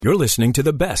You're listening to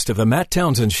the best of the Matt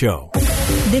Townsend Show.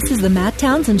 This is the Matt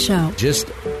Townsend Show. Just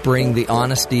bring the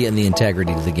honesty and the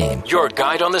integrity to the game. Your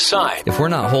guide on the side. If we're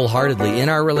not wholeheartedly in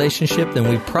our relationship, then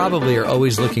we probably are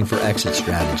always looking for exit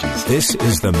strategies. This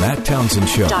is the Matt Townsend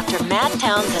Show. Dr. Matt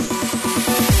Townsend.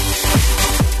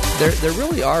 There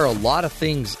really are a lot of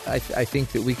things I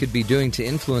think that we could be doing to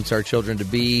influence our children to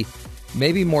be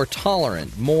maybe more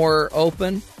tolerant, more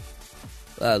open,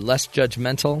 less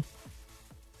judgmental.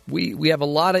 We have a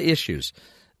lot of issues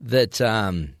that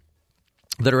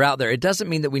that are out there. It doesn't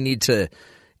mean that we need to,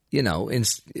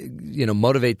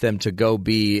 motivate them to go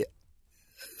be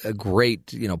a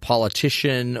great,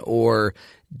 politician or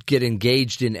get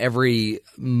engaged in every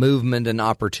movement and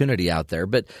opportunity out there.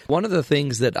 But one of the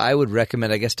things that I would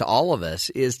recommend, I guess, to all of us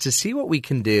is to see what we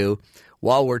can do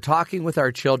while we're talking with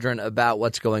our children about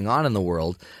what's going on in the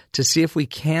world, to see if we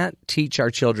can't teach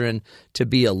our children to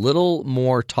be a little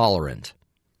more tolerant.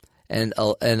 And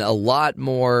a lot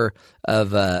more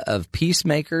of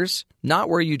peacemakers, not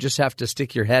where you just have to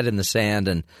stick your head in the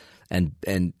sand and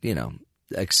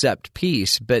accept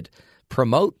peace, but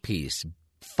promote peace.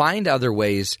 Find other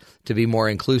ways to be more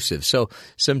inclusive. So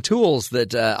some tools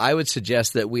that I would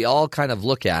suggest that we all kind of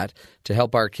look at to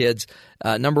help our kids.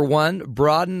 Number one,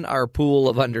 broaden our pool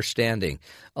of understanding.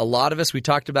 A lot of us, we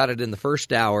talked about it in the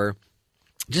first hour,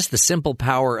 just the simple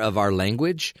power of our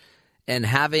language. And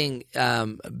having,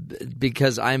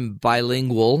 because I'm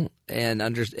bilingual and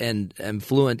am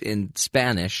fluent in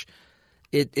Spanish,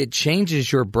 it changes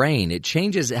your brain. It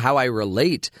changes how I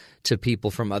relate to people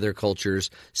from other cultures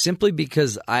simply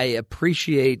because I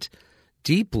appreciate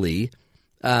deeply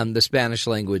the Spanish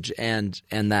language and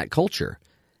that culture.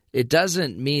 It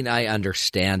doesn't mean I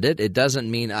understand it. It doesn't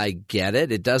mean I get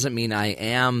it. It doesn't mean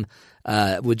I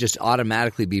would just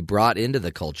automatically be brought into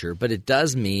the culture. But it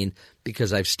does mean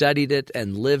because I've studied it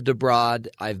and lived abroad,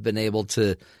 I've been able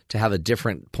to have a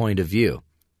different point of view.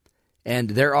 And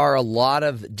there are a lot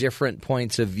of different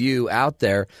points of view out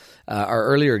there. Our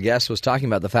earlier guest was talking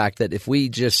about the fact that if we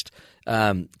just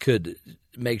could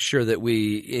make sure that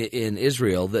in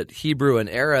Israel, that Hebrew and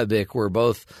Arabic were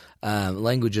both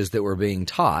languages that were being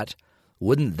taught,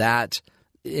 wouldn't that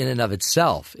in and of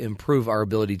itself improve our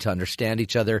ability to understand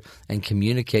each other and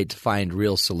communicate to find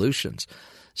real solutions?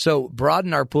 So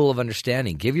broaden our pool of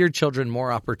understanding. Give your children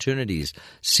more opportunities.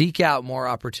 Seek out more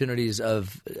opportunities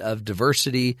of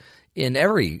diversity in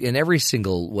every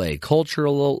single way.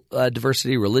 Cultural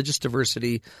diversity, religious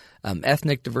diversity,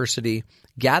 ethnic diversity.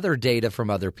 Gather data from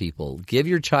other people. Give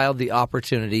your child the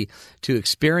opportunity to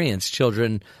experience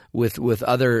children with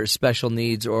other special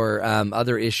needs or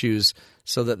other issues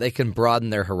so that they can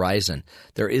broaden their horizon.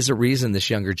 There is a reason this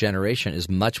younger generation is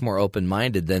much more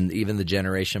open-minded than even the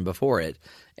generation before it.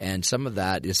 And some of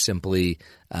that is simply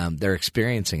they're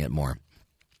experiencing it more.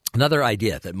 Another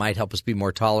idea that might help us be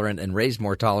more tolerant and raise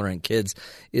more tolerant kids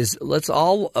is let's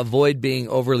all avoid being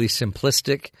overly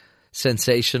simplistic,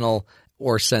 sensational,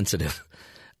 or sensitive.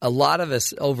 A lot of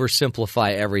us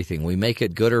oversimplify everything. We make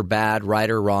it good or bad, right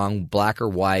or wrong, black or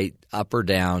white, up or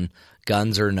down,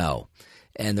 guns or no.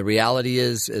 And the reality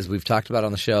is, as we've talked about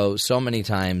on the show so many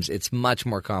times, it's much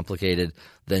more complicated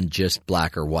than just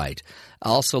black or white.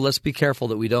 Also, let's be careful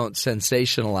that we don't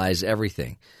sensationalize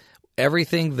everything.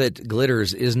 Everything that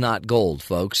glitters is not gold,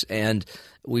 folks. And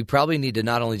we probably need to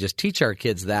not only just teach our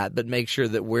kids that, but make sure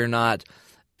that we're not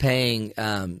paying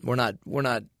we're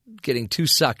not getting too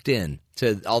sucked in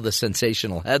to all the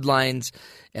sensational headlines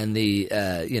and the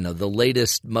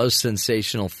latest, most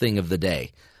sensational thing of the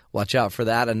day. Watch out for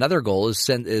that. Another goal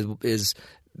is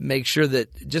make sure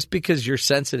that just because you're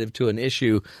sensitive to an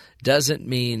issue doesn't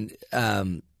mean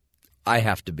I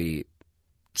have to be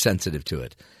sensitive to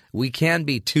it. We can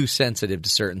be too sensitive to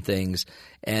certain things,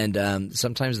 and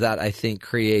sometimes that, I think,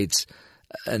 creates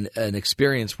an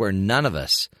experience where none of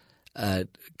us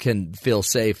can feel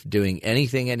safe doing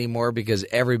anything anymore because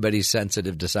everybody's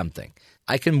sensitive to something.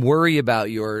 I can worry about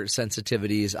your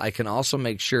sensitivities. I can also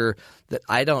make sure that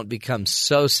I don't become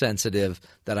so sensitive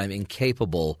that I'm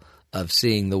incapable of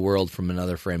seeing the world from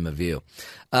another frame of view.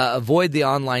 Avoid the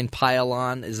online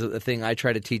pile-on is a thing I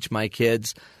try to teach my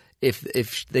kids.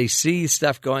 If they see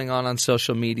stuff going on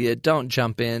social media, don't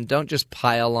jump in. Don't just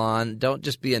pile on. Don't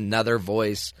just be another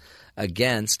voice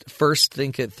against. First,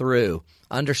 think it through.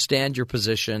 Understand your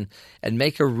position and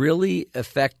make a really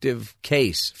effective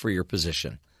case for your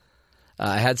position.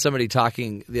 I had somebody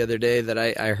talking the other day that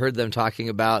I heard them talking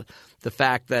about the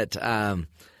fact that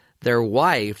their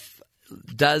wife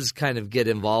does kind of get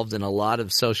involved in a lot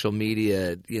of social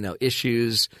media,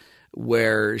 issues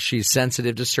where she's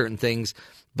sensitive to certain things.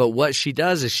 But what she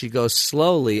does is she goes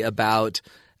slowly about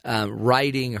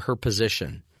writing her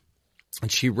position.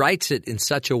 And she writes it in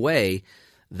such a way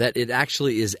that it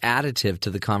actually is additive to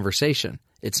the conversation.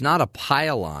 It's not a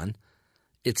pile-on.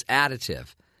 It's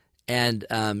additive. And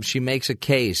she makes a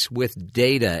case with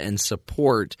data and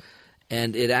support,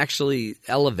 and it actually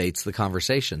elevates the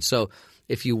conversation. So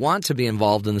if you want to be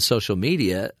involved in the social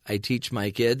media, I teach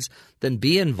my kids, then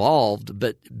be involved,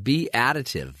 but be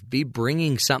additive. Be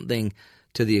bringing something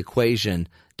to the equation.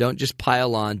 Don't just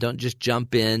pile on. Don't just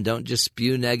jump in. Don't just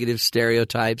spew negative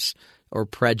stereotypes or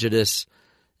prejudice.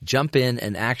 Jump in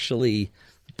and actually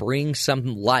bring some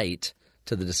light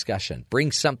to the discussion.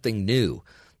 Bring something new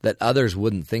that others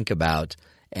wouldn't think about.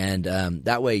 And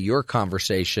that way your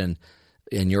conversation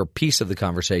and your piece of the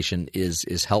conversation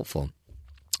is helpful.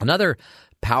 Another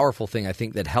powerful thing I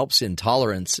think that helps in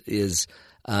tolerance is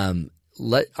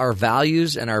let our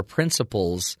values and our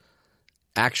principles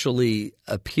actually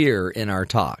appear in our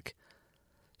talk.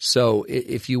 So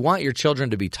if you want your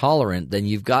children to be tolerant, then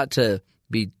you've got to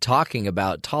be talking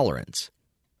about tolerance.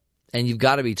 And you've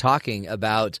got to be talking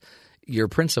about your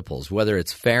principles, whether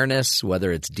it's fairness,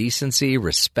 whether it's decency,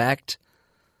 respect.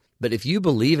 But if you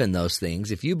believe in those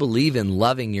things, if you believe in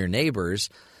loving your neighbors,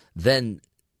 then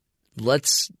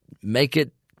let's make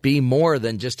it be more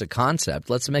than just a concept.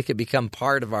 Let's make it become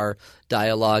part of our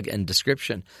dialogue and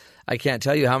description. I can't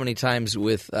tell you how many times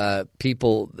with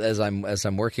people as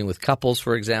I'm working with couples,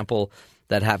 for example,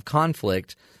 that have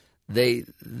conflict,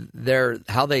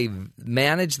 how they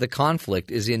manage the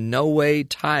conflict is in no way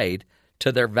tied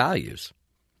to their values,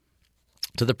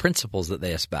 to the principles that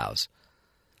they espouse.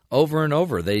 Over and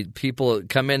over, people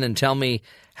come in and tell me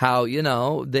how,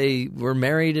 they were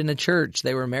married in a church,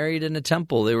 they were married in a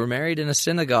temple, they were married in a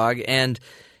synagogue, and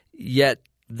yet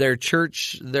their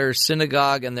church, their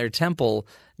synagogue, and their temple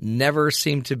never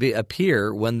seem to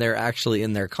appear when they're actually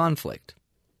in their conflict.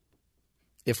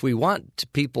 If we want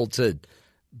people to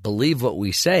believe what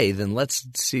we say, then let's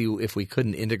see if we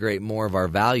couldn't integrate more of our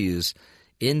values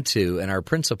into and our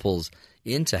principles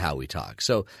into how we talk.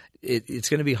 So it's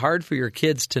going to be hard for your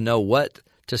kids to know what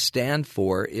to stand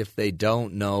for if they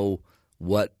don't know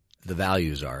what the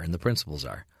values are and the principles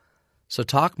are. So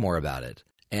talk more about it.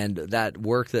 And that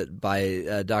work that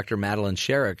by Dr. Madeline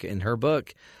Sherrick in her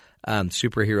book,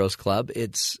 Superheroes Club,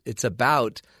 it's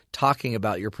about talking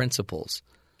about your principles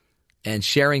and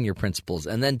sharing your principles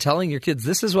and then telling your kids,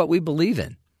 this is what we believe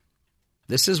in.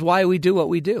 This is why we do what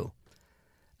we do.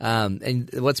 And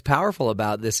what's powerful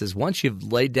about this is once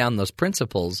you've laid down those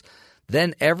principles,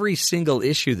 then every single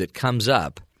issue that comes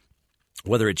up,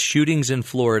 whether it's shootings in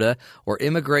Florida or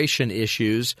immigration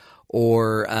issues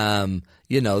or,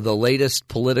 the latest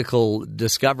political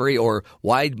discovery or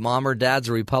why mom or dad's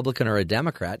a Republican or a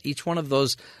Democrat, each one of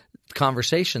those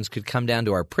conversations could come down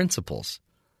to our principles,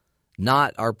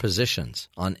 not our positions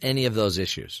on any of those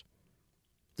issues.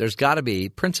 There's got to be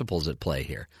principles at play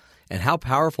here. And how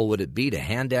powerful would it be to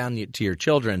hand down to your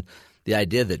children the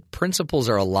idea that principles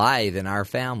are alive in our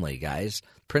family, guys?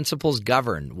 Principles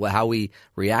govern how we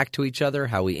react to each other,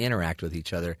 how we interact with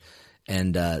each other.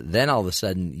 And then all of a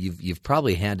sudden you've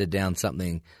probably handed down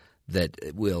something that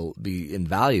will be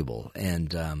invaluable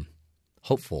and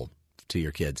hopeful to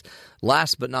your kids.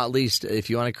 Last but not least, if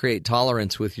you want to create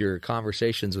tolerance with your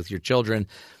conversations with your children,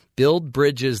 build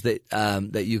bridges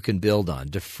that you can build on.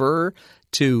 Defer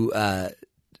to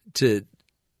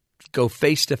go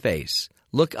face to face,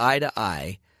 look eye to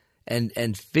eye,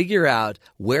 and figure out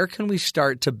where can we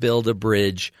start to build a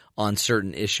bridge on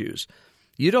certain issues.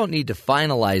 You don't need to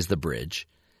finalize the bridge,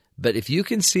 but if you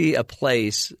can see a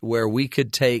place where we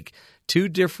could take two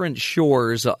different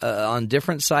shores on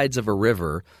different sides of a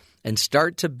river and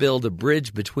start to build a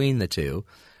bridge between the two,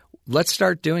 let's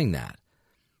start doing that.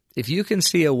 If you can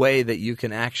see a way that you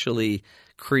can actually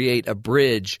create a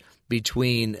bridge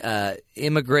between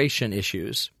immigration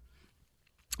issues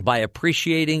by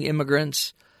appreciating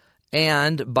immigrants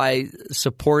and by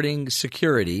supporting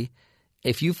security,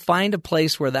 if you find a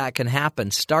place where that can happen,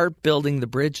 start building the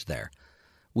bridge there.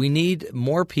 We need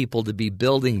more people to be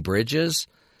building bridges,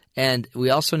 and we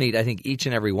also need, I think, each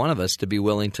and every one of us to be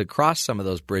willing to cross some of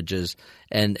those bridges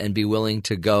and be willing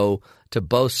to go to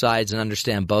both sides and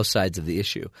understand both sides of the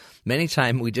issue. Many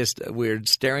times we're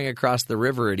staring across the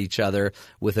river at each other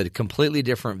with a completely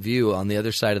different view on the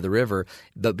other side of the river,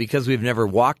 but because we've never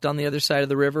walked on the other side of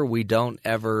the river, we don't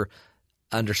ever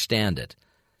understand it.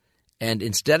 And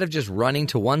instead of just running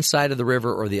to one side of the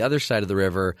river or the other side of the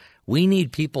river, we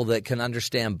need people that can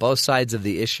understand both sides of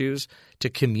the issues to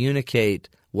communicate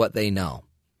what they know.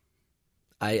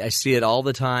 I see it all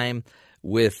the time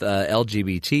with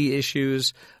LGBT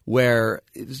issues where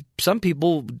some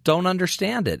people don't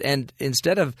understand it. And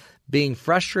instead of being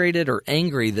frustrated or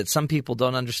angry that some people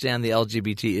don't understand the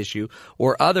LGBT issue,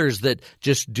 or others that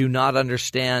just do not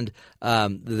understand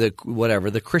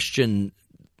the Christian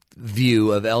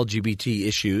view of LGBT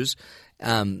issues.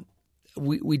 I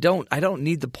don't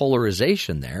need the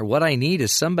polarization there. What I need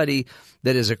is somebody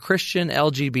that is a Christian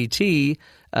LGBT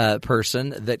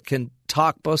person that can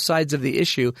talk both sides of the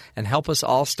issue and help us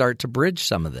all start to bridge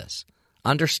some of this,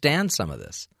 understand some of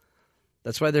this.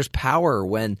 That's why there's power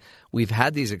when we've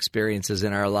had these experiences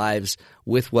in our lives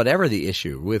with whatever the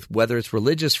issue, with whether it's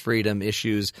religious freedom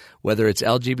issues, whether it's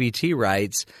LGBT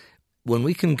rights. When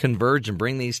we can converge and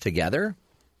bring these together,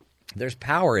 there's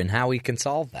power in how we can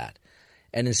solve that.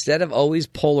 And instead of always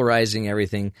polarizing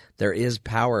everything, there is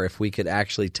power if we could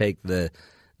actually take the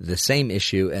same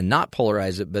issue and not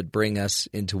polarize it, but bring us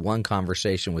into one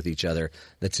conversation with each other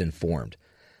that's informed.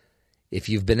 If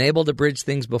you've been able to bridge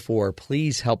things before,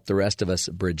 please help the rest of us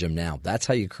bridge them now. That's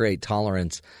how you create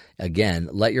tolerance. Again,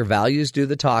 let your values do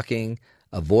the talking.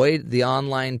 Avoid the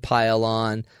online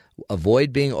pile-on.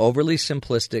 Avoid being overly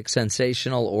simplistic,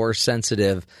 sensational, or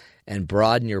sensitive, and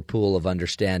broaden your pool of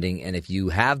understanding. And if you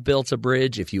have built a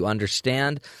bridge, if you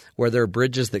understand where there are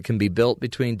bridges that can be built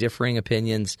between differing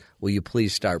opinions, will you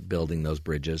please start building those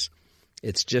bridges?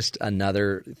 It's just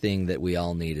another thing that we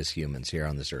all need as humans here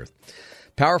on this earth.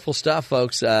 Powerful stuff,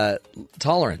 folks.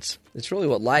 Tolerance. It's really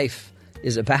what life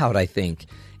is about, I think,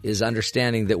 is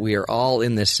understanding that we are all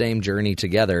in this same journey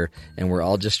together, and we're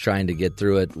all just trying to get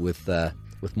through it with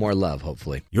more love,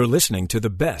 hopefully. You're listening to the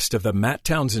best of the Matt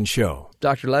Townsend Show.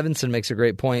 Dr. Levinson makes a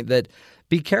great point that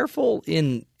be careful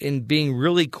in being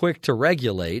really quick to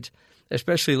regulate,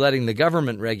 especially letting the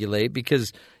government regulate,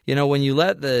 because, when you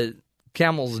let the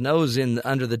camel's nose in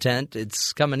under the tent,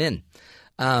 it's coming in.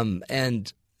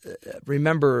 And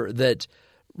remember that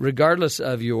regardless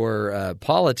of your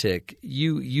politic,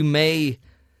 you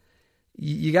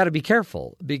got to be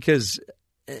careful, because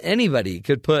anybody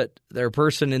could put their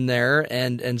person in there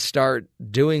and start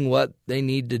doing what they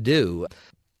need to do.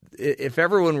 If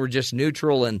everyone were just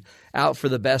neutral and out for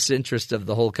the best interest of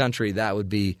the whole country, that would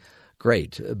be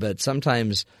great. But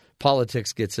sometimes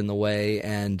politics gets in the way,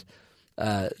 and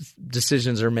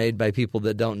decisions are made by people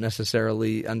that don't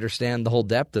necessarily understand the whole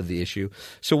depth of the issue.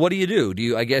 So what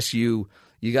do? I guess you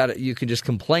can just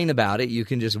complain about it. You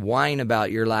can just whine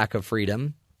about your lack of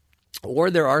freedom.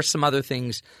 Or there are some other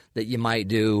things that you might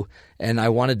do, and I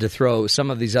wanted to throw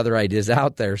some of these other ideas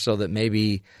out there so that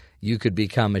maybe you could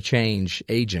become a change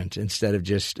agent instead of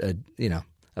just a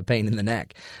pain in the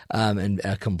neck and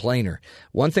a complainer.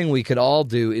 One thing we could all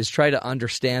do is try to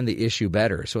understand the issue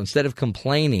better. So instead of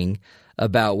complaining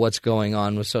about what's going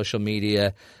on with social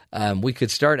media, we could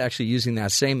start actually using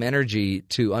that same energy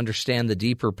to understand the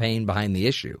deeper pain behind the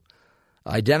issue.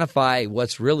 Identify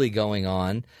what's really going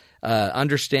on.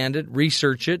 Understand it,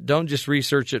 research it. Don't just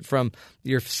research it from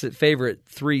your favorite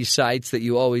 3 sites that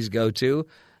you always go to.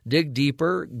 Dig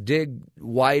deeper, dig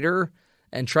wider,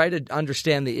 and try to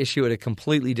understand the issue at a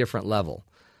completely different level.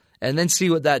 And then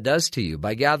see what that does to you.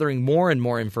 By gathering more and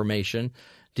more information,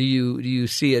 do you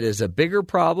see it as a bigger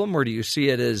problem, or do you see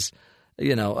it as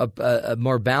a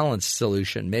more balanced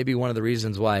solution? Maybe one of the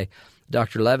reasons why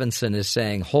Dr. Levinson is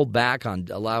saying hold back on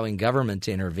allowing government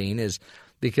to intervene is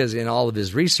because in all of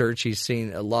his research, he's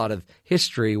seen a lot of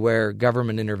history where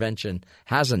government intervention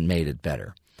hasn't made it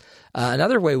better.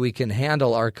 Another way we can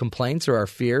handle our complaints or our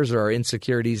fears or our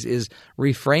insecurities is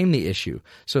reframe the issue.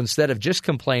 So instead of just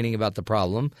complaining about the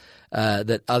problem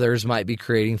that others might be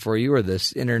creating for you, or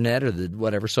this internet or the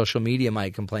whatever social media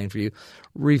might complain for you,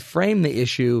 reframe the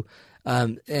issue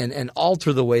and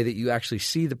alter the way that you actually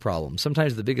see the problem.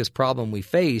 Sometimes the biggest problem we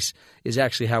face is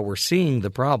actually how we're seeing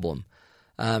the problem.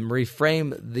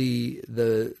 Reframe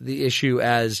the issue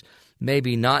as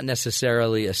maybe not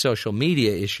necessarily a social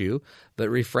media issue, but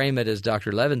reframe it as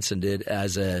Dr. Levinson did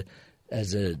as a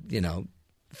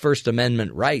First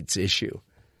Amendment rights issue.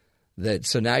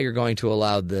 So now you're going to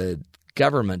allow the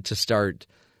government to start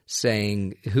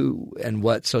saying who and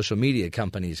what social media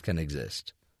companies can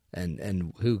exist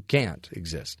and who can't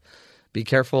exist. Be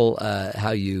careful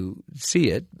how you see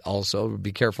it. Also,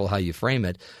 be careful how you frame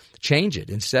it. Change it.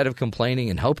 Instead of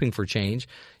complaining and hoping for change,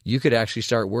 you could actually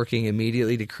start working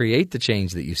immediately to create the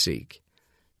change that you seek.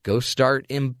 Go start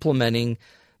implementing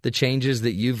the changes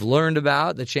that you've learned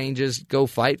about, the changes. Go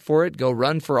fight for it. Go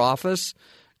run for office.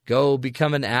 Go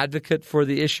become an advocate for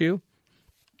the issue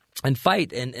and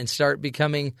fight and start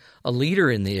becoming a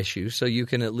leader in the issue so you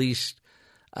can at least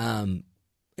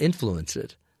influence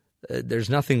it. There's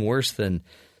nothing worse than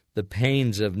the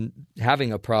pains of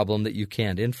having a problem that you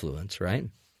can't influence, right?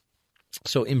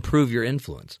 So improve your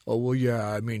influence. Oh, well,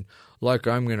 yeah, I'm going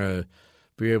to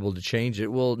be able to change it.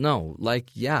 Well, no,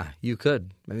 you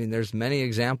could. I mean, there's many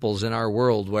examples in our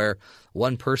world where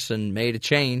one person made a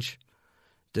change,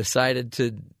 decided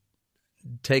to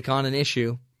take on an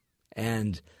issue,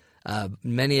 and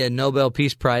many a Nobel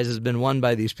Peace Prize has been won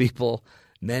by these people.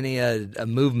 Many a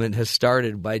movement has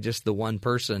started by just the one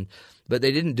person. But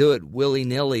they didn't do it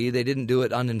willy-nilly. They didn't do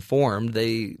it uninformed.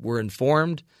 They were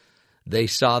informed. They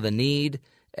saw the need,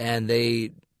 and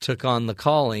they took on the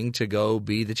calling to go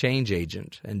be the change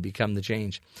agent and become the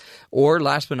change. Or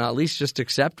last but not least, just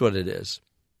accept what it is.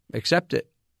 Accept it.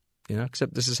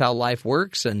 Accept this is how life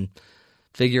works, and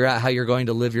figure out how you're going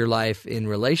to live your life in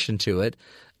relation to it.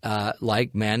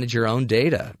 Like manage your own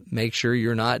data. Make sure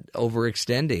you're not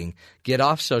overextending. Get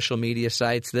off social media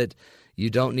sites that you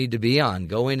don't need to be on.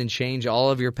 Go in and change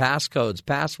all of your passcodes,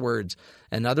 passwords,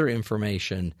 and other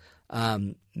information.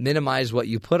 Minimize what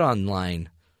you put online.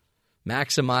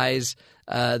 Maximize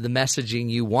the messaging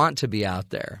you want to be out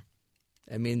there.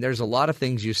 I mean, there's a lot of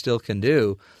things you still can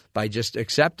do by just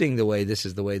accepting this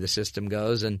is the way the system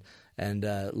goes and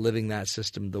living that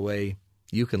system the way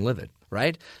you can live it,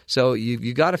 right? So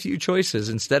you got a few choices.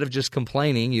 Instead of just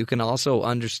complaining, you can also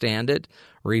understand it,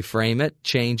 reframe it,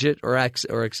 change it, or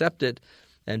accept it,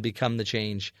 and become the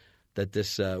change that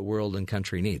this world and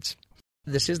country needs.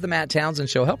 This is the Matt Townsend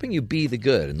Show, helping you be the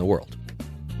good in the world.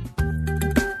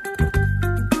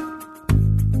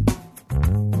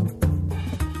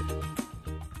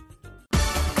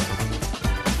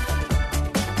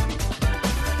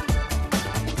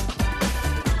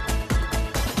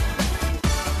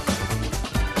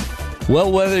 Well,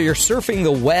 whether you're surfing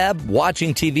the web,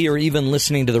 watching TV, or even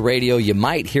listening to the radio, you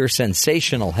might hear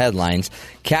sensational headlines.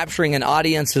 Capturing an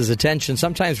audience's attention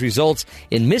sometimes results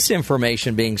in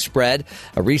misinformation being spread.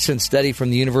 A recent study from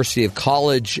the University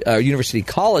College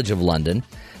of London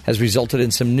has resulted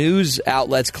in some news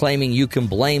outlets claiming you can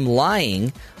blame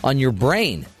lying on your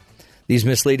brain. These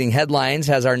misleading headlines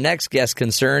has our next guest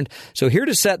concerned. So here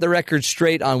to set the record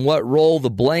straight on what role the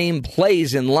blame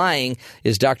plays in lying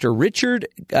is Dr. Richard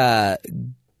Gunderman.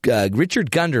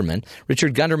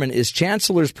 Richard Gunderman is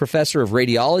Chancellor's Professor of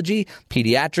Radiology,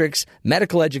 Pediatrics,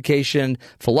 Medical Education,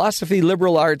 Philosophy,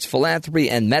 Liberal Arts, Philanthropy,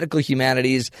 and Medical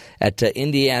Humanities at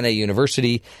Indiana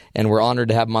University. And we're honored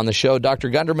to have him on the show. Dr.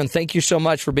 Gunderman, thank you so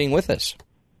much for being with us.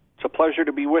 It's a pleasure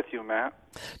to be with you, Matt.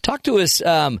 Talk to us.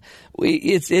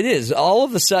 It is. All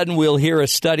of a sudden, we'll hear a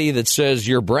study that says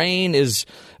your brain is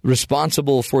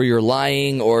responsible for your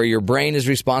lying or your brain is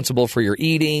responsible for your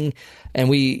eating.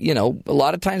 And a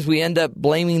lot of times we end up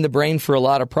blaming the brain for a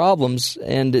lot of problems.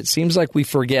 And it seems like we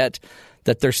forget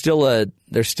that there's still a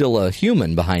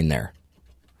human behind there.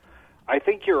 I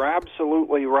think you're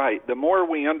absolutely right. The more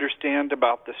we understand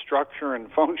about the structure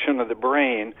and function of the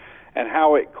brain and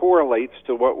how it correlates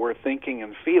to what we're thinking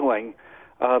and feeling,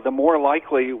 the more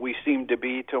likely we seem to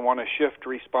be to want to shift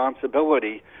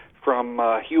responsibility from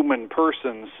human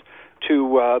persons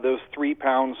to those 3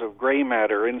 pounds of gray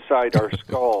matter inside our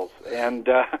skulls. And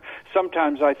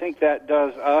sometimes I think that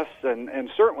does us and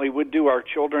certainly would do our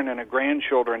children and our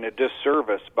grandchildren a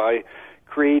disservice by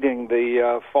creating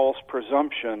the false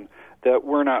presumption that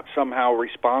we're not somehow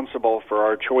responsible for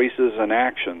our choices and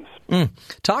actions.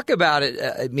 Talk about it.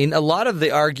 I mean, a lot of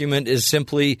the argument is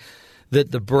simply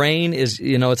that the brain is,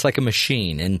 it's like a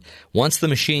machine. And once the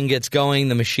machine gets going,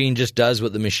 the machine just does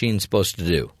what the machine's supposed to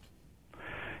do.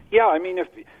 Yeah, I mean,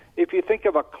 if you think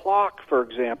of a clock, for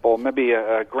example, maybe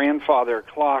a grandfather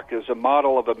clock is a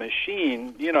model of a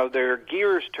machine, there are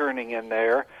gears turning in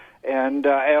there, and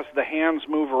as the hands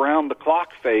move around the clock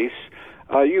face,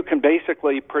 you can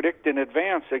basically predict in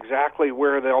advance exactly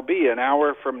where they'll be an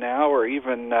hour from now or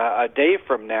even a day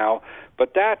from now.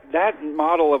 But that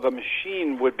model of a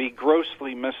machine would be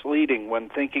grossly misleading when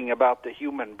thinking about the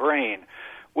human brain,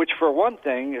 which for one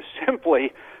thing is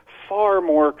simply far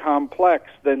more complex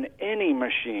than any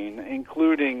machine,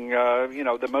 including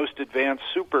the most advanced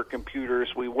supercomputers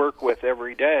we work with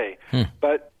every day.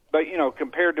 But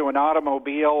compared to an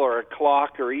automobile or a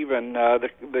clock or even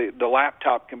the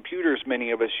laptop computers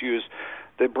many of us use,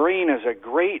 the brain is a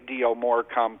great deal more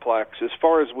complex. As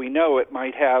far as we know, it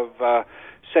might have,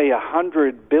 say,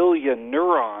 100 billion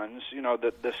neurons,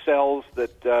 the cells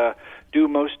that do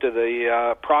most of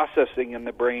the processing in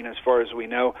the brain as far as we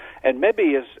know, and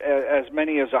maybe as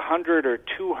many as 100 or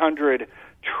 200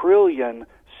 trillion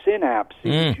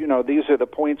synapses. These are the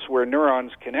points where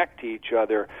neurons connect to each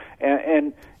other.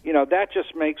 And that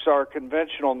just makes our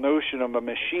conventional notion of a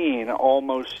machine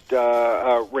almost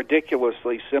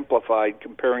ridiculously simplified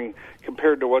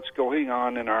compared to what's going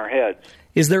on in our heads.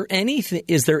 Is there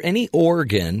any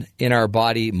organ in our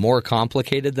body more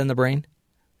complicated than the brain?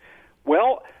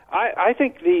 Well, I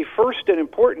think the first and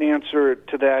important answer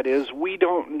to that is we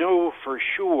don't know for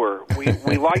sure.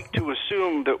 We like to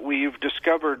assume that we've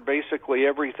discovered basically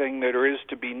everything that there is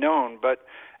to be known, but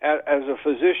as a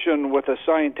physician with a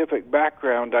scientific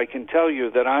background, I can tell you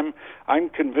that I'm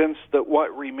convinced that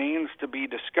what remains to be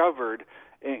discovered,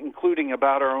 including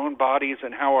about our own bodies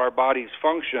and how our bodies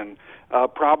function,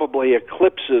 probably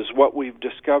eclipses what we've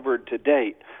discovered to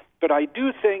date. But I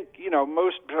do think,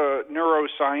 most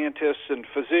neuroscientists and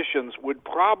physicians would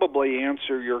probably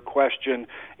answer your question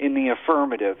in the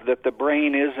affirmative, that the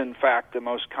brain is, in fact, the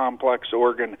most complex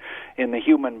organ in the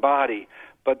human body.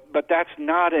 But that's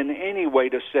not in any way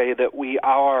to say that we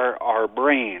are our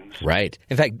brains. Right.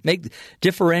 In fact,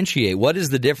 differentiate. What is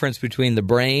the difference between the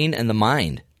brain and the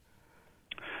mind?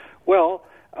 Well,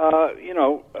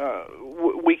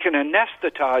 we can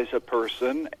anesthetize a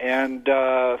person, and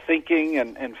thinking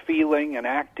and feeling and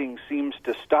acting seems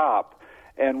to stop,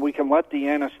 and we can let the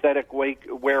anesthetic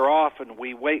wear off and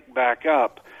we wake back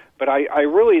up. But I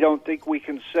really don't think we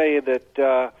can say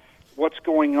that what's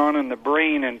going on in the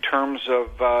brain in terms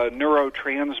of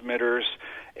neurotransmitters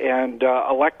and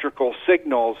electrical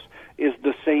signals is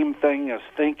the same thing as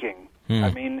thinking.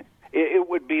 I mean, it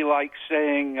would be like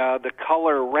saying the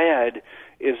color red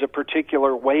is a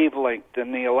particular wavelength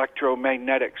in the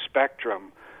electromagnetic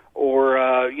spectrum, or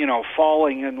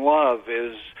falling in love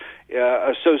is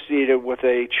associated with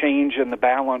a change in the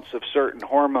balance of certain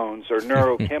hormones or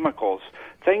neurochemicals.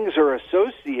 Things are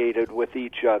associated with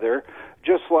each other,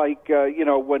 just like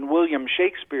when William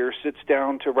Shakespeare sits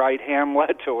down to write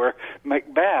Hamlet or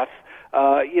Macbeth.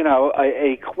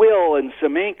 A quill and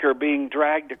some ink are being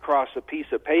dragged across a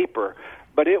piece of paper.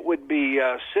 But it would be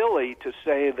silly to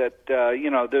say that,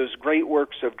 those great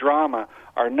works of drama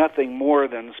are nothing more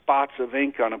than spots of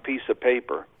ink on a piece of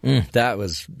paper.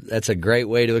 That's a great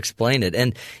way to explain it.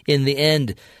 And in the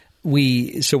end,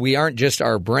 we aren't just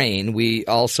our brain. We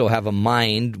also have a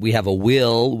mind. We have a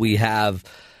will. We have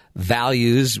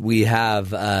values. We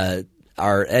have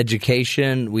our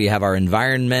education. We have our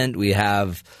environment. We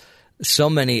have so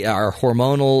many, our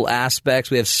hormonal aspects.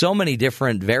 We have so many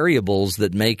different variables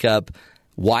that make up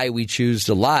why we choose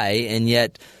to lie, and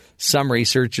yet some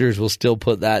researchers will still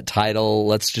put that title,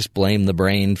 let's just blame the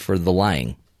brain for the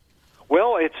lying.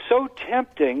 Well, it's so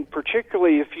tempting,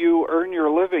 particularly if you earn your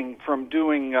living from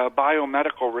doing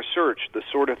biomedical research, the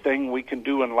sort of thing we can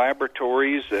do in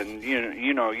laboratories and,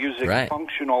 using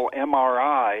functional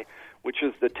MRI, which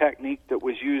is the technique that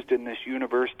was used in this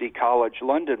University College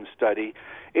London study.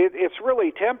 It's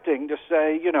really tempting to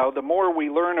say, the more we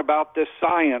learn about this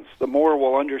science, the more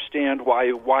we'll understand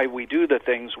why we do the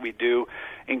things we do,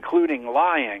 including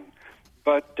lying.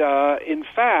 But in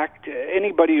fact,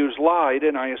 anybody who's lied,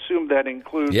 and I assume that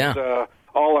includes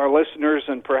all our listeners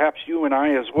and perhaps you and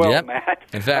I as well, Matt.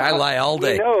 In fact, I lie all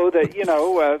day. We know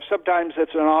that, sometimes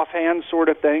it's an offhand sort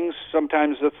of thing.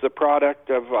 Sometimes it's the product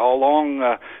of a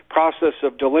long process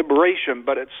of deliberation.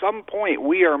 But at some point,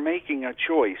 we are making a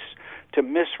choice to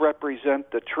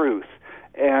misrepresent the truth.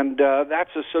 And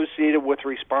that's associated with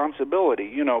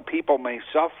responsibility. People may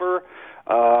suffer,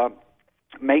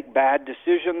 make bad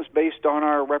decisions based on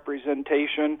our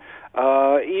representation,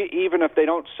 even if they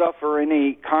don't suffer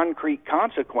any concrete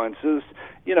consequences.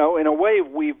 In a way,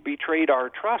 we've betrayed our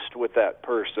trust with that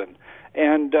person.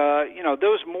 And,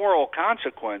 those moral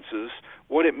consequences,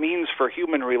 what it means for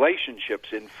human relationships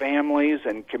in families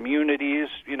and communities,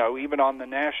 even on the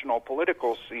national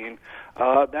political scene,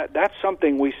 that's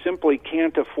something we simply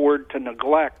can't afford to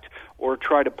neglect or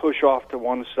try to push off to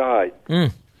one side.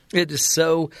 It is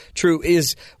so true.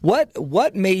 Is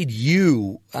what made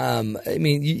you?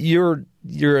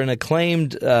 You're an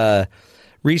acclaimed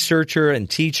researcher and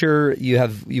teacher.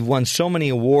 You've won so many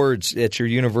awards at your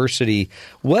university.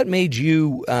 What made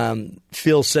you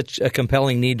feel such a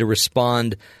compelling need to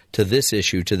respond to this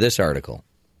issue, to this article?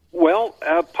 Well,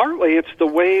 partly it's the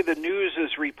way the news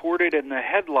is reported in the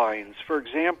headlines. For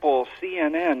example,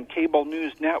 CNN, cable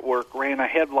news network, ran a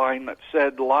headline that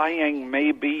said, "Lying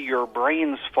may be your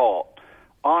brain's fault."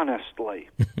 Honestly.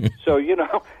 So,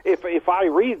 if I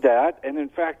read that, and in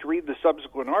fact read the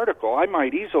subsequent article, I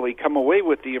might easily come away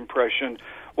with the impression,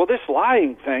 well, this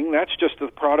lying thing, that's just the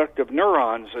product of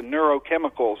neurons and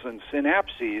neurochemicals and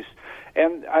synapses.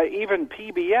 And even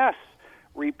PBS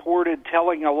reported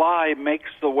telling a lie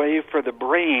makes the way for the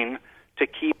brain to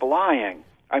keep lying.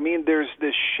 I mean, there's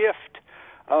this shift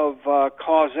of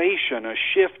causation, a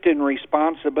shift in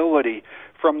responsibility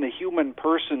from the human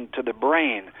person to the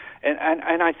brain.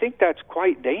 And I think that's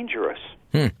quite dangerous.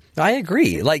 I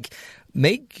agree.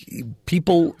 Make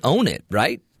people own it,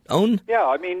 right? own? Yeah,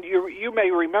 I mean, you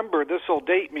may remember, this will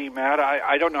date me, Matt.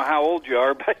 I don't know how old you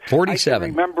are, but 47. I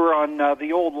can remember on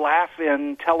the old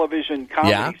Laugh-In television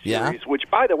comedy series, which,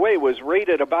 by the way, was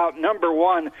rated about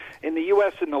 #1 in the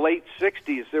U.S. in the late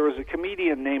 60s. There was a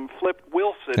comedian named Flip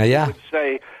Wilson who would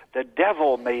say, "The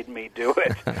devil made me do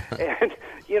it." And,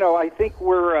 I think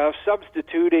we're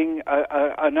substituting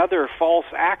another false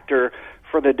actor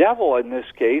for the devil in this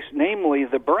case, namely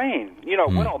the brain.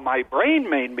 Well, my brain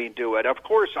made me do it. Of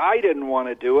course, I didn't want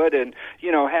to do it. And,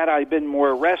 had I been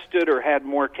more rested or had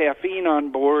more caffeine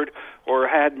on board or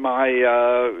had my,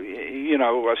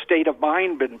 state of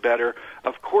mind been better,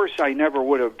 of course I never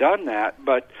would have done that.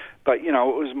 But it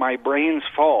was my brain's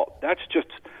fault. That's just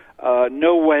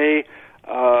no way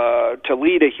to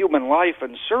lead a human life,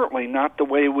 and certainly not the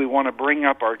way we want to bring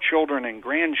up our children and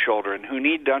grandchildren, who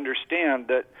need to understand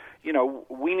that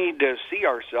we need to see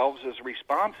ourselves as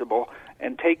responsible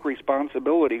and take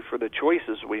responsibility for the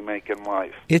choices we make in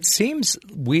life. It seems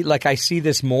I see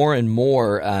this more and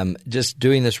more just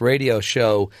doing this radio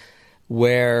show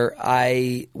where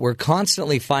we're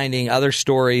constantly finding other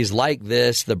stories like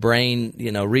this, the brain,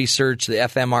 research, the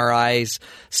fMRI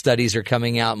studies are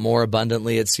coming out more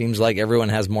abundantly. It seems like everyone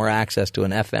has more access to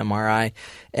an fMRI.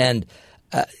 And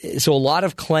so a lot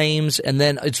of claims, and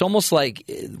then it's almost like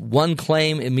one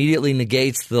claim immediately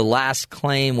negates the last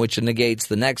claim, which negates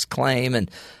the next claim.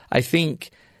 And I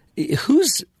think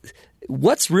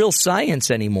what's real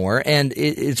science anymore? And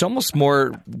it's almost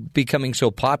more becoming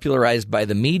so popularized by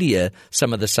the media,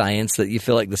 some of the science, that you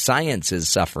feel like the science is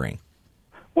suffering.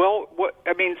 Well,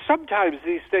 sometimes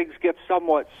these things get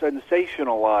somewhat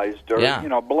sensationalized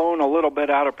or, blown a little bit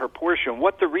out of proportion.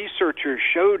 What the researchers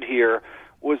showed here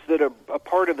was that a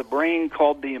part of the brain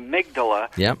called the amygdala,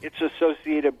 it's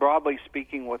associated, broadly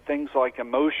speaking, with things like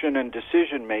emotion and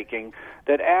decision-making,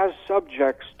 that as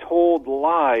subjects told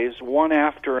lies one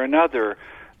after another,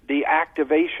 the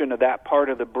activation of that part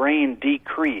of the brain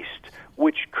decreased,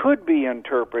 which could be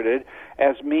interpreted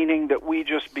as meaning that we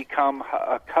just become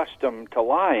accustomed to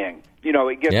lying.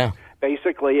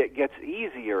 Basically it gets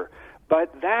easier.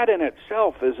 But that in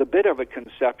itself is a bit of a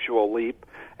conceptual leap.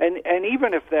 And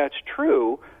even if that's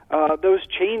true, those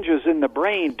changes in the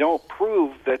brain don't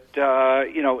prove that,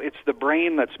 it's the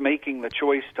brain that's making the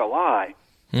choice to lie.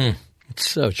 It's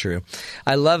so true.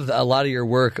 I love a lot of your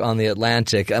work on The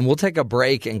Atlantic. And we'll take a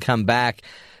break and come back.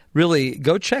 Really,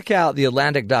 go check out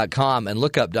theatlantic.com and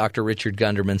look up Dr. Richard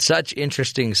Gunderman. Such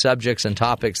interesting subjects and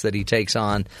topics that he takes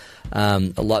on,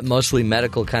 mostly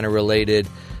medical kind of related,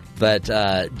 but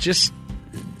just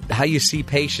how you see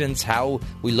patients, how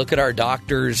we look at our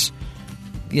doctors,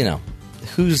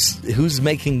 who's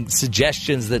making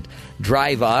suggestions that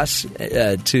drive us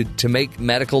to make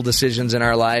medical decisions in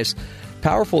our lives.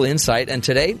 Powerful insight. And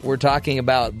today we're talking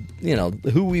about,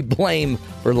 who we blame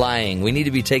for lying. We need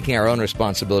to be taking our own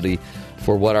responsibility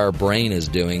for what our brain is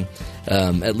doing,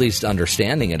 at least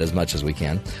understanding it as much as we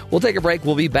can. We'll take a break.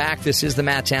 We'll be back. This is the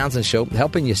Matt Townsend Show,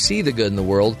 helping you see the good in the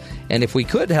world. And if we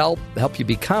could help you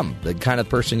become the kind of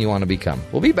person you want to become.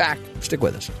 We'll be back. Stick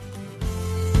with us.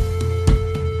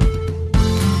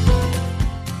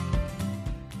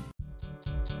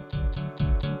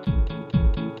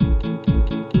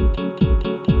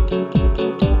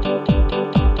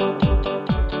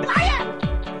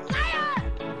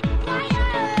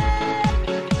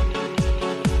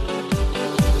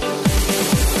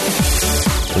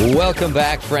 Welcome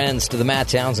back, friends, to the Matt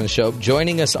Townsend Show.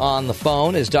 Joining us on the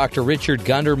phone is Dr. Richard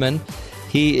Gunderman.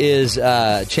 He is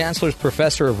Chancellor's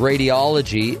Professor of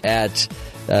Radiology at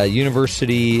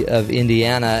University of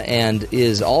Indiana and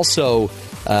is also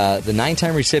the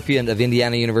 9-time recipient of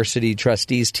Indiana University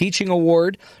Trustees Teaching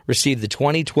Award, received the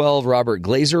 2012 Robert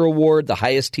Glaser Award, the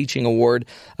highest teaching award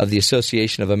of the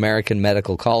Association of American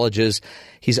Medical Colleges.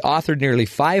 He's authored nearly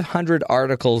 500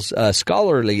 articles,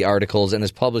 scholarly articles, and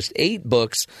has published 8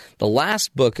 books. The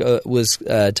last book was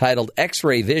titled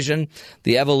X-Ray Vision,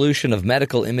 The Evolution of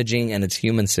Medical Imaging and Its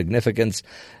Human Significance.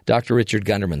 Dr. Richard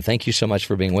Gunderman, thank you so much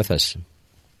for being with us.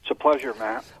 It's a pleasure,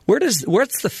 Matt.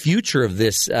 What's the future of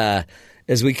this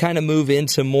as we kind of move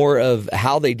into more of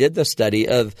how they did the study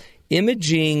of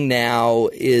imaging now?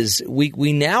 Is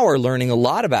we now are learning a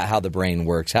lot about how the brain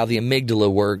works, how the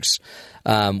amygdala works,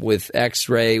 with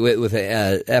X-ray, with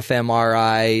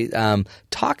fMRI.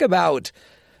 Talk about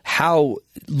how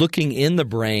looking in the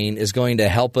brain is going to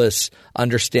help us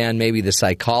understand maybe the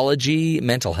psychology,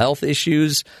 mental health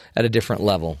issues at a different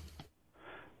level.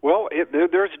 Well,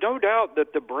 there's no doubt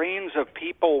that the brains of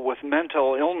people with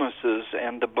mental illnesses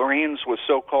and the brains with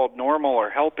so-called normal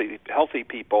or healthy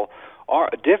people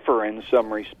differ in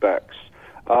some respects.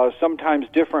 Sometimes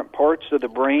different parts of the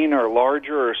brain are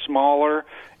larger or smaller.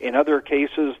 In other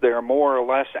cases, they're more or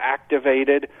less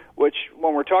activated, which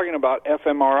when we're talking about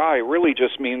fMRI really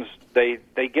just means they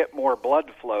get more blood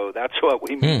flow. That's what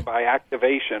we mean by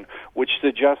activation, which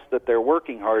suggests that they're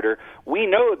working harder. We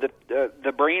know that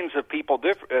the brains of people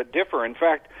differ. In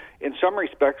fact, in some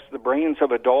respects, the brains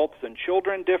of adults and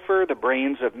children differ. The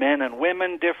brains of men and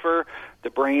women differ.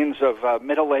 The brains of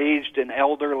middle-aged and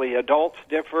elderly adults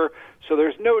differ. So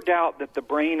there's no doubt that the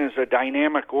brain is a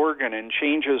dynamic organ and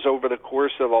changes over the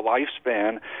course of a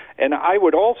lifespan. And I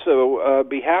would also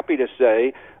be happy to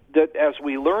say that as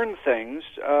we learn things,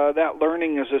 that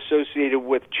learning is associated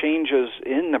with changes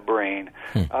in the brain.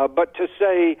 But to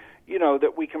say,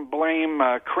 that we can blame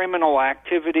criminal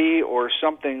activity or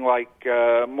something like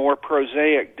more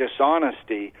prosaic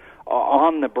dishonesty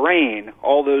on the brain,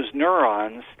 all those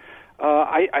neurons,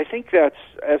 I think that's,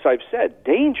 as I've said,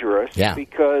 dangerous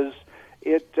because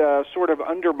it sort of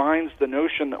undermines the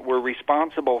notion that we're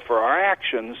responsible for our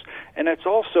actions, and it's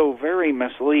also very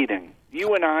misleading.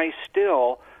 You and I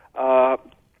still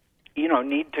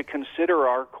need to consider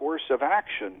our course of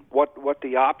action, what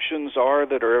the options are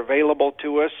that are available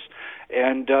to us,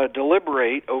 and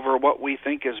deliberate over what we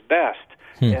think is best.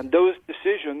 And those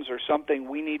decisions are something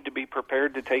we need to be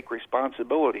prepared to take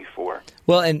responsibility for.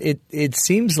 Well, and it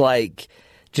seems like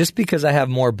just because I have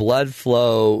more blood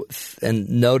flow and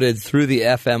noted through the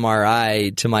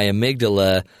fMRI to my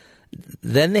amygdala,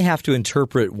 then they have to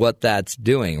interpret what that's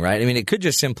doing, right? I mean, it could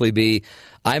just simply be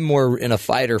I'm more in a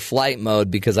fight or flight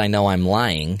mode because I know I'm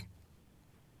lying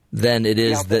than it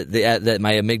is that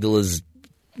my amygdala is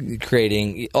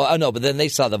creating. Oh no, but then they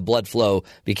saw the blood flow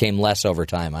became less over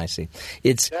time. I see.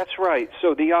 That's right.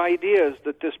 So the idea is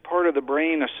that this part of the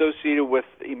brain associated with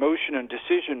emotion and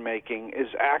decision making is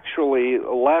actually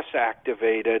less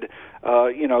activated.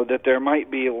 That there might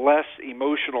be less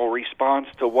emotional response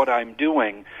to what I'm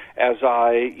doing as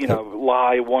I,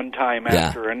 lie one time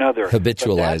after another.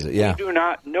 Habitualize it. Yeah. We do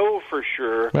not know for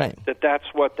sure that that's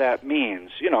what that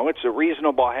means. It's a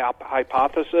reasonable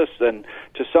hypothesis, and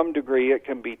to some degree it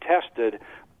can be tested,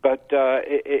 but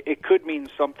it could mean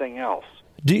something else.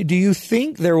 Do you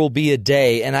think there will be a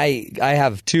day, and I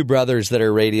have two brothers that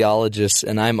are radiologists,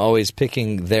 and I'm always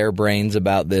picking their brains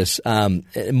about this.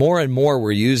 More and more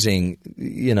we're using,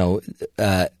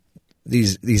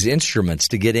 these instruments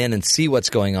to get in and see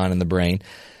what's going on in the brain.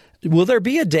 Will there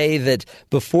be a day that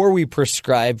before we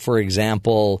prescribe, for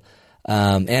example,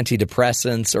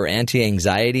 antidepressants or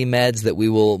anti-anxiety meds, that we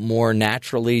will more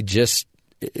naturally just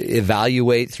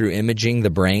evaluate through imaging the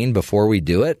brain before we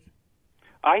do it?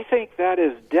 I think that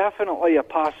is definitely a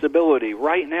possibility.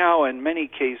 Right now, in many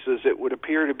cases, it would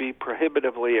appear to be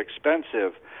prohibitively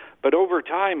expensive. But over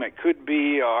time, it could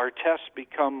be our tests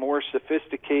become more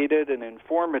sophisticated and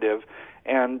informative,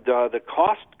 and the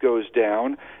cost goes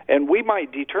down. And we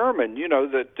might determine,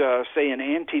 that, say, an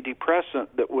antidepressant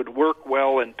that would work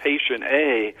well in patient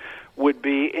A would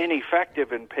be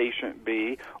ineffective in patient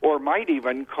B, or might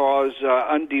even cause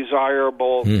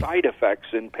undesirable side effects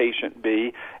in patient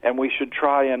B, and we should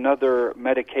try another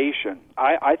medication.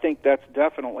 I think that's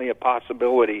definitely a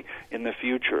possibility in the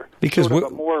future. Because sort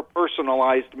of a more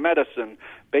personalized medicine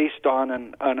based on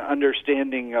an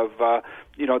understanding of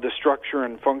the structure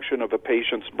and function of a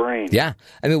patient's brain. Yeah,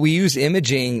 I mean, we use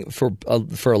imaging for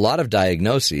a lot of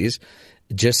diagnoses,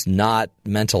 just not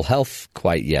mental health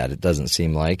quite yet, it doesn't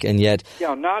seem like. And yet...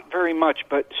 Yeah, not very much,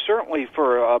 but certainly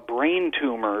for a brain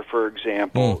tumor, for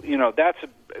example, that's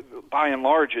by and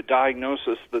large a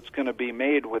diagnosis that's going to be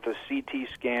made with a CT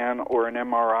scan or an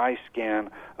MRI scan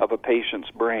of a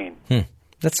patient's brain.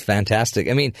 That's fantastic.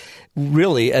 I mean,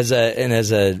 really, as a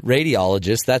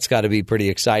radiologist, that's got to be pretty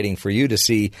exciting for you to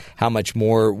see how much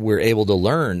more we're able to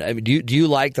learn. I mean, do you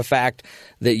like the fact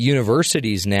that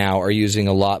universities now are using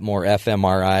a lot more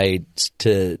fMRI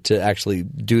to actually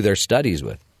do their studies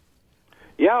with?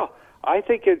 Yeah, I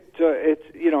think it's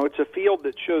a field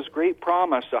that shows great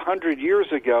promise. 100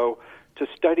 years ago, to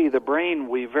study the brain,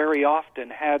 we very often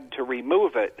had to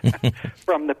remove it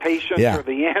from the patient or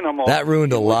the animal. That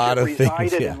ruined a lot of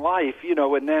things. In life,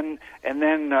 and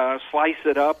then slice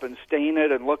it up and stain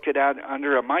it and look it at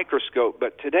under a microscope.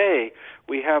 But today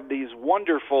we have these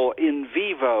wonderful in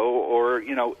vivo or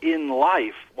in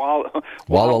life while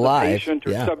alive. The patient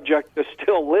or subject is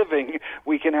still living.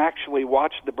 We can actually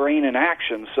watch the brain in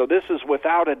action. So this is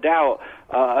without a doubt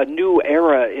a new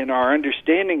era in our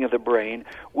understanding of the brain.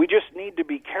 We just need to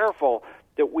be careful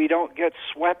that we don't get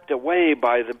swept away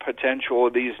by the potential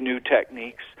of these new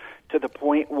techniques to the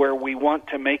point where we want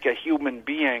to make a human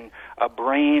being a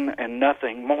brain and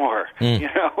nothing more.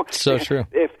 So true.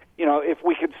 if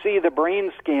we could see the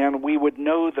brain scan, we would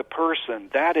know the person.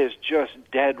 That is just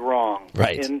dead wrong.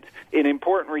 Right. In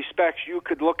important respects, you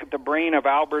could look at the brain of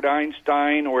Albert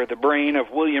Einstein or the brain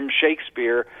of William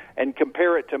Shakespeare and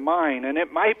compare it to mine, and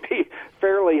it might be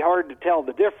fairly hard to tell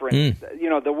the difference.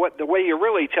 The way you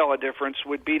really tell a difference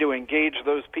would be to engage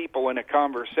those people in a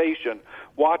conversation,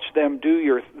 watch them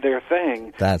do their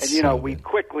thing, we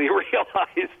quickly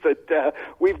realize that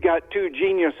we've got two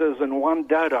geniuses and one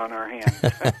dud on our hands.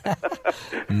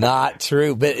 Not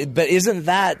true, but isn't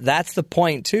that's the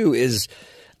point too? Is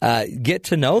get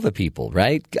to know the people,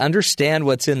 right? Understand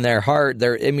what's in their heart.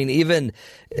 Even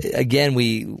again,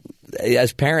 we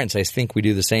as parents, I think we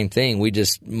do the same thing. We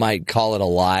just might call it a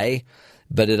lie,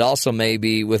 but it also may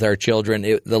be with our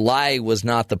children. The lie was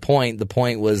not the point. The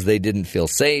point was they didn't feel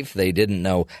safe. They didn't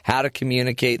know how to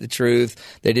communicate the truth.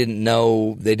 They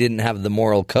didn't have the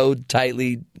moral code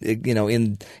tightly,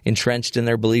 entrenched in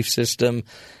their belief system.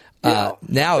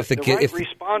 Now, if the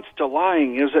response to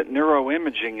lying isn't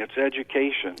neuroimaging, it's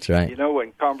education. That's right.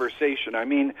 And conversation. I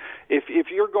mean,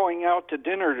 if you're going out to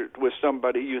dinner with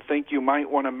somebody you think you might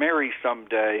want to marry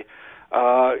someday,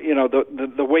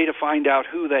 the way to find out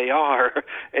who they are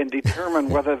and determine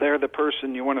whether they're the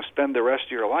person you want to spend the rest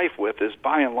of your life with is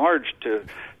by and large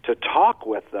to talk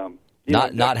with them.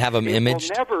 Not have them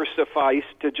imaged. It will never suffice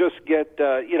to just get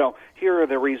here are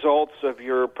the results of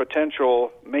your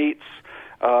potential mate's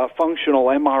functional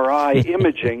MRI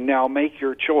imaging. Now make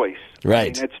your choice.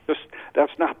 Right. It's just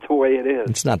that's not the way it is.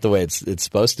 It's not the way it's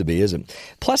supposed to be, is it?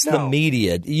 Plus the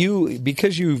media.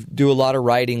 Because you do a lot of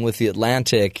writing with The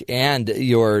Atlantic, and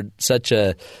you're such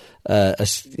I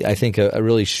think a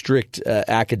really strict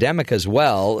academic as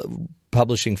well,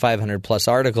 publishing 500 plus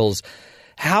articles.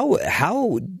 How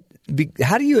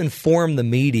do you inform the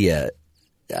media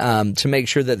to make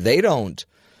sure that they don't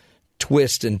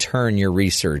twist and turn your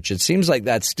research? It seems like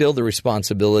that's still the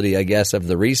responsibility, I guess, of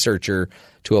the researcher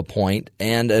to a point,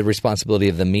 and a responsibility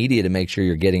of the media to make sure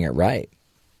you're getting it right.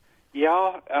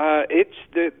 Yeah,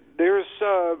 there's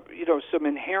some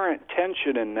inherent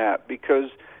tension in that,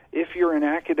 because if you're an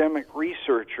academic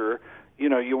researcher,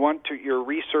 you want your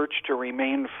research to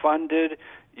remain funded.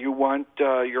 You want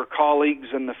your colleagues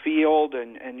in the field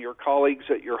and your colleagues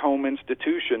at your home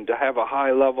institution to have a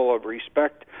high level of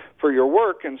respect for your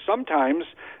work, and sometimes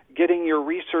getting your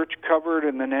research covered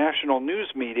in the national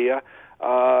news media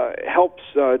helps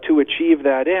to achieve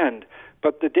that end.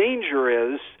 But the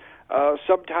danger is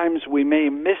sometimes we may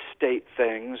misstate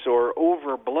things or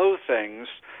overblow things,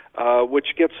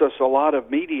 which gets us a lot of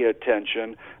media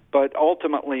attention, but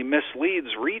ultimately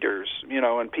misleads readers,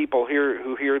 and people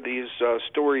who hear these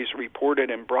stories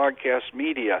reported in broadcast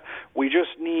media. We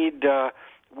just need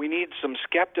some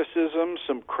skepticism,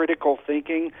 some critical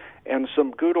thinking, and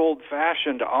some good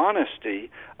old-fashioned honesty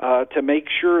to make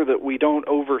sure that we don't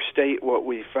overstate what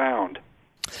we found.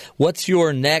 What's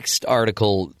your next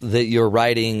article that you're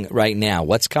writing right now?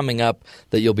 What's coming up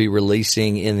that you'll be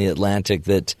releasing in The Atlantic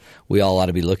that we all ought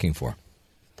to be looking for?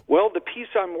 Well, the piece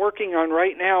I'm working on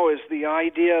right now is the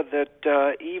idea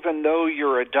that even though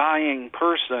you're a dying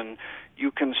person, you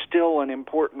can still, in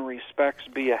important respects,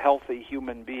 be a healthy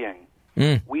human being.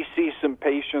 We see some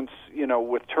patients,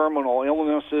 with terminal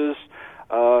illnesses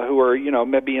who are,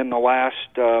 maybe in the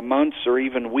last months or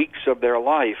even weeks of their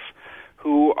life,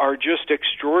 who are just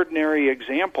extraordinary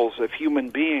examples of human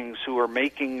beings who are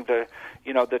making the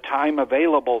time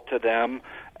available to them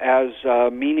as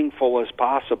meaningful as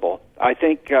possible. I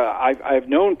think I've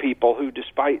known people who,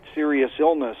 despite serious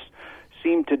illness,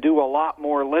 seem to do a lot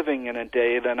more living in a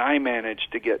day than I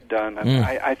managed to get done. And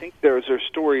I think those are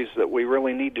stories that we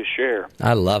really need to share.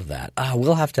 I love that.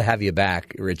 We'll have to have you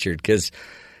back, Richard, because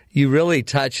you really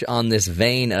touch on this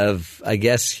vein of, I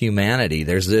guess, humanity.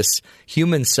 There's this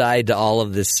human side to all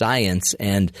of this science,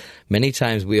 and many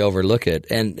times we overlook it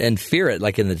and fear it,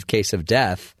 like in the case of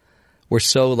death. We're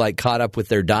so caught up with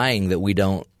their dying that we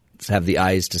don't have the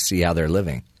eyes to see how they're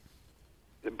living.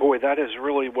 Boy, that is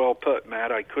really well put,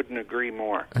 Matt. I couldn't agree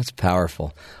more. That's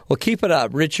powerful. Well, keep it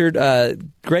up, Richard.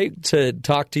 Great to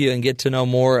talk to you and get to know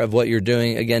more of what you're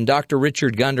doing. Again, Dr.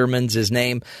 Richard Gunderman's his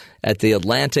name at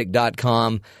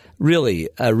theatlantic.com. Really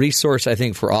a resource, I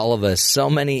think, for all of us. So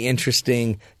many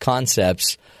interesting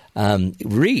concepts.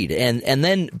 Read and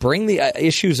then bring the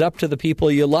issues up to the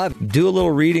people you love. Do a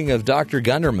little reading of Dr.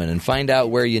 Gunderman and find out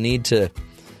where you need to,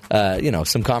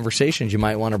 some conversations you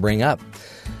might want to bring up.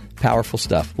 Powerful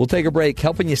stuff. We'll take a break,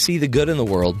 helping you see the good in the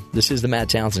world. This is the Matt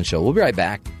Townsend Show. We'll be right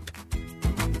back.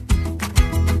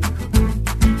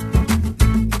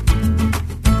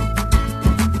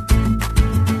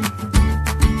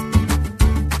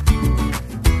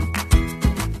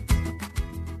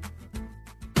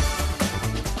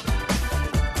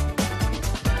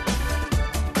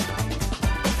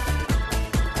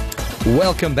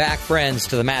 Welcome back, friends,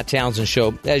 to the Matt Townsend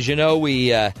Show. As you know,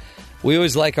 we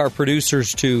always like our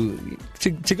producers to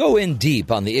go in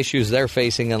deep on the issues they're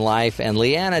facing in life. And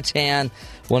Leanna Tan,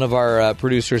 one of our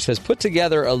producers, has put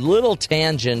together a little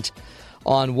tangent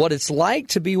on what it's like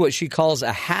to be what she calls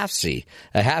a half-C.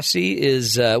 A half-C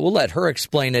is, we'll let her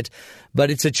explain it,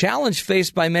 but it's a challenge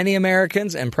faced by many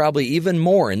Americans and probably even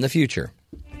more in the future.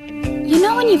 You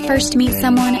know when you first meet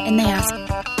someone and they ask,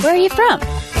 "Where are you from?"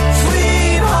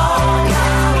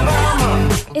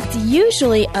 It's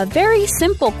usually a very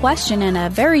simple question and a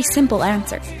very simple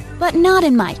answer, but not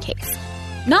in my case.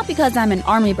 Not because I'm an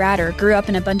army brat or grew up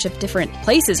in a bunch of different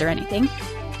places or anything,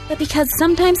 but because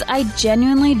sometimes I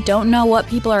genuinely don't know what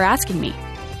people are asking me.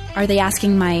 Are they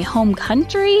asking my home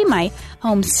country, my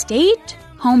home state,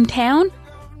 hometown,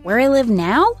 where I live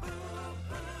now?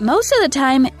 Most of the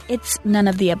time, it's none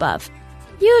of the above.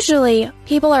 Usually,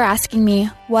 people are asking me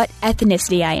what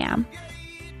ethnicity I am.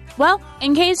 Well,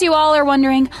 in case you all are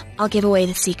wondering, I'll give away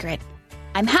the secret.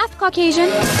 I'm half Caucasian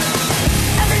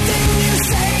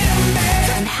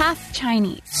and half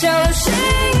Chinese.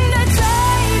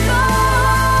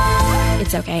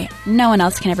 It's okay. No one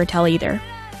else can ever tell either.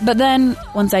 But then,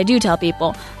 once I do tell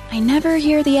people, I never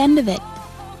hear the end of it.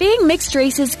 Being mixed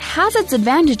races has its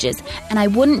advantages, and I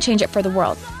wouldn't change it for the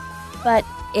world. But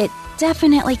it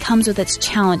definitely comes with its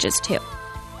challenges, too.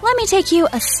 Let me take you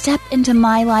a step into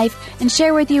my life and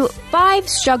share with you 5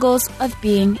 struggles of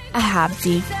being a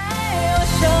half-Z.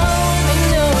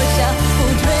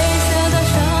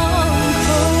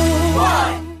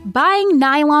 Buying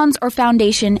nylons or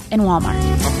foundation in Walmart.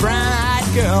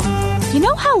 You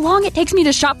know how long it takes me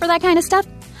to shop for that kind of stuff?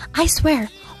 I swear,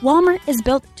 Walmart is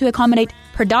built to accommodate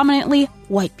predominantly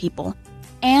white people.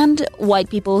 And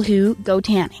white people who go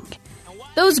tanning.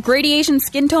 Those gradation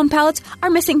skin tone palettes are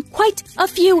missing quite a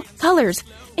few colors.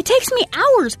 It takes me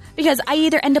hours because I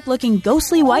either end up looking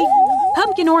ghostly white,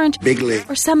 pumpkin orange,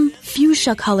 or some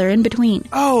fuchsia color in between.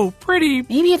 Oh, pretty.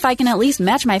 Maybe if I can at least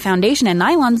match my foundation and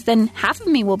nylons, then half of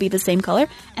me will be the same color,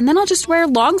 and then I'll just wear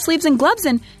long sleeves and gloves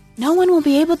and no one will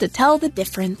be able to tell the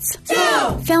difference. 2.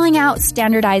 Filling out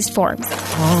standardized forms.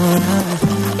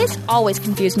 This always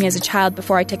confused me as a child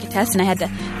before I took a test and I had to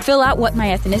fill out what my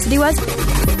ethnicity was.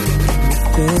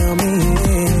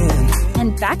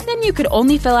 And back then you could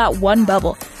only fill out one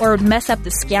bubble or it would mess up the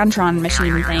Scantron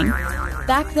machine thing.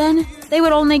 Back then, they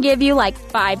would only give you like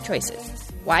 5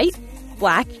 choices. White,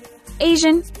 black,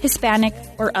 Asian, Hispanic,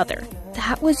 or other.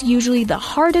 That was usually the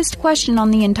hardest question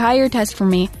on the entire test for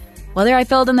me. Whether I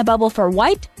filled in the bubble for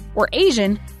white or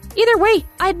Asian, either way,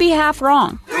 I'd be half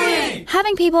wrong. 3.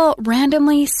 Having people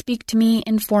randomly speak to me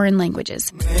in foreign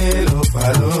languages.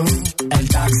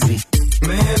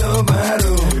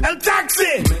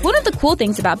 One of the cool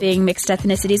things about being mixed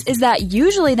ethnicities is that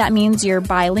usually that means you're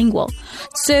bilingual.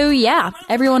 So yeah,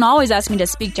 everyone always asks me to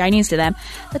speak Chinese to them.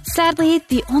 But sadly,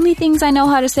 the only things I know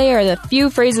how to say are the few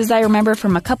phrases I remember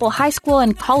from a couple high school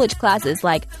and college classes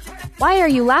like, "Why are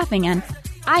you laughing?" and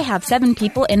 "I have 7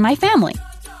 people in my family."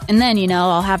 And then,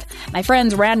 I'll have my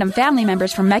friends' random family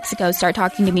members from Mexico start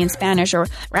talking to me in Spanish, or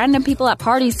random people at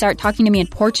parties start talking to me in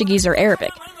Portuguese or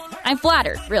Arabic. I'm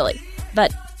flattered, really.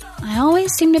 But I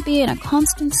always seem to be in a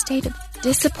constant state of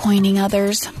disappointing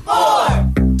others.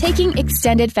 4. Taking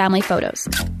extended family photos.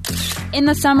 In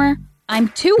the summer, I'm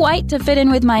too white to fit in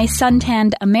with my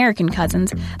suntanned American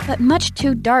cousins, but much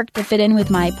too dark to fit in with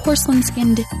my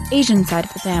porcelain-skinned Asian side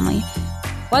of the family.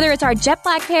 Whether it's our jet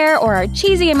black hair or our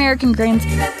cheesy American grins,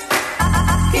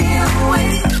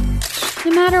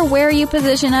 no matter where you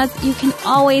position us, you can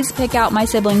always pick out my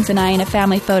siblings and I in a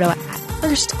family photo at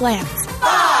first glance.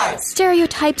 5.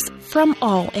 Stereotypes from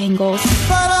all angles.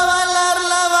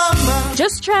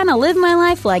 Just trying to live my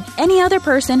life like any other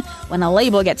person when a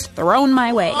label gets thrown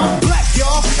my way. I'm black,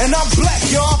 y'all, and I'm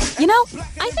black, y'all.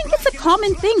 I think it's a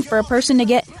common thing for a person to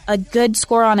get a good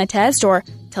score on a test or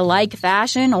to like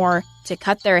fashion or to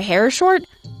cut their hair short,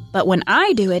 but when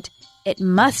I do it, it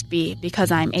must be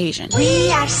because I'm Asian.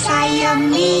 We are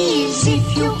Siamese,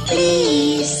 if you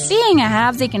please. Being a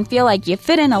half-Z can feel like you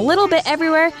fit in a little bit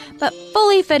everywhere, but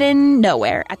fully fit in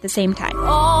nowhere at the same time.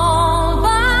 All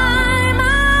by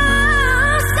myself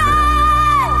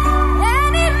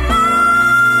anymore.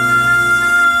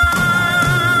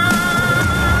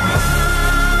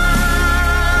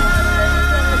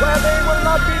 Where they will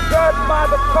not be judged by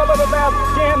the color of their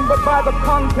skin, but by the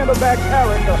content of their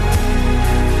character.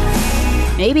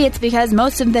 Maybe it's because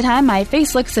most of the time my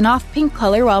face looks an off pink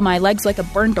color while my legs look a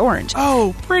burnt orange.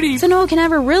 Oh, pretty. So no one can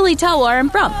ever really tell where I'm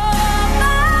from.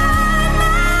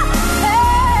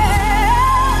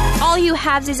 All you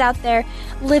halvesies out there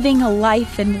living a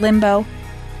life in limbo,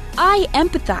 I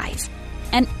empathize.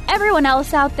 And everyone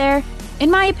else out there,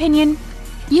 in my opinion,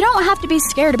 you don't have to be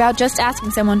scared about just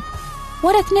asking someone,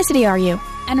 what ethnicity are you?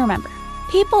 And remember,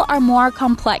 people are more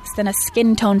complex than a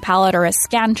skin tone palette or a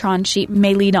Scantron sheet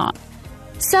may lead on.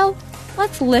 So,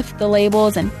 let's lift the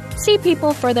labels and see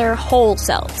people for their whole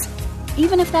selves,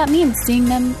 even if that means seeing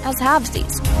them as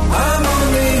halvesies. I'm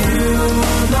only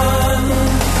human,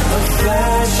 a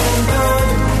flesh and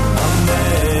blood.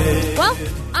 Well,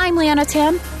 I'm Leanna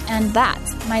Tam, and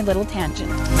that's my little tangent.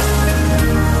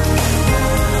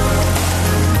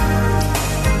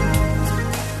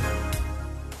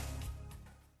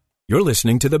 You're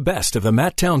listening to the best of the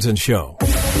Matt Townsend Show.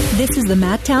 This is the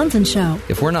Matt Townsend Show.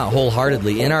 If we're not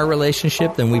wholeheartedly in our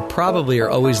relationship, then we probably are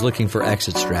always looking for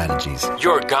exit strategies.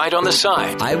 Your guide on the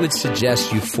side. I would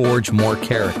suggest you forge more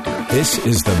character. This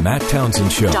is the Matt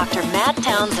Townsend Show. Dr. Matt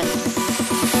Townsend.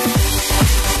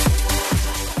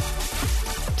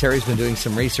 Terry's been doing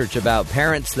some research about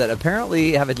parents that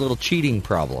apparently have a little cheating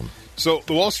problem. So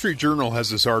the Wall Street Journal has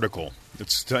this article.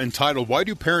 It's entitled, Why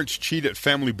Do Parents Cheat at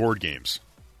Family Board Games?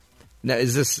 Now,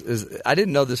 I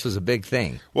didn't know this was a big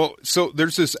thing. Well, so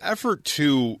there's this effort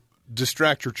to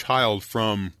distract your child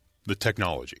from the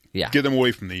technology. Yeah. Get them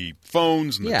away from the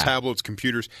phones and the Yeah. tablets,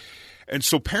 computers. And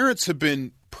so parents have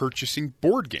been purchasing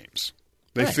board games.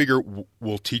 They Right. figure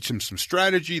we'll teach them some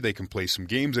strategy. They can play some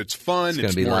games. It's fun. gonna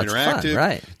It's be more lots of fun, interactive.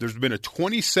 right. There's been a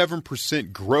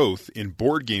 27% growth in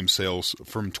board game sales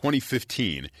from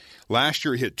 2015. Last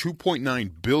year, it hit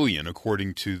 $2.9 billion,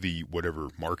 according to the whatever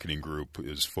marketing group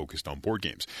is focused on board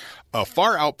games.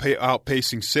 Far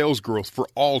outpacing sales growth for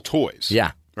all toys.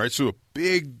 Yeah. Right. So a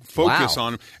big focus Wow.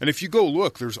 on them. And if you go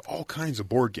look, there's all kinds of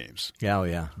board games. Yeah, oh,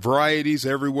 yeah. Varieties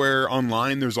everywhere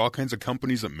online. There's all kinds of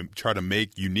companies that try to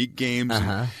make unique games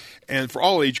and for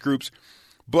all age groups.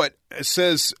 But it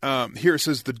says here, it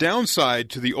says the downside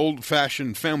to the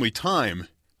old-fashioned family time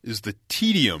is the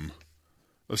tedium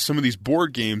of some of these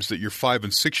board games that your 5-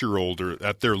 and 6-year-old are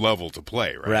at their level to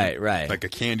play. Right. Like a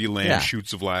Candyland, Yeah.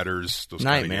 Shoots of Ladders, those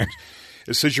Nightmare. kind of games.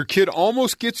 It says your kid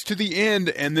almost gets to the end,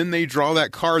 and then they draw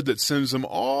that card that sends them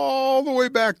all the way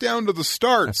back down to the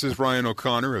start, says Ryan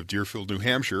O'Connor of Deerfield, New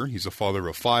Hampshire. He's a father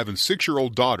of 5- and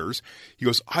 6-year-old daughters. He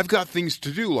goes, I've got things to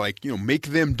do, like, make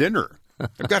them dinner.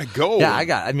 I've got to go.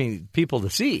 Yeah, people to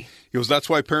see. He goes, that's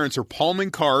why parents are palming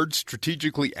cards,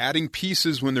 strategically adding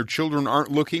pieces when their children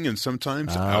aren't looking, and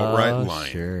sometimes outright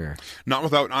lying. Sure. Not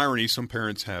without irony, some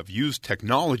parents have used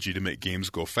technology to make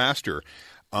games go faster.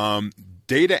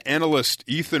 Data analyst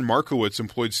Ethan Markowitz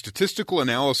employed statistical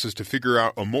analysis to figure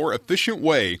out a more efficient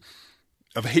way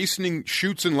of hastening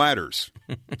Shoots and Ladders.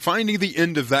 Finding the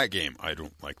end of that game. I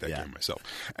don't like that game myself.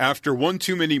 After one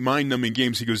too many mind-numbing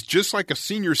games, he goes, just like a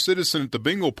senior citizen at the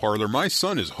bingo parlor, my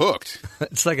son is hooked.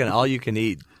 It's like an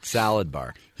all-you-can-eat salad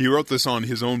bar. He wrote this on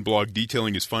his own blog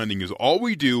detailing his finding is all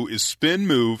we do is spin,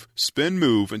 move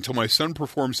until my son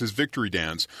performs his victory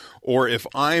dance, or if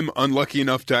I'm unlucky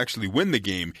enough to actually win the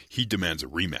game, he demands a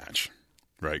rematch.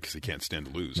 Right, because he can't stand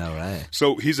to lose. No, right.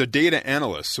 So he's a data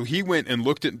analyst. So he went and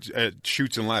looked at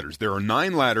Shoots and Ladders. There are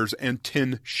 9 ladders and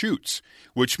 10 shoots,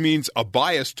 which means a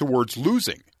bias towards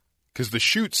losing. Because the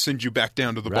shoots send you back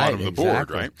down to the bottom of the board,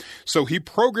 right? So he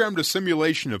programmed a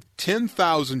simulation of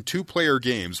 10,000 two-player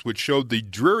games, which showed the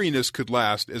dreariness could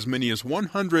last as many as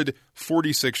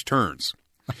 146 turns.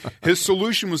 His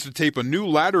solution was to tape a new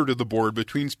ladder to the board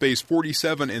between space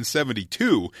 47 and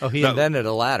 72. Oh, he invented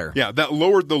a ladder. Yeah, that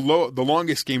lowered the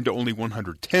longest game to only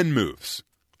 110 moves.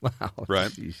 Wow.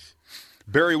 Right? Geez.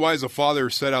 Barry Wise, a father,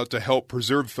 set out to help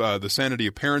preserve the sanity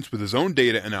of parents with his own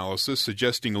data analysis,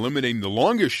 suggesting eliminating the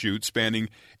longest shoot spanning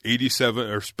 87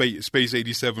 or space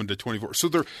 87 to 24. So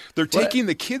they're taking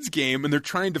the kid's game and they're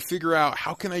trying to figure out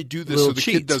how can I do this so the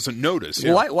kid doesn't notice.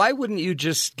 Yeah. Why wouldn't you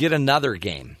just get another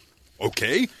game?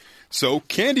 Okay, so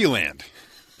Candyland.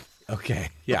 Okay,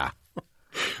 yeah.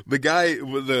 The guy,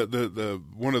 the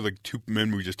one of the two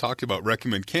men we just talked about,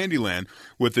 recommend Candyland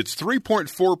with its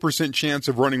 3.4% chance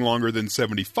of running longer than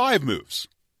 75 moves.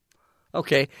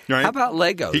 Okay, right? How about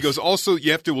Legos? He goes, also,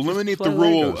 you have to eliminate the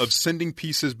rule of sending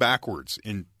pieces backwards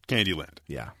in Candyland.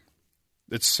 Yeah.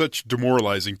 It's such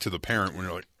demoralizing to the parent when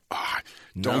you're like,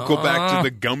 don't go back to the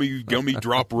gummy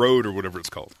drop road or whatever it's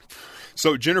called.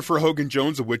 So Jennifer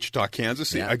Hogan-Jones of Wichita,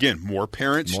 Kansas, again, more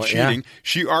parents cheating. Yeah.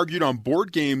 She argued on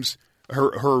board games.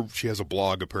 She has a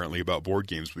blog apparently about board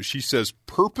games, but she says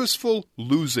purposeful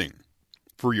losing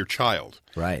for your child.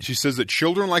 Right. She says that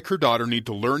children like her daughter need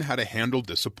to learn how to handle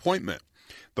disappointment.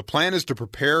 The plan is to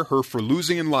prepare her for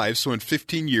losing in life so in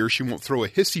 15 years she won't throw a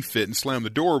hissy fit and slam the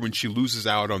door when she loses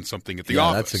out on something at the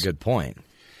office. That's a good point.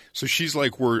 So she's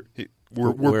like,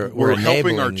 we're helping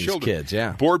enabling our these children. kids,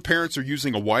 yeah. Bored parents are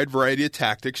using a wide variety of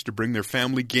tactics to bring their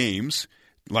family games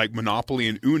like Monopoly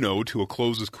and Uno to a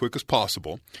close as quick as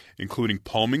possible, including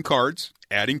palming cards,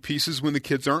 adding pieces when the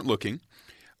kids aren't looking.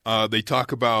 They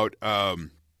talk about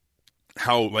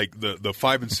how like the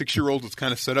 5 and 6 year olds it's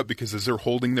kind of set up because as they're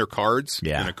holding their cards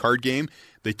in a card game,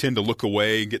 they tend to look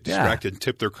away and get distracted and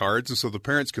tip their cards, and so the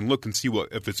parents can look and see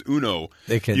what if it's Uno,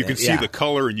 you can see the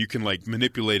color and you can like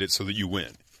manipulate it so that you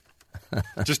win.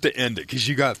 Just to end it, because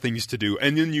you got things to do,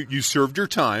 and then you served your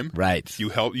time. Right.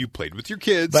 You played with your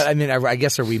kids. But I mean, I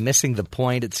guess are we missing the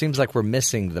point? It seems like we're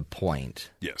missing the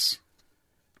point. Yes.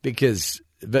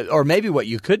 Or maybe what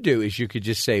you could do is you could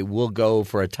just say we'll go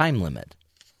for a time limit.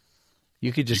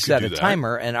 You could just set a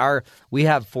timer, and we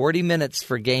have 40 minutes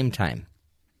for game time,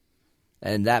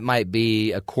 and that might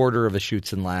be a quarter of a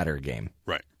Chutes and Ladder game.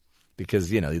 Right.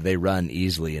 Because, they run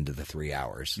easily into the 3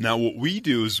 hours. Now, what we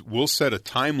do is we'll set a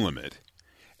time limit,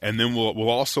 and then we'll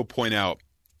also point out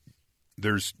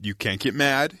you can't get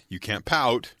mad, you can't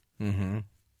pout. Mm-hmm.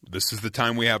 This is the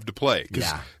time we have to play.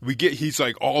 Because he's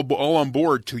like all on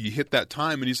board till you hit that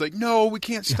time, and he's like, no, we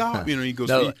can't stop. He goes,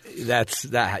 no, that's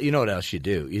that. You know what else you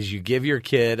do is you give your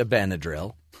kid a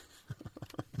Benadryl,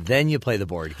 then you play the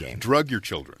board game. Drug your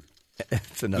children.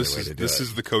 It's another way to do it. This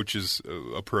is the coach's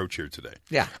approach here today.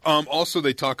 Yeah. Also,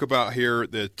 they talk about here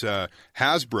that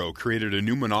Hasbro created a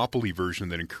new Monopoly version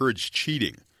that encouraged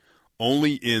cheating,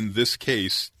 only in this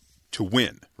case to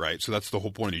win, right? So that's the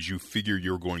whole point is you figure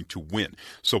you're going to win.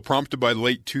 So prompted by the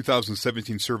late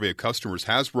 2017 survey of customers,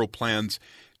 Hasbro plans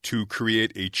to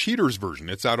create a cheaters version.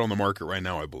 It's out on the market right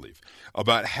now, I believe.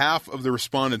 About half of the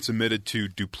respondents admitted to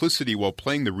duplicity while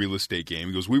playing the real estate game.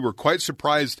 He goes, we were quite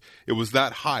surprised it was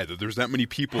that high, that there's that many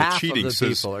people cheating. Half of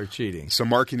the people are cheating. Some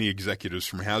marketing executives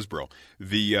from Hasbro.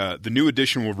 The new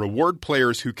edition will reward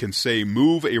players who can, say,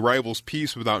 move a rival's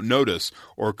piece without notice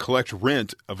or collect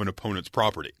rent of an opponent's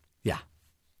property. Yeah.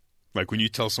 Like when you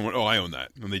tell someone, oh, I own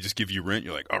that, and they just give you rent,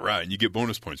 you're like, all right, and you get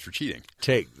bonus points for cheating.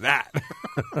 Take that.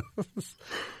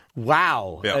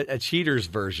 Wow. Yeah. A cheater's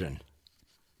version.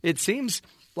 It seems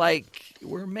like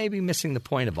we're maybe missing the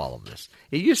point of all of this.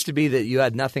 It used to be that you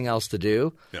had nothing else to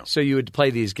do, so you would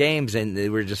play these games, and they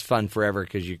were just fun forever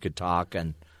because you could talk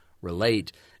and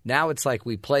relate. Now it's like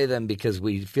we play them because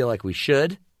we feel like we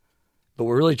should, but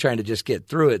we're really trying to just get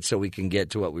through it so we can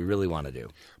get to what we really want to do.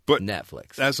 But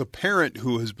Netflix. As a parent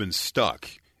who has been stuck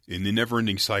in the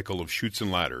never-ending cycle of Chutes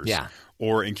and Ladders,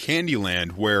 or in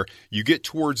Candyland where you get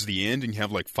towards the end and you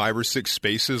have like 5 or 6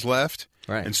 spaces left,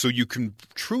 right. And so you can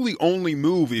truly only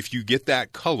move if you get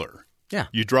that color. Yeah,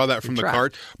 you draw that from the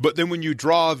card. But then when you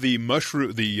draw the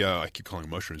mushroom, I keep calling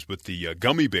them mushrooms, but the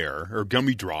gummy bear or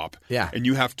gummy drop, and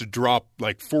you have to drop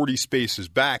like 40 spaces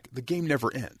back, the game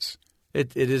never ends.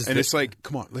 It is, and it's like,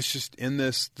 come on, let's just end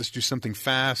this. Let's do something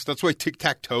fast. That's why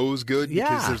tic-tac-toe is good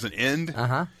because there's an end.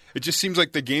 It just seems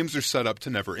like the games are set up to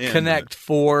never end. Connect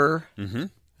 4. Mm-hmm.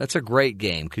 That's a great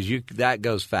game because that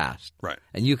goes fast, right?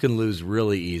 And you can lose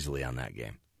really easily on that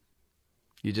game.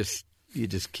 You just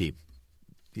keep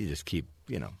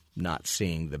not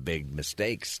seeing the big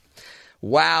mistakes.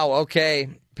 Wow. Okay,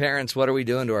 parents, what are we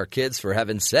doing to our kids, for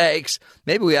heaven's sakes?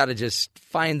 Maybe we ought to just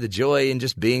find the joy in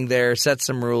just being there, set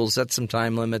some rules, set some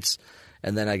time limits,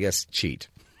 and then I guess cheat.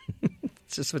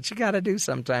 It's just what you got to do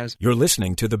sometimes. You're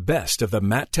listening to the best of the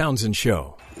Matt Townsend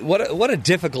Show. What a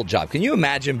difficult job. Can you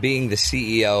imagine being the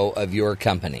CEO of your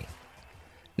company?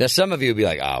 Now, some of you would be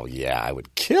like, oh, yeah, I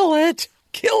would kill it.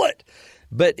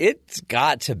 But it's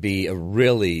got to be a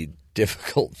really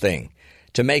difficult thing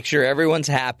to make sure everyone's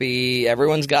happy,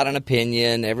 everyone's got an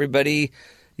opinion, everybody,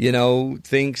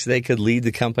 thinks they could lead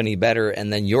the company better,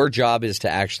 and then your job is to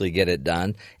actually get it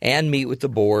done and meet with the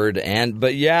board.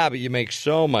 But you make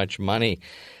so much money.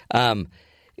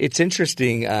 It's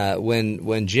interesting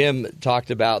when Jim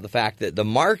talked about the fact that the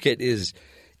market is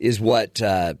what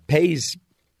pays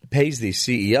these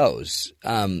CEOs,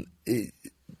 and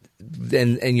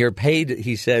you're paid,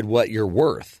 he said, what you're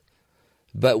worth.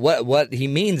 But what he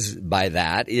means by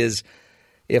that is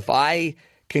if I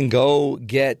can go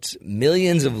get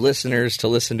millions of listeners to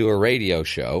listen to a radio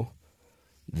show,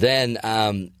 then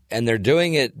and they're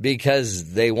doing it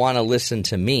because they want to listen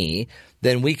to me,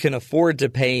 then we can afford to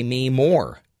pay me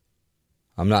more.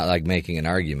 I'm not like making an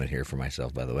argument here for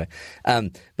myself, by the way.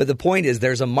 But the point is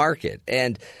there's a market.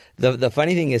 And the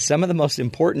funny thing is some of the most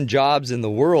important jobs in the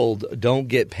world don't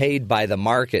get paid by the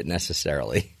market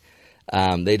necessarily.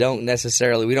 We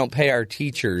don't pay our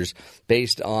teachers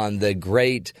based on the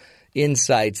great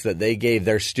insights that they gave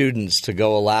their students to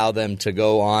go allow them to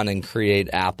go on and create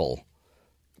Apple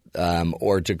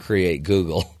or to create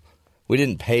Google. We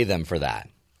didn't pay them for that.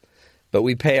 but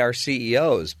we pay our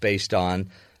CEOs based on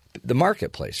the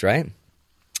marketplace, right?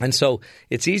 And so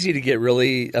it's easy to get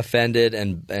really offended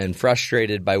and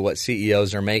frustrated by what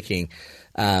CEOs are making.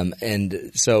 And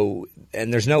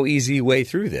there's no easy way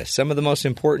through this. Some of the most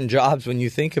important jobs, when you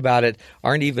think about it,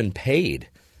 aren't even paid.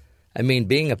 I mean,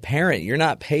 being a parent, you're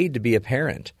not paid to be a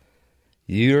parent.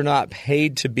 You're not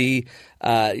paid to be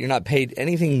you're not paid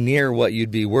anything near what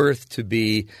you'd be worth to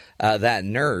be that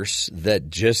nurse that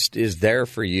just is there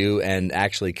for you and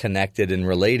actually connected and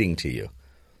relating to you.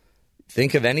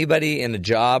 Think of anybody in a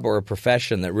job or a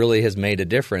profession that really has made a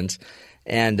difference,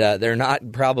 and they're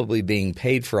not probably being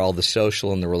paid for all the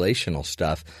social and the relational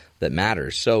stuff that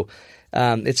matters. So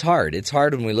it's hard. It's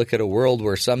hard when we look at a world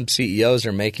where some CEOs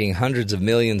are making hundreds of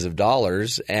millions of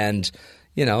dollars and,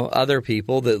 you know, other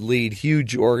people that lead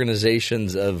huge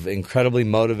organizations of incredibly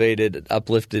motivated,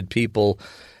 uplifted people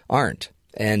aren't.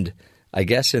 And I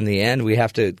guess in the end we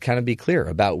have to kind of be clear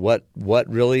about what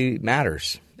really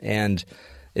matters. And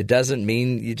it doesn't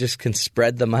mean you just can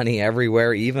spread the money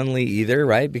everywhere evenly either,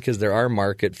 right? Because there are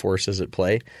market forces at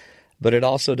play. But it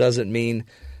also doesn't mean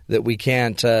that we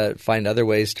can't find other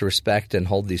ways to respect and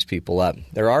hold these people up.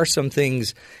 There are some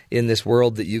things in this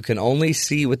world that you can only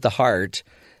see with the heart,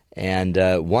 and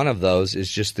one of those is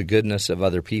just the goodness of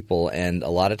other people. And a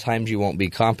lot of times you won't be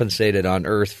compensated on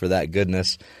earth for that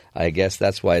goodness. I guess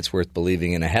that's why it's worth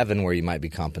believing in a heaven where you might be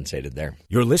compensated there.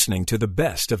 You're listening to the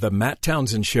best of the Matt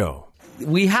Townsend Show.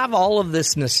 We have all of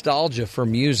this nostalgia for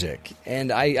music,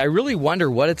 and I really wonder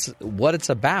what it's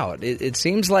about. It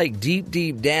seems like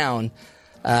deep down,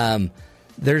 many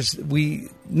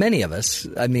of us,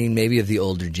 I mean, maybe of the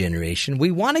older generation,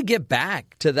 we want to get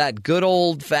back to that good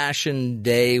old-fashioned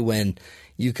day when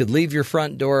you could leave your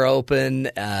front door open,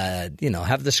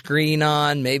 have the screen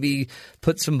on, maybe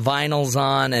put some vinyls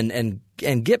on,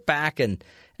 and get back and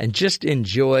just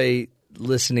enjoy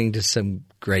listening to some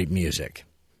great music.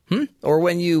 Or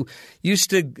when you used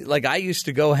to, like I used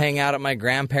to go hang out at my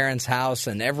grandparents' house,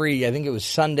 and I think it was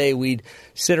Sunday, we'd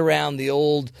sit around the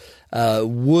old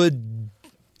wood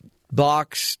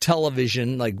box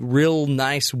television, like real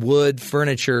nice wood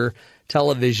furniture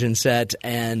television set,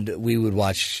 and we would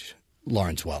watch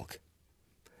Lawrence Welk.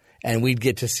 And we'd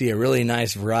get to see a really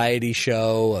nice variety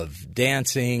show of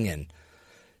dancing and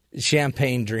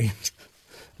champagne dreams,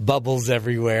 bubbles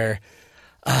everywhere.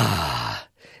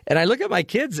 And I look at my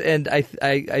kids, and I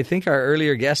think our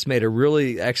earlier guest made a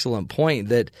really excellent point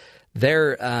that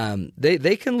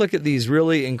they can look at these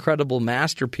really incredible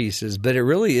masterpieces, but it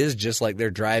really is just like they're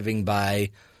driving by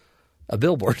a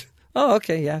billboard. Oh,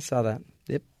 okay, yeah, saw that.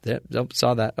 Yep,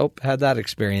 saw that. Oh, had that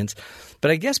experience.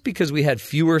 But I guess because we had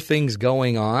fewer things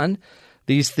going on,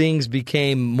 these things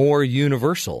became more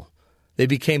universal. They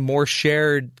became more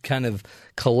shared kind of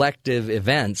collective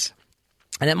events.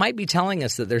 And it might be telling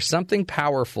us that there's something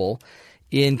powerful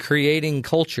in creating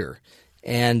culture.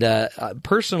 And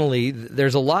personally,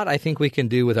 there's a lot I think we can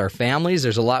do with our families.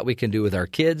 There's a lot we can do with our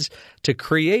kids to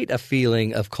create a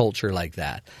feeling of culture like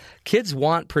that. Kids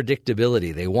want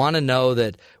predictability. They want to know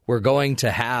that we're going to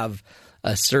have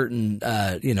a certain,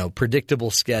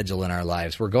 predictable schedule in our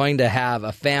lives. We're going to have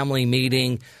a family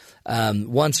meeting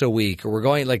once a week, or we're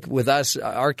going, like with us,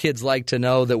 our kids like to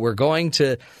know that we're going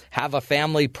to have a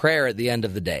family prayer at the end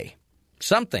of the day.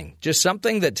 Just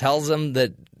something that tells them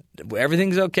that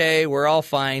everything's okay, we're all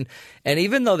fine. And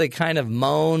even though they kind of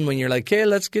moan when you're like, hey,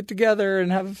 let's get together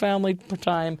and have a family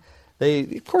time,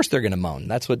 of course they're going to moan.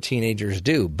 That's what teenagers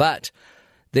do. But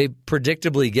they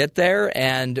predictably get there,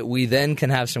 and we then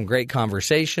can have some great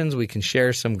conversations. We can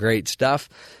share some great stuff.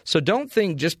 So don't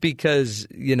think just because,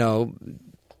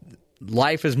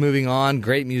 life is moving on,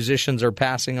 great musicians are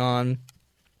passing on,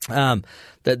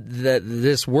 that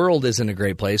this world isn't a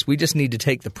great place. We just need to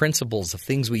take the principles of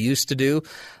things we used to do,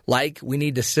 like we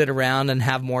need to sit around and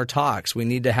have more talks. We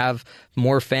need to have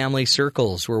more family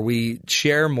circles where we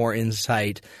share more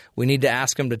insight. We need to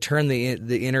ask them to turn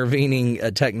the intervening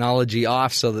technology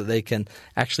off so that they can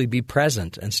actually be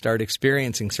present and start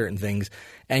experiencing certain things,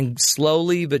 and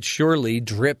slowly but surely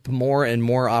drip more and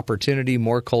more opportunity,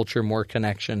 more culture, more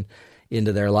connection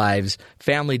into their lives.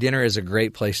 Family dinner is a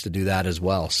great place to do that as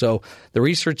well. So the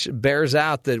research bears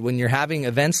out that when you're having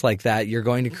events like that, you're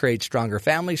going to create stronger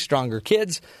families, stronger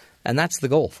kids, and that's the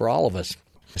goal for all of us.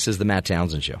 This is the Matt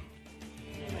Townsend Show.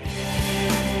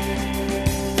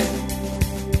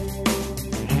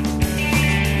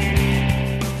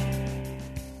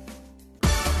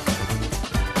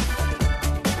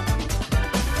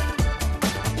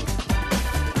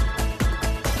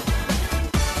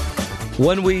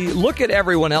 When we look at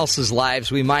everyone else's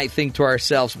lives, we might think to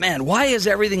ourselves, man, why is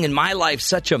everything in my life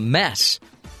such a mess?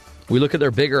 We look at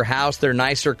their bigger house, their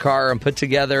nicer car, and put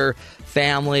together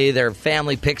family, their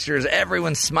family pictures,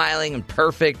 everyone's smiling and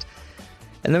perfect.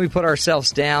 And then we put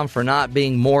ourselves down for not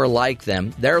being more like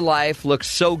them. Their life looks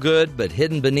so good, but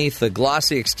hidden beneath the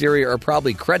glossy exterior are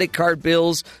probably credit card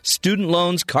bills, student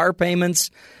loans, car payments,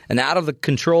 an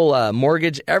out-of-control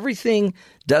mortgage. Everything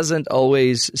doesn't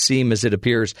always seem as it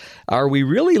appears. Are we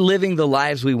really living the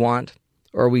lives we want?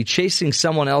 Or are we chasing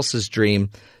someone else's dream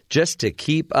just to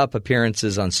keep up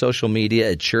appearances on social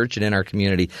media, at church, and in our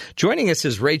community? Joining us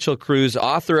is Rachel Cruz,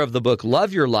 author of the book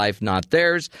Love Your Life, Not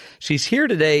Theirs. She's here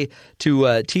today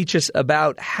to teach us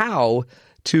about how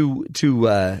to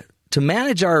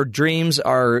manage our dreams,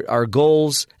 our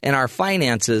goals, and our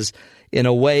finances in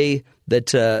a way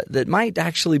that might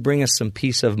actually bring us some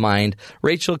peace of mind.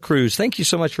 Rachel Cruz, thank you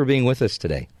so much for being with us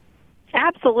today.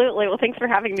 Absolutely. Well, thanks for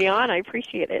having me on. I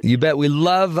appreciate it. You bet. We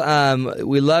love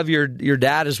your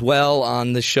dad as well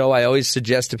on the show. I always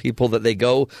suggest to people that they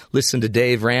go listen to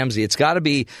Dave Ramsey. It's got to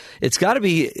be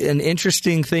an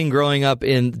interesting thing growing up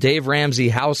in Dave Ramsey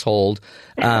household,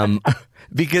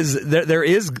 because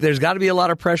there's got to be a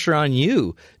lot of pressure on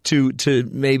you to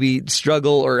maybe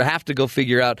struggle or have to go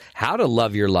figure out how to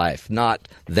love your life, not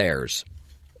theirs.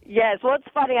 Yes, well, it's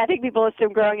funny. I think people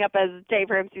assume growing up as Dave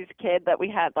Ramsey's kid that we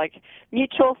had, like,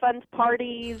 mutual funds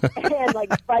parties and,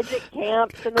 like, budget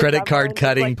camps. And credit card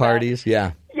cutting parties,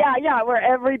 yeah. Yeah, where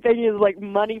everything is, like,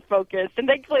 money-focused. And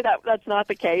thankfully that's not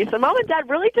the case. And Mom and Dad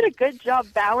really did a good job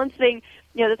balancing,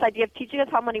 this idea of teaching us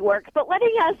how money works, but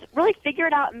letting us really figure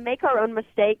it out and make our own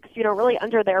mistakes, really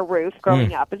under their roof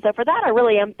growing up. And so for that, I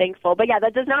really am thankful. But, yeah,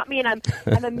 that does not mean I'm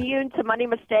immune to money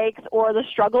mistakes or the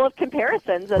struggle of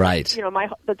comparisons. And, right.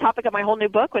 The topic of my whole new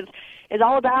book is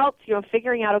all about,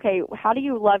 figuring out, okay, how do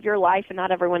you love your life and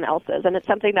not everyone else's? And it's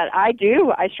something that I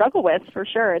struggle with for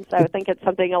sure. And so I think it's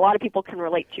something a lot of people can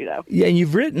relate to, though. Yeah, and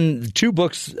you've written 2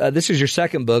 books. This is your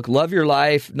second book, Love Your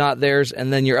Life, Not Theirs.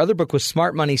 And then your other book was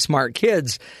Smart Money, Smart Kids.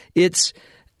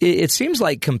 It seems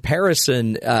like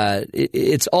comparison,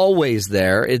 it's always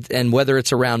there, and whether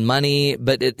it's around money,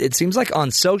 but it seems like on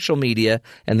social media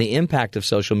and the impact of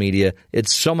social media,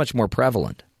 it's so much more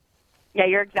prevalent. Yeah,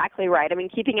 you're exactly right. I mean,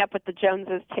 keeping up with the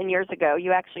Joneses 10 years ago,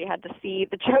 you actually had to see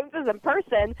the Joneses in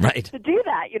person to do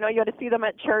that. You had to see them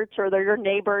at church or they're your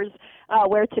neighbors,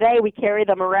 where today we carry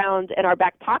them around in our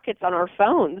back pockets on our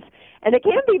phones. And it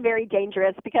can be very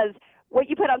dangerous because what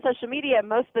you put on social media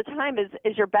most of the time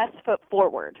is your best foot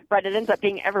forward, right? It ends up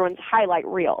being everyone's highlight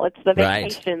reel. It's the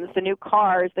vacations, the new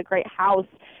cars, the great house,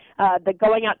 the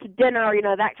going out to dinner,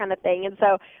 that kind of thing. And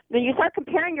so when you start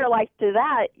comparing your life to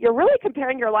that, you're really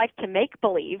comparing your life to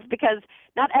make-believe, because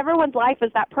not everyone's life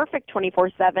is that perfect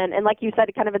 24/7. And like you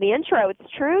said kind of in the intro, it's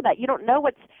true that you don't know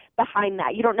what's behind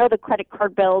that. You don't know the credit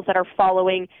card bills that are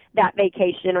following that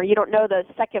vacation, or you don't know the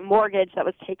second mortgage that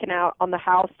was taken out on the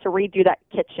house to redo that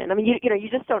kitchen. I mean, you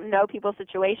just don't know people's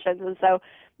situations, and so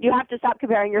you have to stop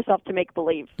comparing yourself to make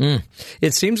believe.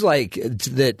 It seems like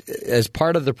that as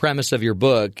part of the premise of your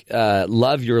book,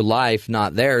 Love Your Life,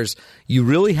 Not Theirs, you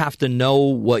really have to know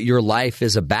what your life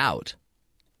is about.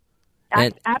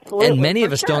 Absolutely. And many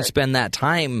of us don't spend that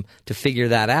time to figure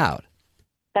that out.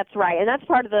 That's right. And that's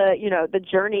part of the, the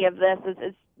journey of this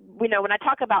is when I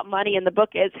talk about money, and the book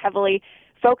is heavily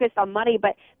focused on money,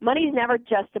 but money is never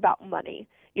just about money.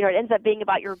 It ends up being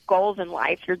about your goals in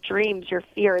life, your dreams, your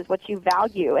fears, what you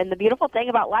value. And the beautiful thing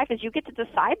about life is you get to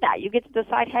decide that. You get to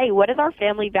decide, hey, what is our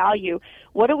family value?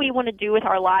 What do we want to do with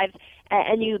our lives?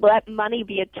 And you let money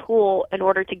be a tool in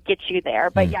order to get you there.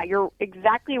 But, yeah, you're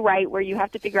exactly right, where you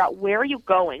have to figure out, where are you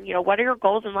going? What are your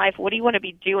goals in life? What do you want to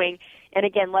be doing? And,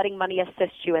 again, letting money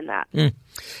assist you in that.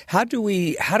 How do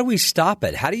we stop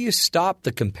it? How do you stop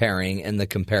the comparing and the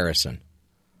comparison?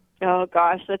 Oh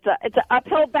gosh, it's an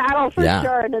uphill battle for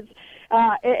sure, and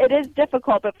it is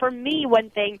difficult. But for me,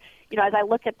 one thing, as I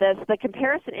look at this, the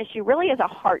comparison issue really is a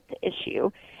heart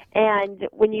issue. And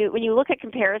when you look at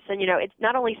comparison, it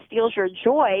not only steals your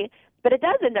joy, but it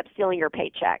does end up stealing your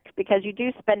paycheck, because you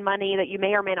do spend money that you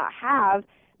may or may not have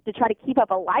to try to keep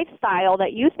up a lifestyle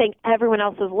that you think everyone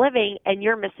else is living and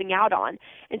you're missing out on.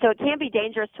 And so it can be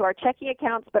dangerous to our checking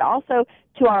accounts, but also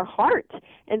to our heart.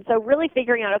 And so really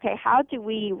figuring out, okay, how do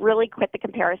we really quit the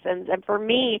comparisons? And for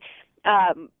me,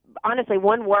 honestly,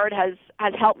 one word has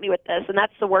helped me with this, and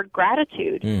that's the word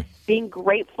gratitude. Being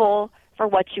grateful for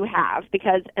what you have,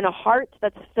 because in a heart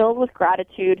that's filled with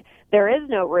gratitude, there is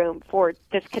no room for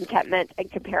discontentment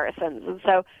and comparisons. And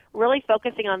so really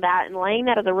focusing on that and laying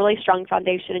that as a really strong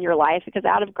foundation in your life, because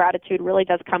out of gratitude really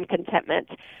does come contentment,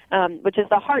 which is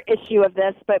the heart issue of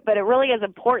this, but it really is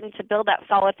important to build that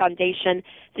solid foundation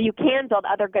so you can build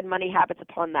other good money habits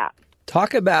upon that.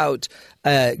 Talk about,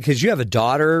 because you have a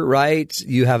daughter, right?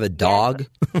 You have a dog.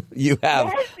 Yes. You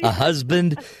have a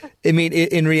husband. I mean,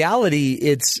 in reality,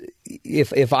 it's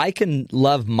if I can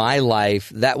love my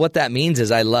life, what that means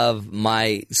is I love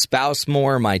my spouse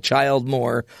more, my child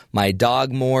more, my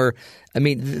dog more. I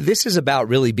mean, this is about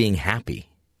really being happy.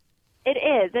 It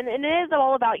is, and it is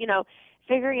all about,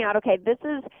 figuring out, okay, this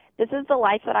is the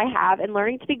life that I have, and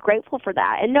learning to be grateful for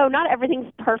that. And no, not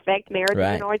everything's perfect. Marriage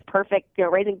isn't always perfect.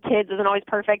 Raising kids isn't always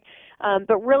perfect.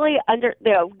 But really,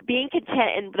 being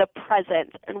content in the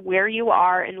present and where you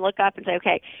are, and look up and say,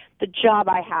 okay, the job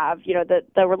I have,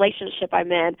 the relationship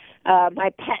I'm in,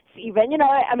 my pets, even,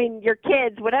 your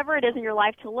kids, whatever it is in your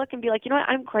life, to look and be like,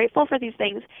 I'm grateful for these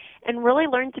things, and really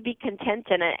learn to be content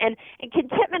in it. And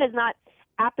contentment is not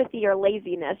apathy or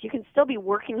laziness. You can still be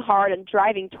working hard and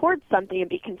driving towards something and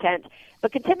be content.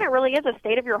 But contentment really is a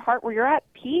state of your heart where you're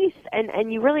at peace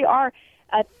and you really are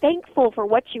thankful for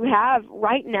what you have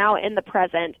right now in the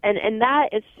present. And that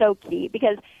is so key,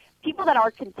 because people that are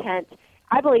content,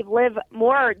 I believe, live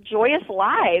more joyous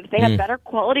lives. They have better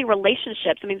quality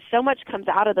relationships. I mean, so much comes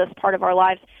out of this part of our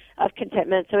lives of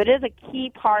contentment. So it is a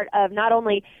key part of not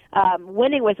only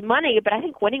winning with money, but I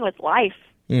think winning with life.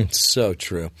 So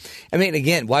true. I mean,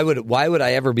 again, why would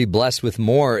I ever be blessed with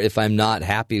more if I'm not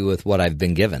happy with what I've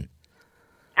been given?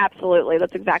 Absolutely.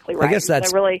 That's exactly right. I guess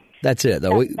that's it,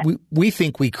 though. We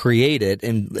think we create it,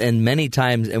 and many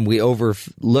times, and we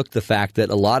overlook the fact that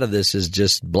a lot of this is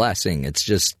just blessing. It's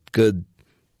just good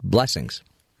blessings.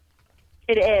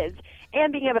 It is.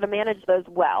 And being able to manage those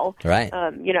well. Right.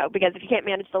 Because if you can't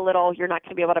manage the little, you're not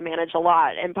going to be able to manage a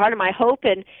lot. And part of my hope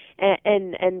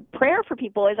and prayer for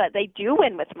people is that they do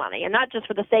win with money, and not just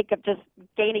for the sake of just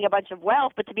gaining a bunch of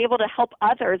wealth, but to be able to help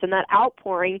others and that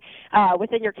outpouring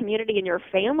within your community and your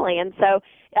family. And so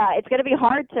it's going to be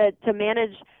hard to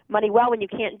manage money well when you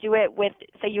can't do it with,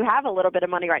 say, you have a little bit of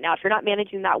money right now. If you're not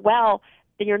managing that well,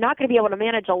 then you're not going to be able to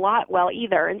manage a lot well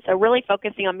either. And so really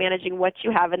focusing on managing what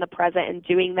you have in the present and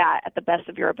doing that at the best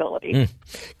of your ability.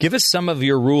 Give us some of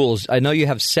your rules. I know you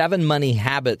have 7 money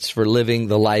habits for living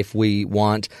the life we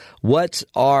want. What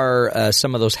are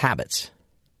some of those habits?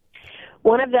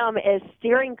 One of them is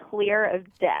steering clear of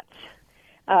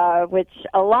debt, which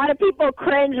a lot of people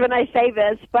cringe when I say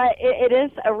this, but it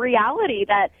is a reality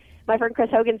that my friend Chris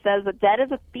Hogan says that debt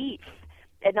is a thief.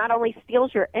 It not only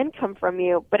steals your income from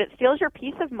you, but it steals your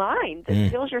peace of mind. It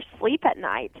steals your sleep at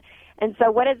night. And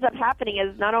so what ends up happening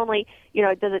is not only,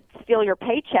 does it steal your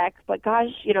paycheck, but gosh,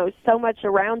 so much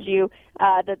around you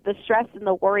that the stress and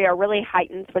the worry are really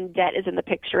heightened when debt is in the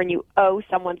picture and you owe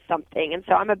someone something. And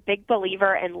so I'm a big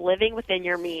believer in living within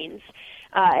your means.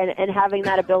 And having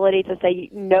that ability to say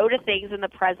no to things in the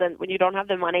present when you don't have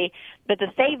the money, but to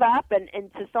save up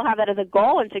and to still have that as a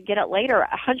goal and to get it later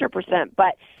 100%,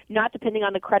 but not depending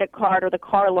on the credit card or the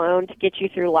car loan to get you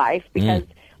through life, because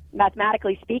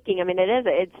mathematically speaking, I mean,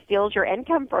 it steals your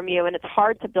income from you, and it's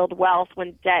hard to build wealth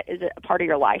when debt is a part of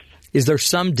your life. Is there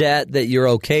some debt that you're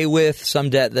okay with, some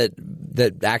debt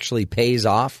that actually pays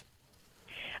off?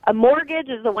 A mortgage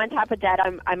is the one type of debt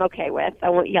I'm okay with. I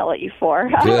won't yell at you for.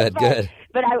 Good.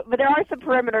 But there are some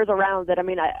perimeters around it. I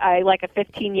mean, I like a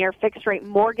 15-year fixed-rate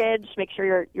mortgage. Make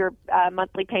sure your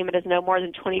monthly payment is no more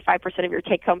than 25% of your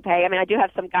take-home pay. I mean, I do have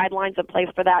some guidelines in place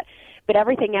for that. But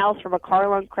everything else, from a car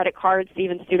loan, credit cards,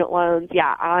 even student loans,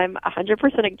 I'm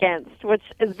 100% against, which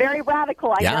is very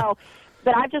radical, I know.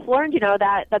 But I've just learned,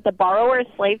 that the borrower is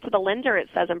slave to the lender, it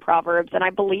says in Proverbs. And I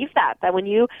believe that when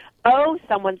you owe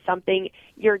someone something,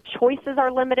 your choices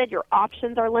are limited, your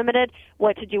options are limited,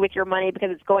 what to do with your money,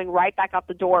 because it's going right back out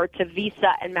the door to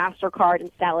Visa and MasterCard and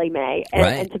Sallie Mae.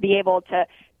 And to be able to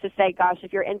say, gosh,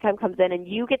 if your income comes in and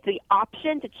you get the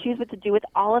option to choose what to do with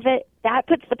all of it, that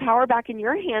puts the power back in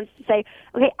your hands to say,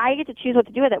 okay, I get to choose what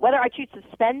to do with it. Whether I choose to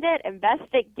spend it, invest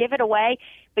it, give it away,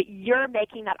 but you're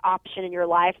making that option in your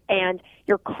life, and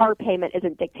your car payment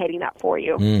isn't dictating that for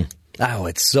you. Oh,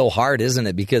 it's so hard, isn't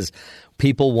it? Because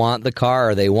people want the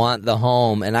car, they want the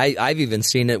home, and I've even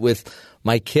seen it with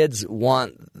my kids.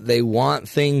 They want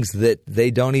things that they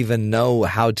don't even know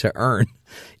how to earn.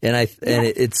 And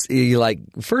it's like,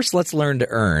 first let's learn to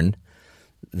earn,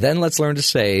 then let's learn to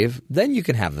save, then you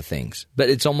can have the things. But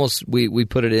it's almost, we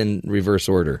put it in reverse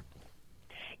order.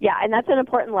 Yeah, and that's an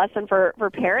important lesson for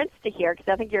parents to hear,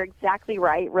 because I think you're exactly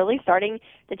right. Really starting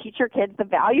to teach your kids the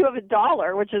value of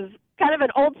 $1, which is kind of an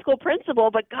old school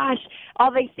principle, but gosh,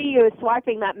 all they see you is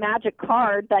swiping that magic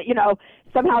card that,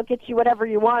 somehow gets you whatever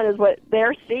you want is what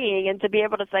they're seeing. And to be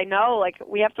able to say, no, like,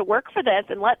 we have to work for this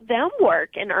and let them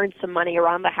work and earn some money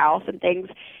around the house and things.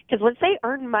 Because once they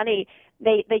earn money,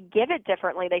 they give it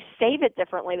differently, they save it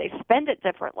differently, they spend it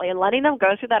differently, and letting them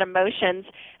go through that emotions.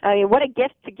 I mean, what a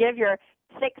gift to give your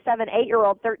 6, 7,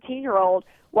 8-year-old, 13-year-old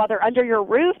while they're under your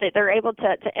roof, that they're able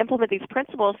to implement these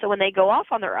principles, so when they go off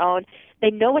on their own, they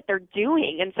know what they're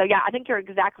doing. And so, yeah, I think you're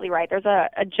exactly right. There's a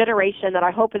generation that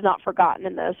I hope is not forgotten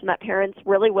in this, and that parents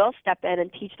really will step in and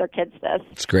teach their kids this.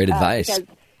 It's great advice.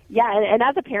 Because, yeah, and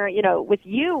as a parent, you know, with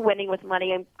you winning with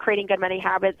money and creating good money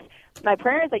habits, my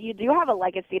prayer is that you do have a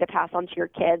legacy to pass on to your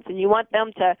kids, and you want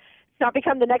them to not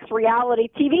become the next reality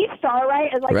TV star,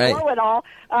 right? And blow it all,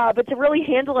 but to really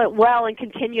handle it well and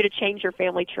continue to change your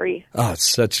family tree. Oh, it's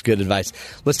such good advice.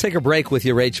 Let's take a break with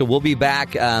you, Rachel. We'll be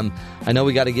back. I know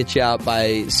we got to get you out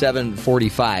by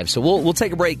 7:45, so we'll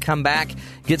take a break, come back,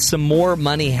 get some more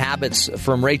money habits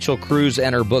from Rachel Cruz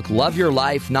and her book, Love Your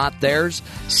Life, Not Theirs,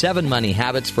 7 Money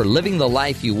Habits for Living the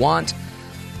Life You Want.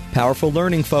 Powerful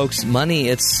learning, folks. Money,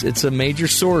 it's a major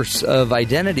source of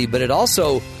identity, but it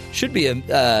also should be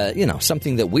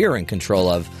something that we're in control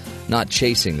of, not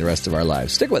chasing the rest of our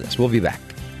lives. Stick with us. We'll be back.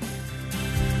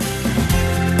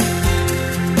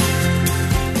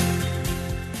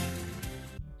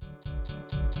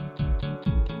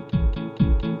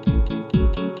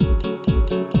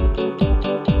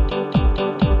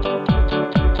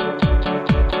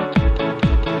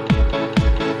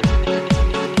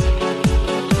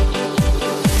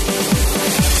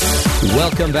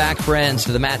 Welcome back, friends,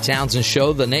 to the Matt Townsend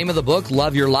Show. The name of the book,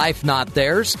 Love Your Life, Not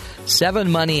Theirs,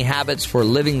 7 Money Habits for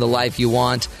Living the Life You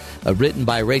Want, written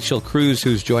by Rachel Cruz,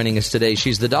 who's joining us today.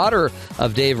 She's the daughter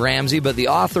of Dave Ramsey, but the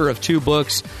author of 2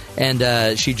 books,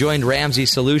 and she joined Ramsey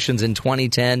Solutions in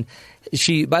 2010.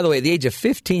 She, by the way, at the age of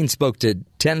 15, spoke to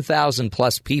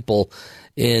 10,000-plus people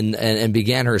and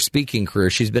began her speaking career.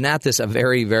 She's been at this a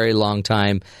very, very long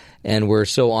time, and we're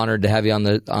so honored to have you on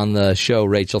the show,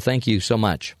 Rachel. Thank you so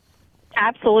much.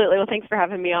 Absolutely. Well, thanks for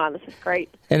having me on. This is great.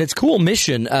 And it's cool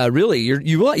mission. Really,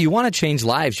 you want to change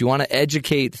lives. You want to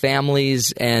educate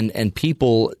families and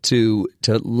people to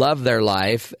love their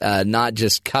life, not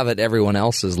just covet everyone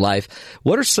else's life.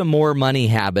 What are some more money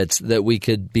habits that we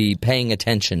could be paying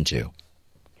attention to?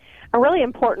 A really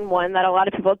important one that a lot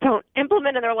of people don't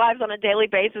implement in their lives on a daily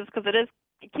basis, because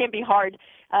it can be hard,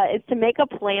 is to make a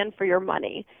plan for your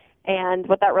money. And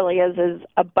what that really is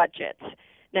a budget.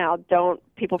 Now,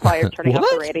 people probably are turning off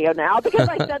the radio now because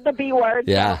I said the B word.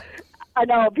 Yeah. So I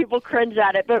know people cringe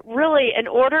at it, but really, in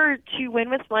order to win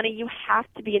with money, you have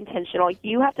to be intentional.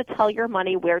 You have to tell your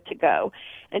money where to go.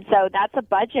 And so that's a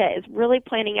budget, is really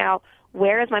planning out,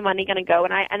 where is my money going to go?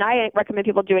 And I recommend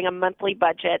people doing a monthly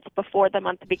budget before the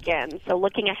month begins. So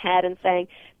looking ahead and saying,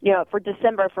 for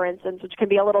December, for instance, which can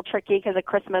be a little tricky because of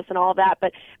Christmas and all that,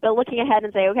 but looking ahead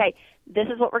and say, okay, this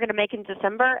is what we're going to make in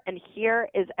December, and here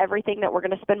is everything that we're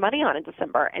going to spend money on in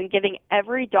December, and giving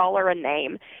every dollar a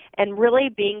name, and really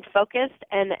being focused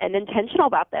and intentional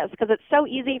about this, because it's so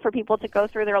easy for people to go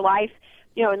through their life,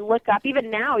 and look up. Even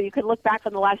now, you could look back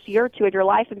on the last year or two of your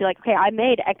life and be like, okay, I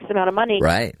made X amount of money.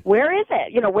 Right. Where is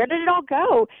it? Where did it all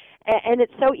go? And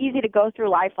it's so easy to go through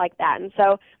life like that. And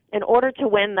so in order to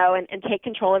win, though, and take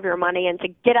control of your money and to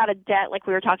get out of debt, like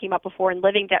we were talking about before, and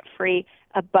living debt-free,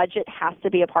 a budget has to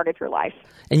be a part of your life.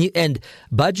 And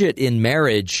budget in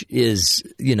marriage is,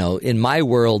 in my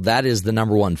world, that is the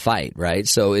number one fight, right?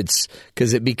 So it's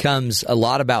because it becomes a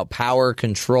lot about power,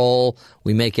 control.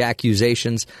 We make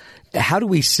accusations. How do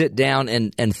we sit down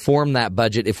and form that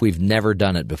budget if we've never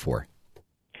done it before?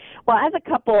 Well, as a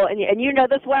couple, and you know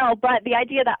this well, but the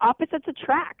idea that opposites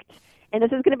attract, and this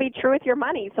is going to be true with your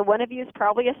money. So one of you is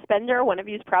probably a spender, one of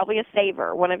you is probably a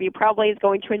saver, one of you probably is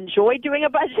going to enjoy doing a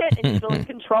budget and you feel in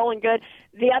control and good.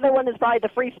 The other one is probably the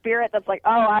free spirit that's like, oh,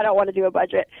 I don't want to do a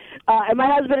budget. And my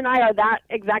husband and I are that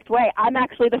exact way. I'm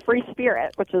actually the free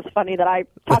spirit, which is funny that I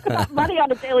talk about money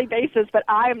on a daily basis, but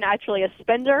I am naturally a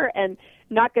spender and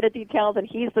not good at details, and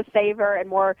he's the saver and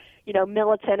more,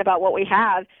 militant about what we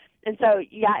have. And so,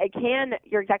 yeah,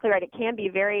 you're exactly right, it can be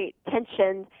very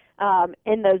tensioned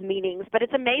in those meetings. But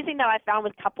it's amazing, though, I found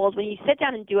with couples, when you sit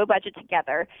down and do a budget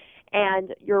together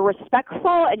and you're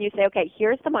respectful and you say, okay,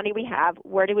 here's the money we have,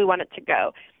 where do we want it to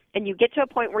go? And you get to a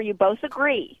point where you both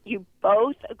agree, you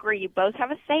both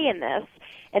have a say in this,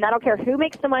 and I don't care who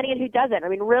makes the money and who doesn't. I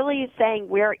mean, really saying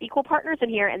we're equal partners in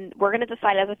here, and we're going to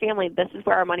decide as a family this is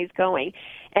where our money's going.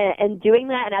 And doing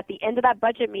that, and at the end of that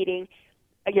budget meeting,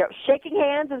 shaking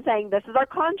hands and saying, this is our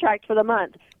contract for the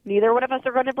month. Neither one of us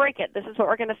are going to break it. This is what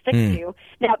we're going to stick to.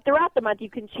 Now, throughout the month, you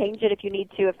can change it if you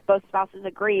need to, if both spouses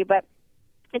agree, but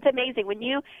it's amazing when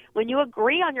you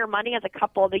agree on your money as a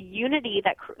couple. The unity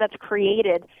that's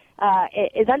created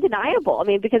is undeniable. I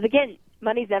mean, because again,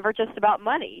 money's never just about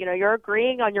money. You know, you're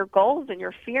agreeing on your goals and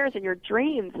your fears and your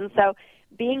dreams. And so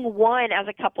being one as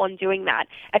a couple and doing that.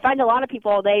 I find a lot of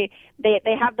people, they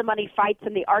have the money fights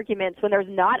and the arguments when there's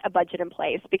not a budget in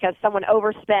place because someone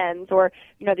overspends, or,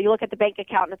 you know, you look at the bank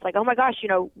account and it's like, oh my gosh, you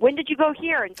know, when did you go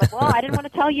here? And it's like, well, I didn't want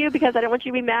to tell you because I didn't want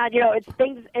you to be mad. You know, it's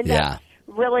things end up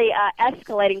really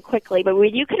escalating quickly. But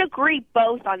when you can agree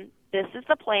both on this is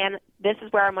the plan, this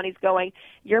is where our money's going,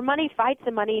 your money fights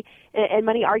and money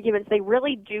arguments, they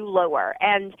really do lower.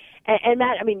 And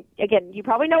Matt, I mean, again, you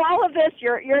probably know all of this.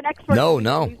 You're an expert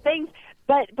in these things.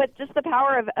 But just the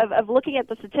power of looking at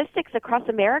the statistics across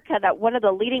America, that one of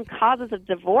the leading causes of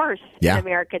divorce in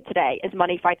America today is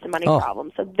money fights and money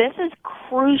problems. So this is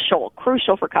crucial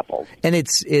for couples. And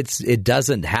it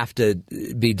doesn't have to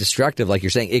be destructive, like you're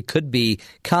saying. It could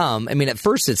become, I mean, at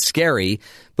first it's scary,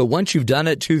 but once you've done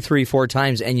it 2, 3, 4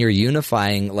 times and you're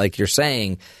unifying, like you're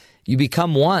saying, you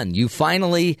become one. You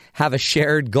finally have a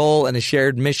shared goal and a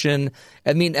shared mission.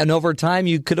 I mean, and over time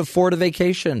you could afford a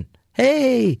vacation.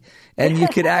 Hey, and you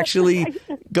could actually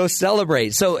go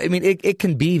celebrate. So, I mean, it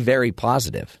can be very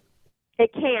positive.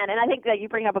 It can, and I think that you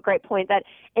bring up a great point that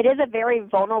it is a very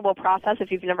vulnerable process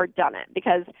if you've never done it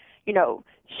because, you know,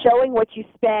 showing what you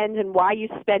spend and why you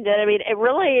spend it, I mean,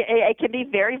 it can be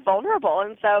very vulnerable.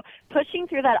 And so pushing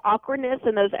through that awkwardness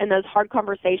and those hard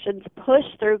conversations, push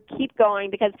through, keep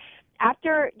going, because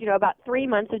after, you know, about 3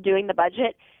 months of doing the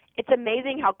budget, it's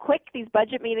amazing how quick these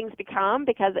budget meetings become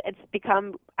because it's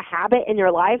become a habit in your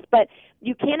life, but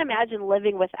you can't imagine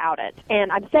living without it.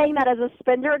 And I'm saying that as a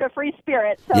spender and a free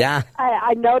spirit, so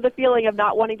I know the feeling of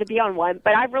not wanting to be on one,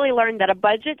 but I've really learned that a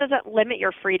budget doesn't limit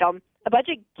your freedom. A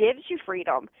budget gives you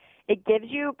freedom. It gives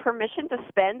you permission to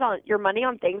spend on your money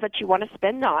on things that you want to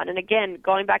spend on. And again,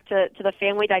 going back to the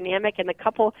family dynamic and the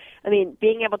couple, I mean,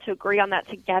 being able to agree on that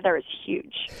together is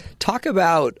huge. Talk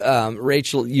about,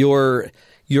 Rachel, your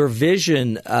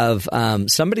vision of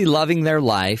somebody loving their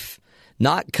life,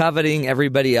 not coveting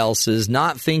everybody else's,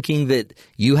 not thinking that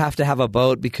you have to have a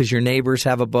boat because your neighbors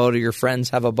have a boat or your friends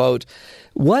have a boat.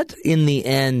 What, in the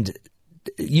end,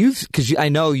 because I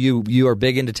know you are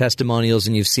big into testimonials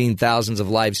and you've seen thousands of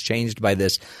lives changed by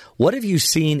this. What have you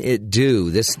seen it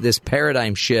do, this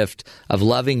paradigm shift of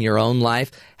loving your own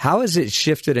life? How has it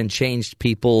shifted and changed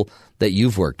people that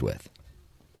you've worked with?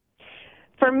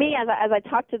 For me, as I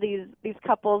talk to these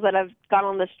couples that have gone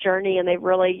on this journey and they've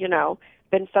really, you know,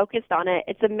 been focused on it,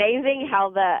 it's amazing how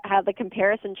the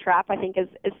comparison trap, I think, is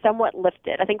somewhat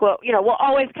lifted. I think we'll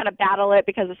always kind of battle it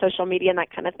because of social media and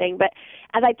that kind of thing. But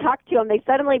as I talk to them, they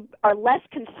suddenly are less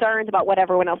concerned about what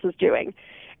everyone else is doing.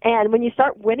 And when you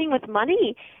start winning with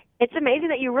money, it's amazing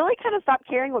that you really kind of stop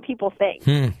caring what people think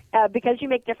because you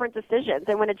make different decisions.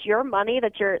 And when it's your money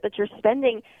that you're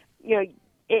spending, you know,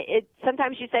 it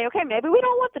sometimes you say, okay, maybe we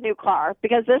don't want the new car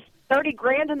because this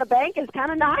 $30,000 in the bank is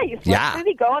kind of nice. Let's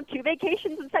maybe go on 2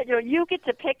 vacations instead. You know, you get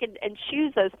to pick and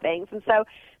choose those things. And so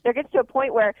there gets to a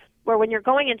point where when you're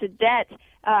going into debt,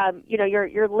 you know,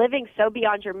 you're living so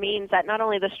beyond your means that not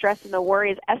only the stress and the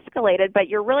worry is escalated, but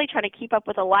you're really trying to keep up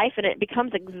with a life, and it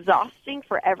becomes exhausting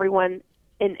for everyone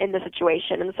in the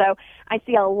situation. And so I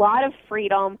see a lot of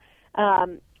freedom,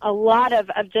 a lot of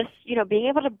just, you know, being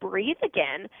able to breathe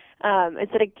again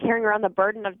instead of carrying around the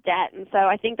burden of debt. And so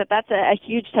I think that's a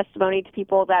huge testimony to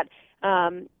people that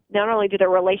not only do their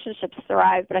relationships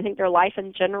thrive, but I think their life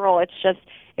in general, it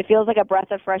feels like a breath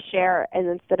of fresh air and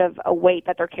instead of a weight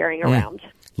that they're carrying around.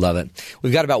 Love it.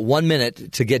 We've got about 1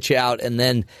 minute to get you out, and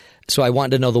then so I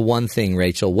wanted to know the one thing,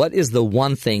 Rachel. What is the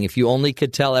one thing, if you only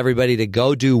could tell everybody to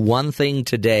go do one thing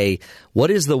today,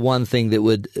 what is the one thing that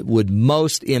would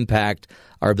most impact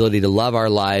our ability to love our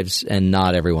lives and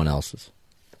not everyone else's?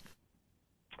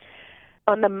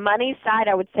 On the money side,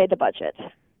 I would say the budget.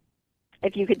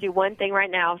 If you could do one thing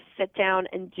right now, sit down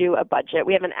and do a budget.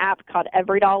 We have an app called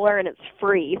EveryDollar, and it's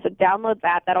free. So download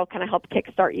that. That'll kind of help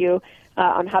kickstart you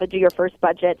on how to do your first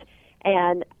budget.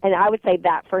 And I would say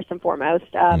that first and foremost,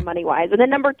 money-wise. And then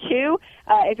number 2,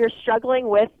 if you're struggling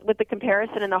with the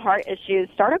comparison and the heart issues,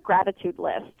 start a gratitude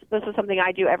list. This is something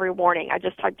I do every morning. I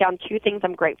just type down 2 things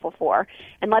I'm grateful for.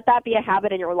 And let that be a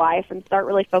habit in your life and start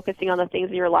really focusing on the things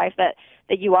in your life that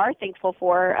you are thankful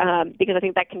for because I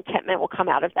think that contentment will come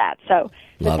out of that. So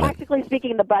practically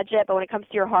speaking, the budget, but when it comes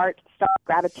to your heart, start a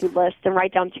gratitude list and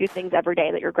write down 2 things every day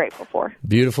that you're grateful for.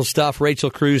 Beautiful stuff. Rachel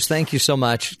Cruz, thank you so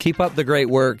much. Keep up the great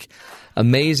work.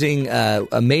 Amazing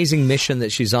mission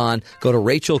that she's on. Go to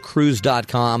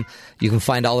rachelcruz.com. You can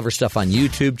find all of her stuff on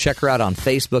YouTube. Check her out on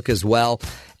Facebook as well.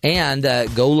 And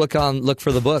go look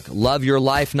for the book, Love Your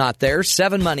Life, Not Theirs,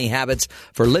 7 Money Habits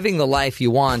for Living the Life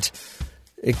You Want.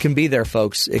 It can be there,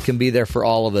 folks. It can be there for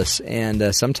all of us.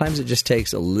 And sometimes it just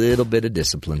takes a little bit of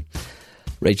discipline.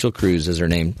 Rachel Cruz is her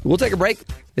name. We'll take a break.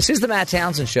 This is the Matt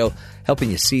Townsend Show,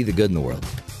 helping you see the good in the world.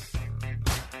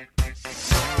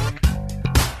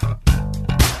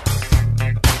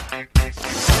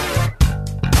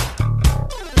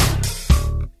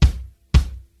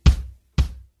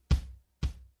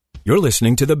 You're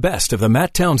listening to the best of the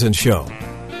Matt Townsend Show.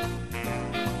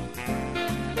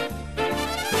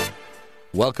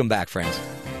 Welcome back, friends.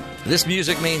 This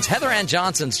music means Heather Ann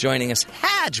Johnson's joining us.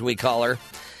 Hadge, we call her.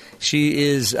 She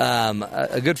is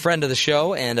a good friend of the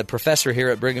show and a professor here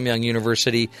at Brigham Young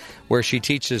University, where she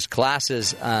teaches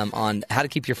classes on how to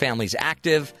keep your families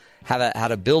active, how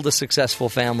to build a successful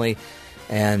family.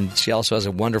 And she also has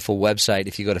a wonderful website.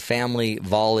 If you go to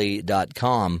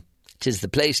familyvolley.com, it is the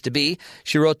place to be.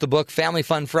 She wrote the book Family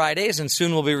Fun Fridays, and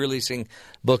soon we'll be releasing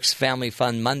books Family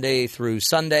Fun Monday through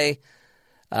Sunday,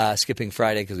 skipping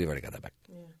Friday because we've already got that back.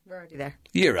 Yeah, we're already there.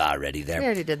 You're already there. We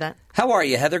already did that. How are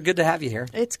you, Heather? Good to have you here.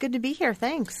 It's good to be here.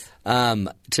 Thanks.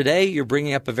 Today, you're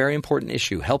bringing up a very important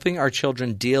issue, helping our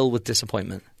children deal with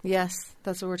disappointment. Yes,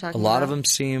 that's what we're talking about.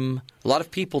 A lot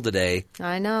of people today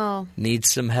I know. Need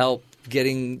some help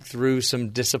getting through some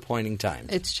disappointing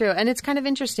times. It's true. And it's kind of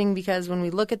interesting because when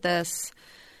we look at this,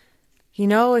 you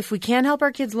know, if we can't help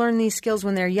our kids learn these skills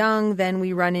when they're young, then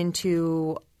we run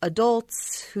into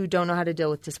adults who don't know how to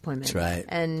deal with disappointment. That's right.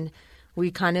 And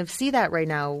we kind of see that right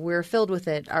now. We're filled with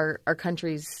it. Our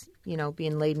country's, you know,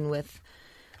 being laden with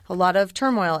a lot of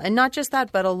turmoil. And not just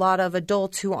that, but a lot of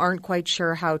adults who aren't quite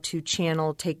sure how to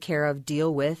channel, take care of,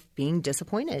 deal with being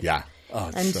disappointed. Yeah. Oh,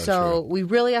 and so we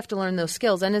really have to learn those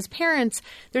skills. And as parents,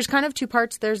 there's kind of two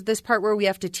parts. There's this part where we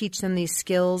have to teach them these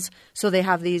skills so they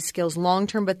have these skills long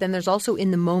term. But then there's also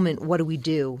in the moment, what do we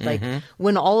do? Like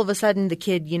when all of a sudden the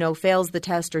kid, you know, fails the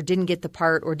test or didn't get the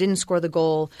part or didn't score the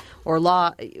goal or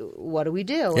what do we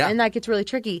do? Yeah. And that gets really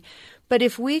tricky. But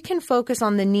if we can focus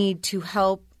on the need to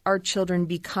help our children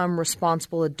become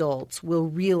responsible adults, we'll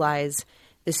realize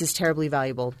this is terribly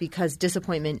valuable because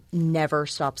disappointment never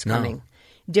stops coming. No.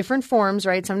 Different forms,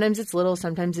 right? Sometimes it's little,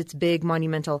 sometimes it's big,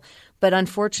 monumental. But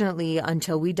unfortunately,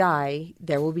 until we die,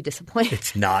 there will be disappointment.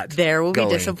 It's not. There will be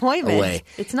disappointment. Away.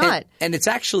 It's not. And it's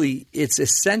actually, it's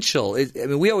essential. I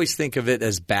mean, we always think of it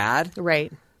as bad.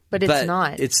 Right. But it's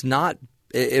not. It's not.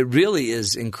 It really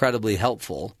is incredibly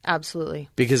helpful. Absolutely.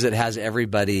 Because it has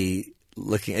everybody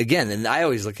looking, again, and I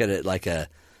always look at it like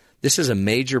this is a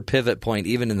major pivot point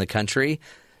even in the country.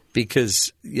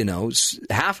 Because, you know,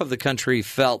 half of the country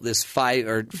felt this 5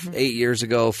 or 8 years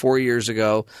ago, 4 years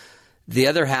ago. The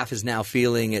other half is now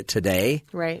feeling it today.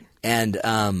 Right. And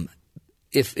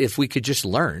if we could just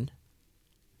learn,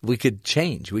 we could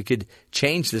change. We could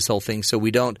change this whole thing so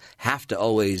we don't have to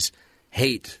always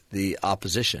hate the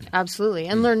opposition. Absolutely.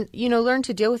 And learn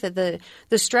to deal with it.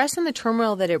 The stress and the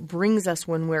turmoil that it brings us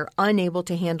when we're unable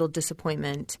to handle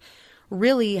disappointment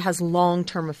really has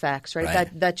long-term effects, right?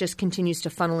 That just continues to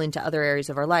funnel into other areas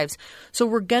of our lives. So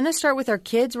we're going to start with our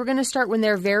kids. We're going to start when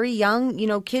they're very young. You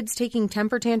know, kids taking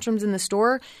temper tantrums in the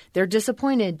store, they're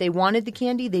disappointed. They wanted the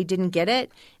candy, they didn't get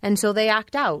it, and so they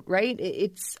act out, right?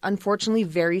 It's unfortunately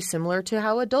very similar to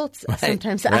how adults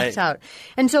sometimes act out.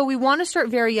 And so we want to start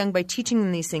very young by teaching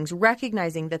them these things,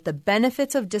 recognizing that the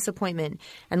benefits of disappointment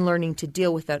and learning to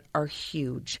deal with it are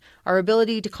huge. Our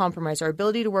ability to compromise, our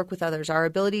ability to work with others, our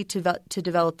ability to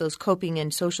develop those coping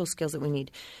and social skills that we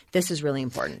need. This is really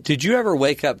important. Did you ever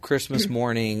wake up Christmas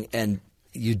morning and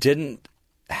you didn't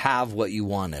have what you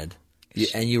wanted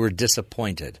and you were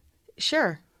disappointed?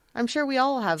 Sure. I'm sure we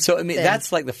all have. So, I mean,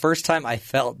 that's like the first time I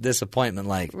felt disappointment.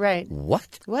 Like,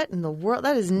 what? What in the world?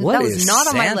 That was not Santa's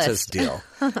on my list. Deal.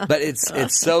 But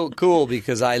it's so cool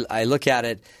because I look at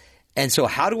it. And so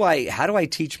how do I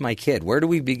teach my kid? Where do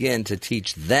we begin to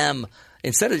teach them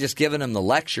instead of just giving them the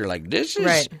lecture like this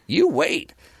is you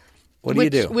wait. What do you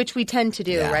do? Which we tend to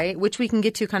do, right? Which we can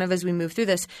get to kind of as we move through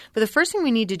this. But the first thing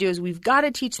we need to do is we've got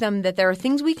to teach them that there are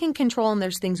things we can control and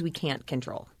there's things we can't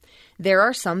control. There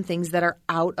are some things that are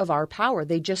out of our power.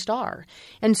 They just are.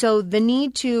 And so the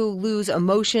need to lose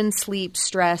emotion, sleep,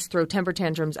 stress, throw temper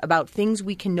tantrums about things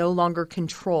we can no longer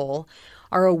control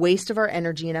are a waste of our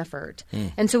energy and effort.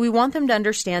 And so we want them to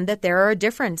understand that there are a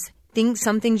difference.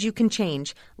 Some things you can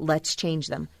change. Let's change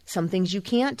them. Some things you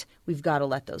can't. We've got to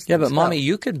let those things go. But Mommy,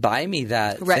 you could buy me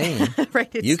that thing.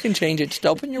 You can change it. Just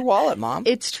open your wallet, Mom.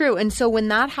 It's true. And so when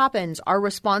that happens, our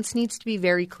response needs to be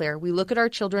very clear. We look at our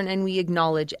children and we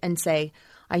acknowledge and say,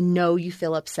 I know you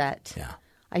feel upset. Yeah.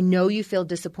 I know you feel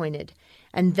disappointed.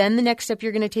 And then the next step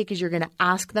you're going to take is you're going to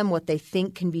ask them what they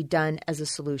think can be done as a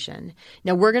solution.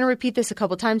 Now, we're going to repeat this a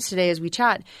couple times today as we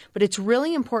chat, but it's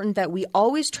really important that we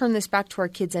always turn this back to our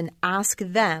kids and ask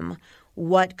them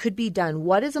what could be done.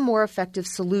 What is a more effective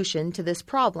solution to this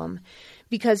problem?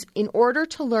 Because in order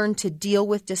to learn to deal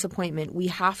with disappointment, we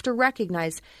have to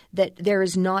recognize that there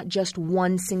is not just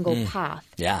one single path.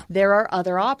 Yeah. There are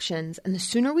other options. And the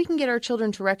sooner we can get our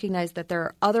children to recognize that there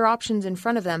are other options in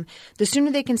front of them, the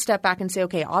sooner they can step back and say,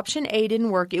 okay, option A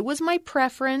didn't work. It was my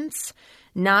preference,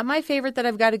 not my favorite that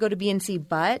I've got to go to B and C,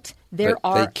 but there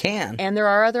are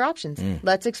other options.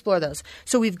 Let's explore those.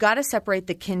 So we've got to separate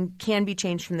the can be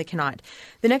changed from the cannot.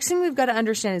 The next thing we've got to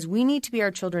understand is we need to be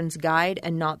our children's guide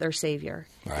and not their savior.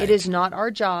 Right. It is not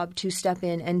our job to step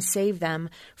in and save them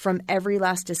from every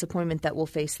last disappointment that will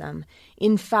face them.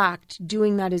 In fact,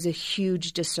 doing that is a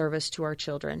huge disservice to our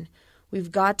children.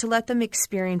 We've got to let them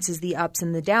experience the ups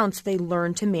and the downs so they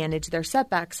learn to manage their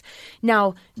setbacks.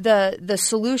 Now, the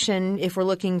solution, if we're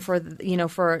looking for,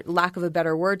 for lack of a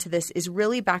better word to this, is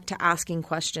really back to asking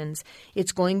questions.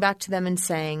 It's going back to them and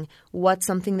saying, what's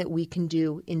something that we can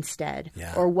do instead?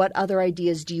 Yeah. Or what other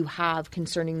ideas do you have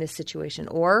concerning this situation?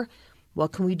 Or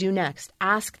what can we do next?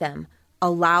 Ask them.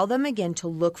 Allow them, again, to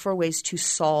look for ways to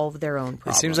solve their own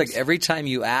problems. It seems like every time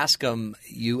you ask them,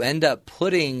 you end up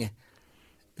putting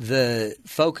the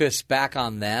focus back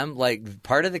on them. Like,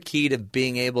 part of the key to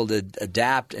being able to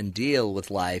adapt and deal with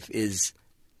life is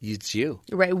it's you.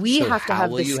 Right. We have to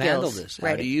have the skills. How will you handle this?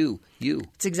 Right. How do you?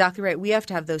 It's exactly right. We have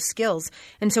to have those skills.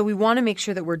 And so we want to make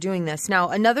sure that we're doing this. Now,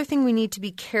 another thing we need to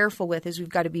be careful with is we've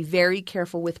got to be very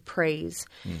careful with praise.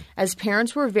 As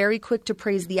parents, we're very quick to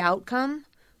praise the outcome.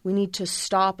 We need to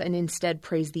stop and instead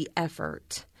praise the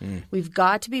effort. We've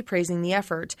got to be praising the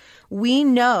effort. We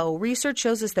know, research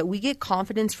shows us that we get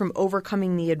confidence from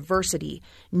overcoming the adversity,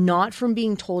 not from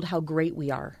being told how great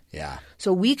we are. Yeah.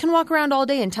 So we can walk around all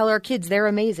day and tell our kids they're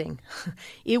amazing.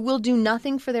 It will do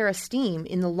nothing for their esteem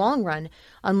in the long run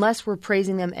unless we're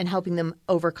praising them and helping them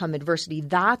overcome adversity.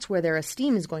 That's where their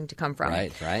esteem is going to come from.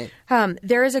 Right.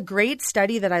 There is a great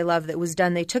study that I love that was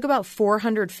done. They took about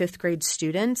 400 fifth grade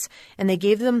students and they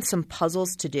gave them some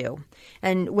puzzles to do.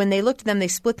 And when they looked at them, they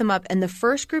split them up. And the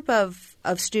first group of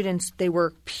students, they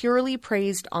were purely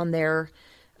praised on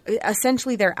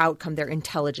essentially their outcome, their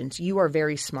intelligence. You are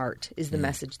very smart is the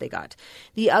message they got.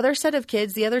 The other set of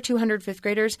kids, the other 200 fifth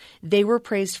graders, they were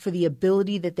praised for the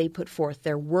ability that they put forth,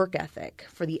 their work ethic,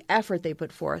 for the effort they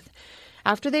put forth.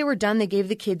 After they were done, they gave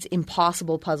the kids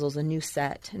impossible puzzles, a new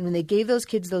set. And when they gave those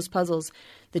kids those puzzles,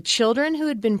 the children who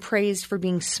had been praised for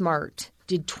being smart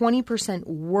did 20%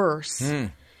 worse.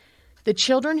 The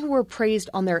children who were praised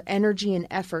on their energy and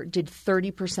effort did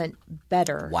 30%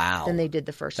 better than they did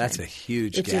the first time. That's a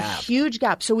huge gap. It's a huge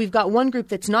gap. So we've got one group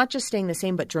that's not just staying the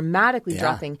same but dramatically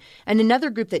dropping, and another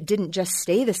group that didn't just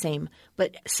stay the same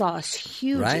but saw a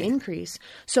huge increase.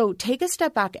 So take a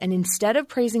step back, and instead of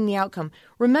praising the outcome,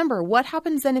 remember what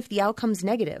happens then if the outcome's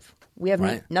negative. We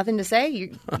have nothing to say.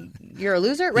 You're a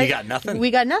loser, right? You got nothing. We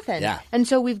got nothing. Yeah. And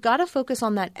so we've got to focus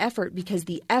on that effort because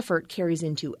the effort carries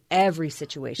into every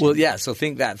situation. Well, yeah. So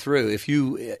think that through. If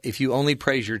you only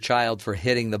praise your child for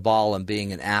hitting the ball and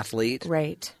being an athlete,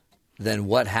 right, then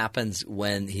what happens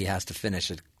when he has to finish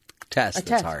a test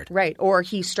that's hard? Right. Or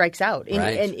he strikes out.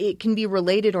 And it can be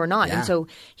related or not. Yeah. And so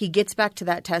he gets back to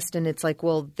that test and it's like,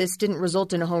 well, this didn't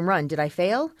result in a home run. Did I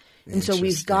fail? And so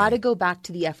we've got to go back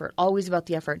to the effort, always about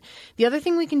the effort. The other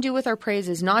thing we can do with our praise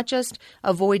is not just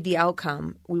avoid the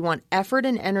outcome. We want effort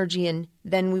and energy, and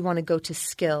then we want to go to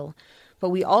skill. But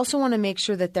we also want to make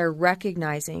sure that they're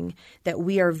recognizing that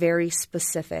we are very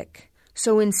specific.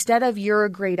 So instead of you're a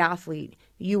great athlete,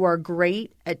 you are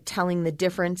great at telling the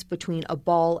difference between a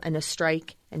ball and a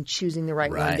strike and choosing the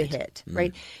right one to hit,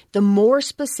 right? The more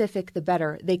specific, the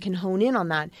better. They can hone in on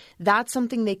that. That's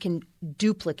something they can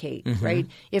duplicate, right?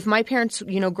 If my parents,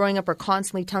 growing up are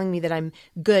constantly telling me that I'm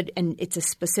good and it's a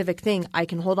specific thing, I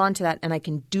can hold on to that and I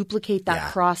can duplicate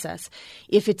that process.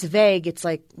 If it's vague, it's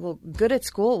like, well, good at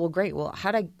school? Well, great. Well,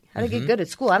 how'd I get good at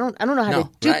school? I don't know how to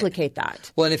duplicate that.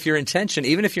 Well, and if your intention,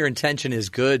 even if your intention is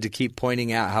good to keep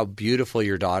pointing out how beautiful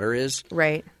your daughter is,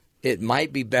 right, it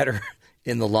might be better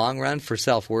in the long run for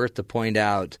self-worth to point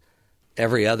out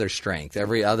every other strength,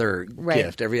 every other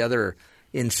gift, every other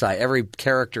insight, every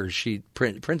character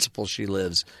principle she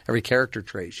lives, every character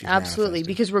trait she Absolutely,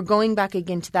 because we're going back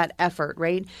again to that effort,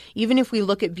 right? Even if we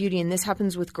look at beauty, and this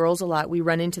happens with girls a lot, we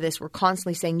run into this. We're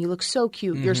constantly saying, you look so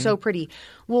cute, you're so pretty.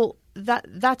 Well,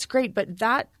 that's great, but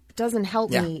that doesn't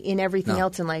help me in everything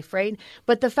else in life, right?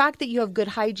 But the fact that you have good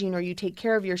hygiene, or you take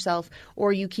care of yourself,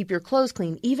 or you keep your clothes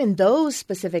clean, even those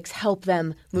specifics help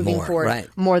them moving forward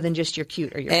more than just you're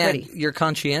cute or you're pretty. And you're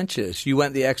conscientious. You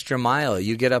went the extra mile.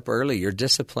 You get up early. You're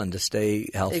disciplined to stay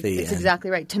healthy. It's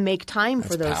exactly right. To make time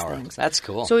for those things. That's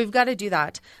cool. So we've got to do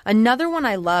that. Another one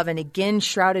I love, and again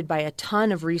shrouded by a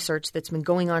ton of research that's been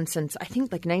going on since I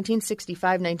think like 1965,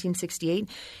 1968,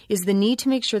 is the need to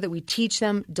make sure that we teach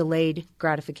them delayed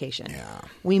gratification. Yeah.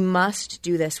 We must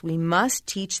do this. We must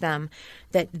teach them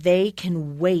that they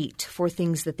can wait for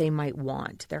things that they might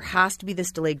want. There has to be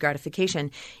this delayed gratification.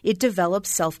 It develops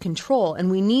self-control, and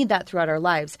we need that throughout our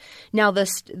lives. Now, the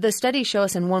studies show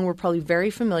us, and one we're probably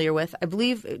very familiar with, I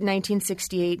believe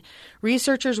 1968,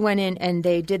 researchers went in and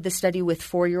they did the study with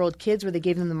 4-year-old kids where they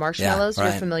gave them the marshmallows.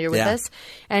 You're familiar with this?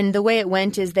 And the way it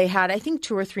went is they had, I think,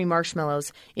 2 or 3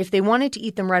 marshmallows. If they wanted to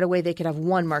eat them right away, they could have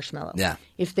 1 marshmallow. Yeah.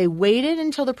 If they waited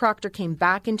until the proctor came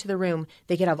back into the room,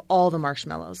 they could have all the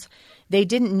marshmallows. They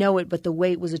didn't know it, but the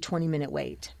wait was a 20-minute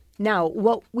wait. Now,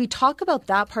 what we talk about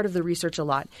that part of the research a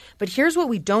lot, but here's what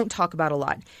we don't talk about a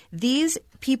lot. These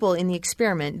people in the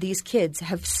experiment, these kids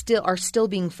are still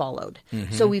being followed.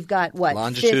 Mm-hmm. So we've got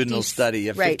longitudinal study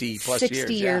of 50 plus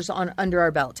 60 years under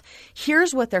our belt.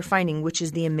 Here's what they're finding, which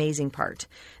is the amazing part.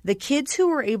 The kids who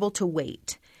were able to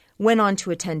wait went on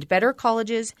to attend better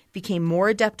colleges, became more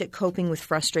adept at coping with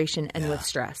frustration and with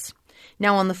stress.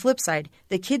 Now, on the flip side,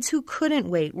 the kids who couldn't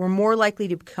wait were more likely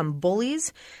to become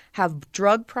bullies, have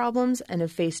drug problems, and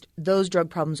have faced those drug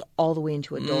problems all the way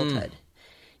into adulthood.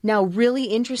 Now, really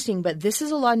interesting, but this is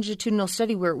a longitudinal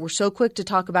study where we're so quick to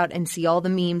talk about and see all the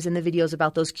memes and the videos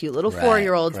about those cute little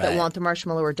 4-year-olds that want the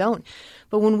marshmallow or don't.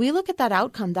 But when we look at that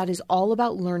outcome, that is all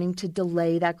about learning to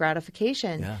delay that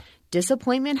gratification. Yeah.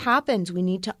 Disappointment happens. We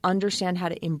need to understand how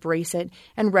to embrace it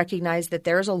and recognize that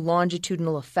there's a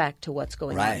longitudinal effect to what's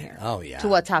going on here. Oh, yeah. To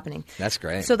what's happening. That's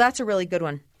great. So that's a really good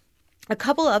one. A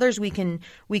couple others we can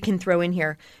throw in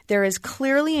here. There is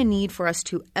clearly a need for us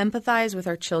to empathize with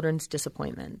our children's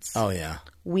disappointments. Oh, yeah.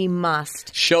 We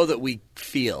must. Show that we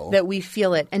feel. That we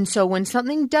feel it. And so when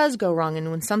something does go wrong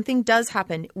and when something does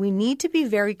happen, we need to be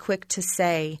very quick to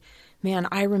say, man,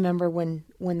 I remember when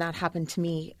that happened to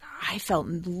me, I felt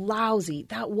lousy.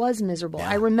 That was miserable. Yeah.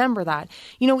 I remember that.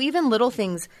 You know, even little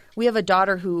things. We have a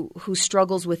daughter who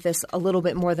struggles with this a little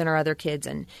bit more than our other kids.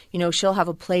 And, you know, she'll have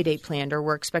a play date planned or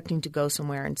we're expecting to go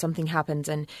somewhere and something happens.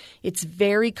 And it's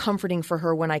very comforting for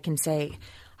her when I can say,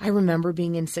 I remember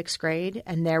being in 6th grade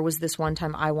and there was this one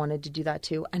time I wanted to do that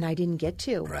too and I didn't get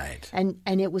to. Right. And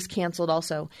it was canceled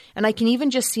also. And I can even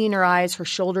just see in her eyes, her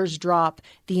shoulders drop,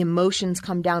 the emotions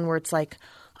come down where it's like,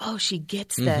 oh, she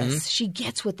gets this. Mm-hmm. She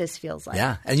gets what this feels like.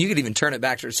 Yeah. And you could even turn it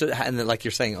back to her. So, and then, like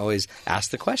you're saying, always ask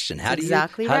the question. How do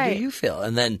you feel?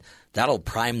 And then that'll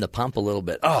prime the pump a little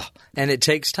bit. Oh, and it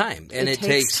takes time. And it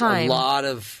takes time. a lot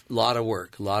of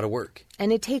work.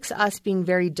 And it takes us being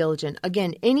very diligent.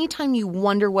 Again, anytime you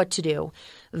wonder what to do,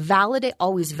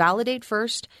 always validate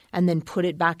first and then put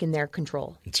it back in their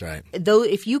control. That's right. Though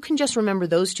if you can just remember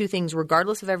those 2 things,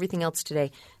 regardless of everything else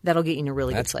today, that'll get you in a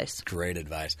really good place. That's great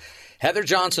advice. Heather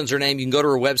Johnson's her name. You can go to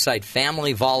her website,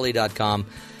 familyvolley.com,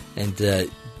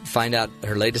 and find out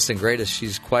her latest and greatest.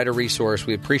 She's quite a resource.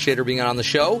 We appreciate her being on the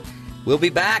show. We'll be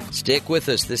back. Stick with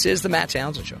us. This is the Matt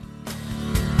Townsend Show.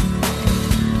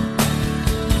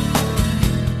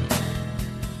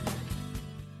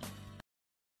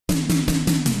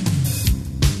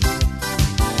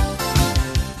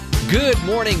 Good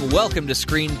morning. Welcome to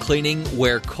Screen Cleaning,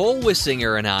 where Cole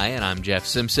Wissinger and I'm Jeff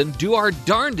Simpson, do our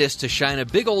darndest to shine a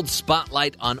big old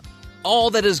spotlight on all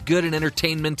that is good in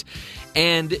entertainment.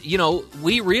 And, you know,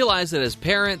 we realize that as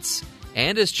parents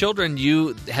and as children,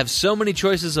 you have so many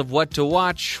choices of what to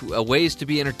watch, ways to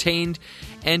be entertained,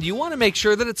 and you want to make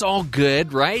sure that it's all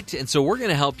good, right? And so we're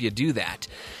going to help you do that.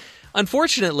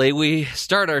 Unfortunately, we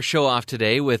start our show off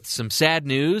today with some sad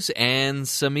news and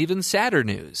some even sadder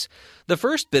news. The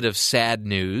first bit of sad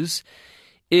news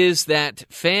is that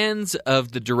fans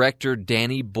of the director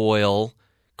Danny Boyle,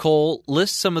 Cole,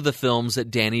 list some of the films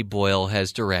that Danny Boyle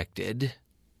has directed.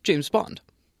 James Bond.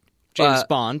 James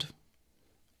Bond.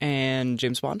 And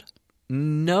James Bond?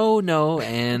 No,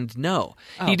 and no.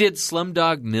 Oh. He did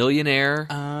Slumdog Millionaire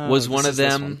was one of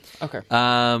them. Okay.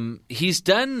 He's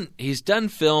done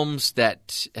films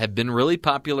that have been really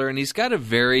popular, and he's got a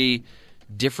very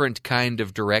different kind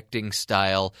of directing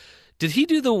style. Did he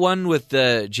do the one with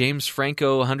James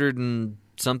Franco, 100 and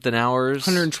something hours?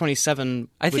 127.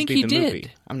 I think he did.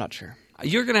 Movie. I'm not sure.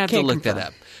 You're going to have to look that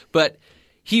up. But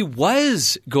he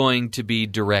was going to be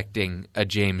directing a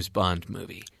James Bond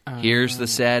movie. Here's the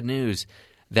sad news.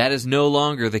 That is no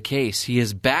longer the case. He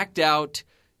has backed out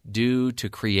due to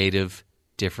creative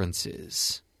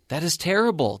differences. That is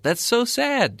terrible. That's so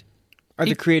sad. Are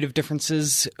the creative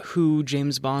differences who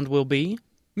James Bond will be?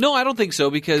 No, I don't think so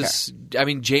because, I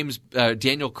mean,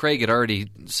 Daniel Craig had already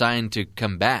signed to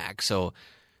come back, so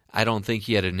I don't think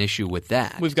he had an issue with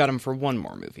that. We've got him for one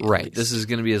more movie. Right. This is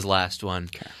going to be his last one.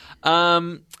 Okay.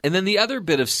 And then the other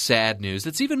bit of sad news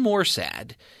that's even more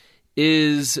sad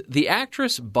is the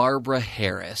actress Barbara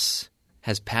Harris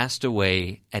has passed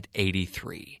away at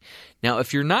 83. Now,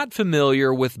 if you're not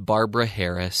familiar with Barbara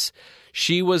Harris,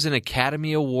 she was an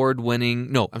Academy Award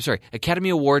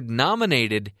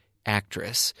nominated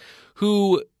actress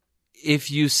who,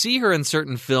 if you see her in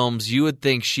certain films, you would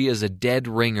think she is a dead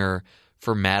ringer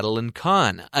for Madeline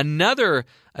Kahn, another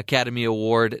Academy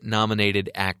Award nominated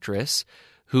actress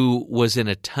who was in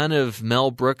a ton of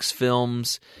Mel Brooks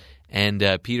films and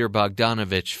Peter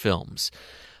Bogdanovich films.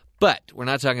 But we're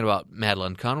not talking about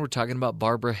Madeline Kahn. We're talking about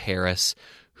Barbara Harris,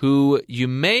 who you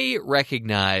may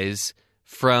recognize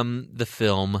from the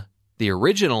film, the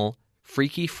original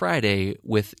Freaky Friday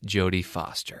with Jodie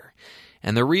Foster.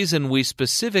 And the reason we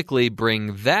specifically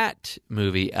bring that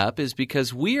movie up is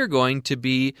because we are going to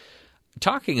be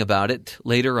talking about it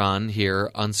later on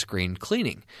here on Screen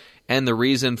Cleaning. And the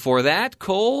reason for that,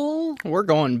 Cole? We're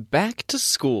going back to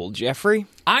school, Jeffrey.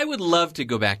 I would love to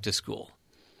go back to school.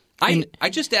 I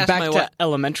just asked my wife. Back to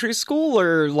elementary school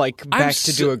or like back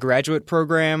to do a graduate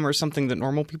program or something that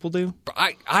normal people do?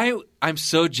 I'm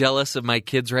so jealous of my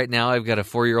kids right now. I've got a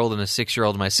 4-year-old and a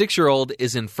 6-year-old. My 6-year-old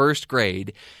is in first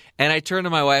grade. And I turned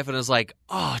to my wife and was like,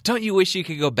 oh, don't you wish you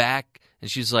could go back? And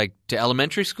she's like, to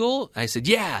elementary school? I said,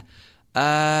 yeah.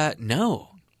 No.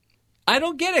 I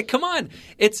don't get it. Come on.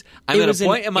 I'm at a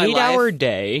point in my life. It was an 8-hour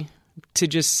day to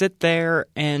just sit there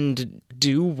and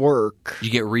do work. You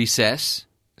get recess.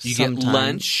 You get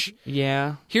lunch.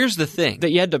 Yeah. Here's the thing.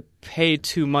 That you had to pay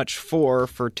too much for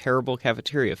terrible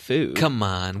cafeteria food. Come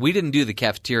on. We didn't do the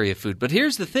cafeteria food. But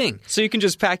here's the thing. So you can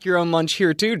just pack your own lunch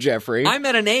here too, Jeffrey. I'm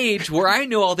at an age where I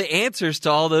know all the answers to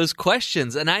all those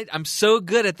questions. And I'm so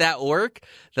good at that work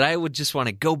that I would just want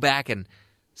to go back and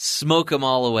smoke them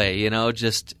all away,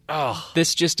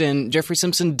 This just in, Jeffrey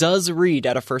Simpson does read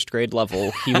at a first grade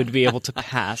level. He would be able to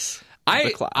pass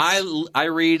the class. I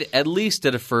read at least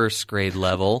at a first grade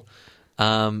level.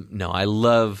 No, I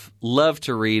love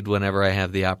to read whenever I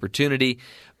have the opportunity.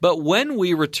 But when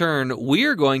we return, we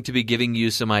are going to be giving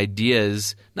you some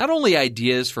ideas, not only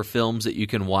ideas for films that you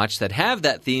can watch that have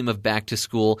that theme of back to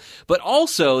school, but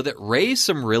also that raise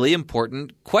some really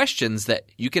important questions that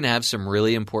you can have some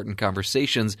really important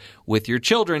conversations with your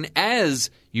children as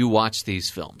you watch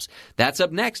these films. That's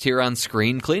up next here on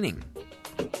Screen Cleaning.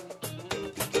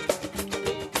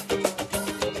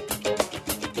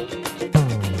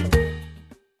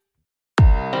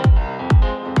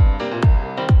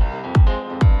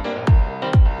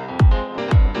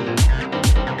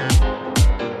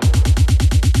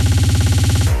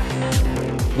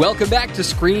 Welcome back to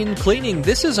Screen Cleaning.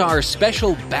 This is our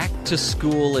special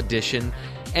back-to-school edition,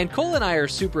 and Cole and I are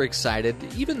super excited,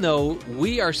 even though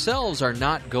we ourselves are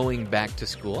not going back to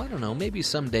school. I don't know, maybe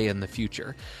someday in the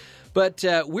future. But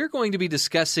we're going to be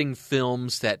discussing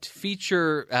films that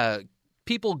feature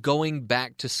people going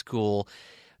back to school,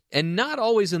 and not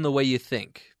always in the way you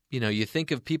think. You think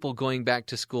of people going back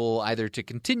to school either to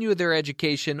continue their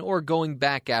education or going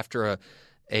back after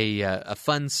a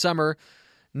fun summer.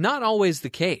 Not always the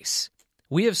case.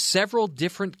 We have several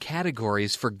different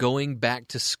categories for going back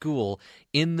to school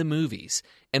in the movies,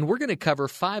 and we're going to cover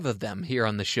 5 of them here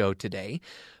on the show today.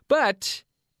 But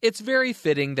it's very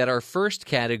fitting that our first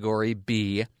category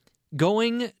be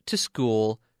going to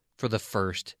school for the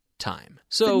first time.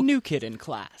 So the new kid in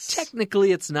class.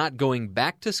 Technically, it's not going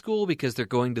back to school because they're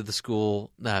going to the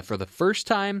school for the first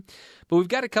time, but we've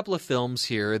got a couple of films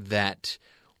here that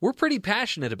we're pretty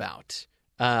passionate about.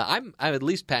 I'm at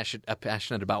least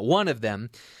passionate about one of them,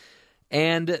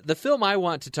 and the film I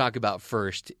want to talk about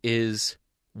first is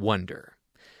Wonder.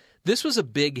 This was a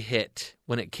big hit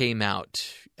when it came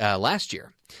out last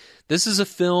year. This is a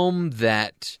film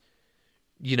that,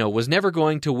 was never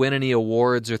going to win any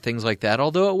awards or things like that,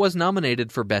 although it was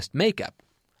nominated for Best Makeup.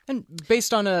 And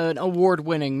based on an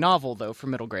award-winning novel, though, for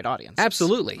middle-grade audiences.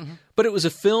 Absolutely. Mm-hmm. But it was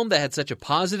a film that had such a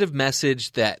positive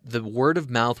message that the word of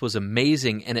mouth was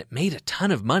amazing, and it made a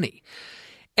ton of money.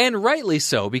 And rightly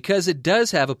so, because it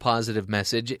does have a positive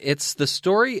message. It's the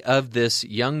story of this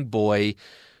young boy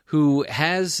who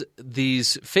has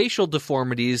these facial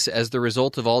deformities as the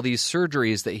result of all these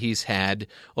surgeries that he's had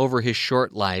over his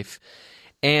short life.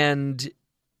 And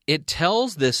it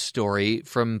tells this story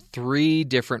from 3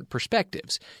 different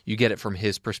perspectives. You get it from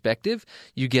his perspective,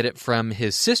 you get it from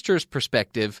his sister's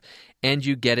perspective, and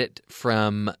you get it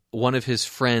from one of his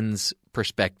friends'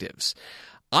 perspectives.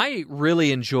 I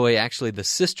really enjoy actually the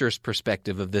sister's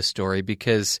perspective of this story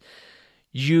because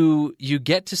you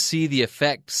get to see the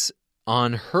effects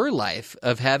on her life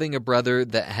of having a brother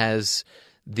that has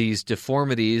these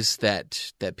deformities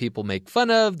that people make fun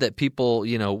of, that people,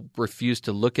 refuse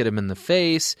to look at him in the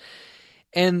face.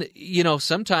 And,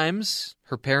 sometimes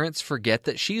her parents forget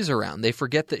that she's around. They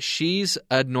forget that she's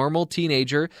a normal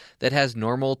teenager that has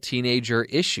normal teenager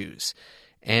issues.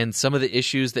 And some of the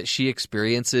issues that she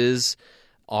experiences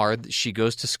are she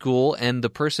goes to school and the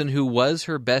person who was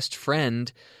her best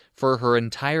friend for her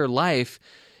entire life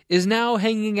is now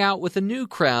hanging out with a new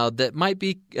crowd that might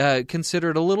be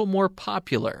considered a little more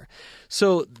popular.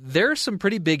 So there are some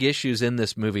pretty big issues in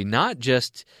this movie, not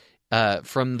just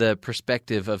from the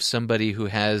perspective of somebody who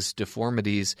has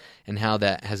deformities and how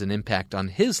that has an impact on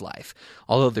his life,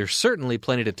 although there's certainly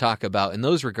plenty to talk about in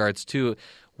those regards too,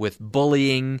 with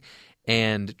bullying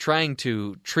and trying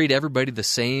to treat everybody the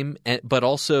same, but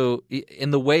also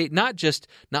in the way, not just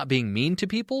not being mean to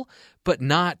people, but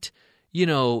not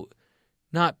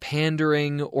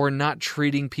pandering or not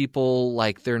treating people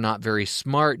like they're not very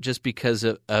smart just because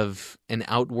of an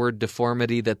outward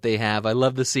deformity that they have. I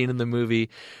love the scene in the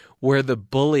movie where the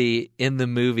bully in the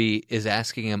movie is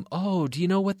asking him, "Oh, do you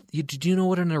know what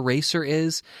an eraser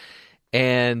is?"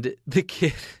 And the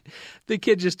kid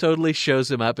just totally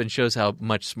shows him up and shows how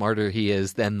much smarter he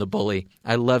is than the bully.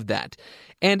 I love that.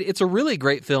 And it's a really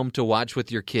great film to watch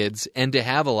with your kids and to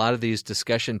have a lot of these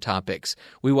discussion topics.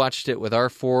 We watched it with our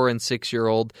 4- and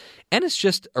 6-year-old, and it's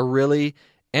just a really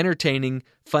entertaining,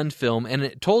 fun film, and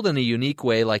it told in a unique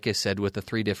way, like I said, with the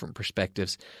 3 different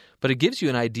perspectives. But it gives you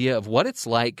an idea of what it's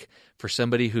like for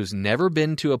somebody who's never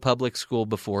been to a public school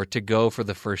before to go for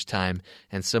the first time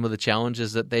and some of the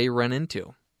challenges that they run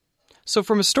into. So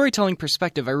from a storytelling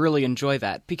perspective, I really enjoy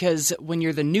that because when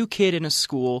you're the new kid in a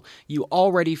school, you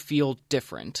already feel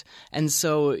different. And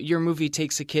so your movie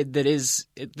takes a kid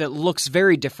that looks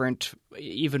very different,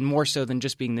 even more so than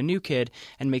just being the new kid,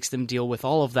 and makes them deal with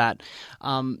all of that.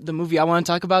 The movie I want to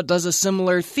talk about does a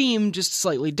similar theme, just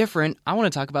slightly different. I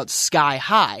want to talk about Sky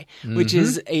High, which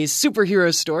is a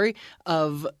superhero story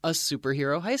of a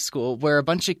superhero high school where a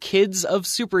bunch of kids of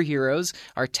superheroes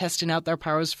are testing out their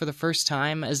powers for the first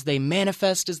time as they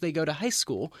manifest as they go to high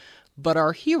school. But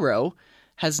our hero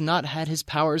has not had his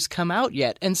powers come out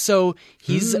yet. And so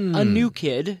he's a new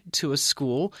kid to a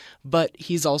school, but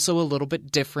he's also a little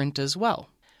bit different as well.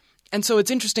 And so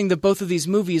it's interesting that both of these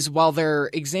movies, while they're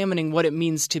examining what it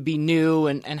means to be new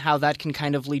and how that can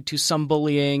kind of lead to some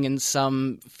bullying and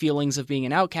some feelings of being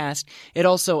an outcast, it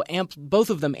also both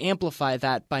of them amplify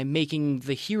that by making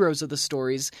the heroes of the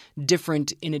stories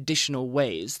different in additional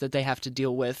ways that they have to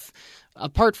deal with,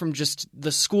 apart from just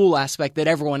the school aspect that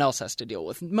everyone else has to deal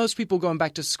with. Most people going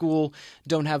back to school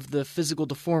don't have the physical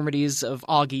deformities of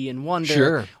Augie and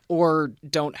Wonder, or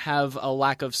don't have a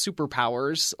lack of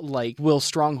superpowers like Will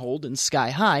Stronghold in Sky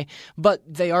High, but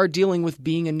they are dealing with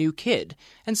being a new kid.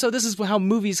 And so this is how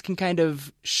movies can kind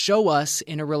of show us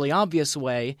in a really obvious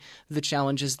way the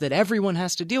challenges that everyone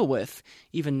has to deal with,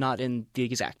 even not in the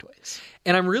exact ways.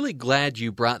 And I'm really glad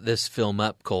you brought this film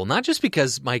up, Cole, not just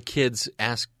because my kids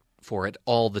ask for it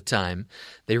all the time.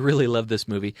 They really love this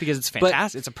movie. Because it's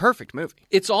fantastic. It's a perfect movie.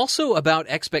 It's also about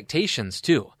expectations,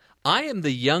 too. I am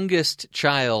the youngest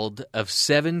child of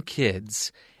 7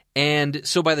 kids, and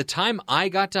so by the time I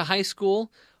got to high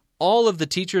school, all of the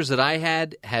teachers that I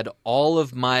had all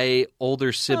of my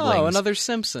older siblings. Oh, another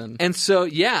Simpson. And so,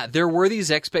 yeah, there were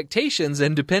these expectations,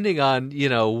 and depending on,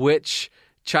 which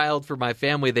child for my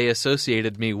family they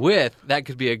associated me with, that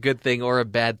could be a good thing or a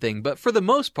bad thing. But for the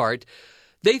most part,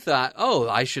 they thought, oh,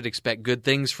 I should expect good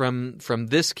things from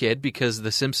this kid because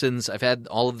the Simpsons, I've had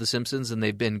all of the Simpsons and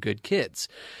they've been good kids.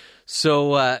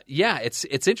 So,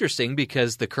 it's interesting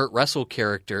because the Kurt Russell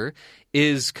character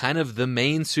is kind of the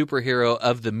main superhero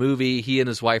of the movie. He and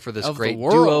his wife are this great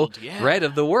duo, right,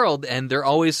 of the world, and they're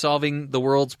always solving the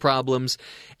world's problems.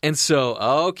 And so,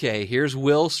 okay, here's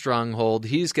Will Stronghold.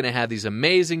 He's going to have these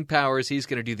amazing powers. He's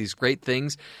going to do these great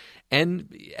things.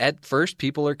 And at first,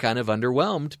 people are kind of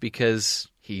underwhelmed because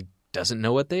he doesn't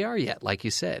know what they are yet, like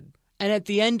you said. And at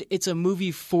the end, it's a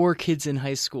movie for kids in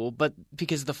high school, but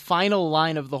because the final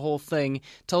line of the whole thing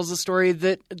tells a story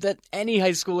that any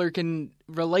high schooler can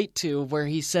relate to, where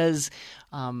he says,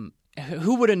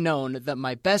 who would have known that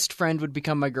my best friend would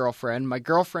become my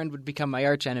girlfriend would become my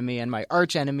archenemy, and my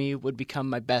archenemy would become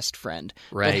my best friend.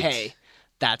 Right. But hey,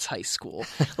 that's high school.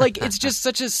 Like, it's just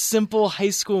such a simple high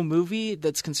school movie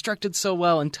that's constructed so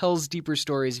well and tells deeper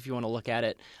stories if you want to look at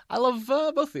it. I love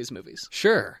both these movies.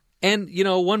 Sure. And,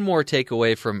 one more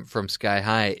takeaway from Sky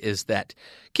High is that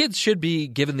kids should be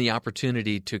given the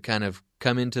opportunity to kind of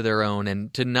come into their own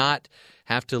and to not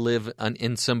have to live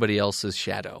in somebody else's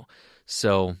shadow.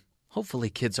 So hopefully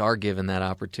kids are given that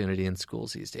opportunity in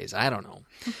schools these days. I don't know.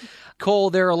 Cole,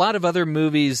 there are a lot of other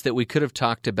movies that we could have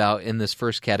talked about in this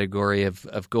first category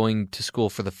of going to school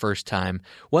for the first time.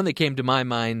 One that came to my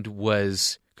mind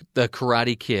was The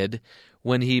Karate Kid,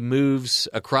 when he moves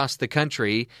across the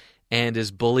country and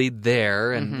is bullied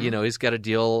there. And, he's got to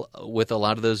deal with a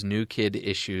lot of those new kid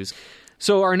issues.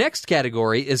 So our next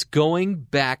category is going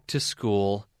back to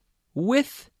school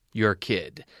with your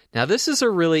kid. Now, this is a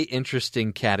really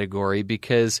interesting category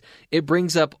because it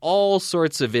brings up all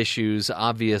sorts of issues,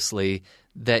 obviously,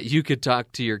 that you could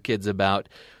talk to your kids about.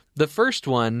 The first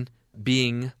one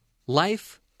being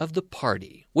Life of the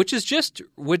Party, which is it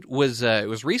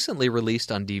was recently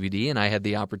released on DVD, and I had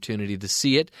the opportunity to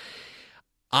see it.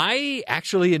 I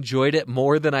actually enjoyed it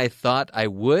more than I thought I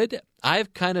would.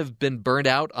 I've kind of been burnt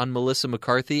out on Melissa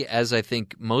McCarthy, as I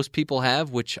think most people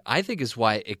have, which I think is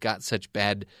why it got such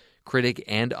bad critic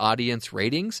and audience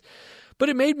ratings. But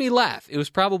it made me laugh. It was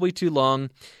probably too long.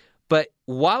 But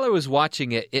while I was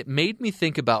watching it, it made me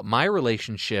think about my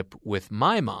relationship with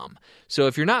my mom. So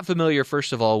if you're not familiar,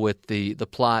 first of all, with the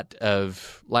plot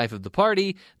of Life of the Party,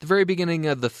 at the very beginning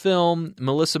of the film,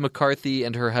 Melissa McCarthy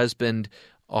and her husband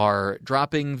are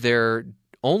dropping their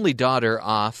only daughter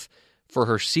off for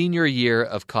her senior year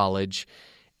of college.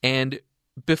 And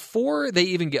before they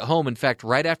even get home, in fact,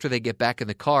 right after they get back in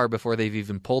the car, before they've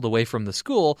even pulled away from the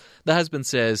school, the husband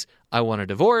says, "I want a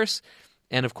divorce."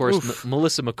 And of course,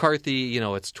 Melissa McCarthy,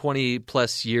 it's 20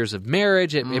 plus years of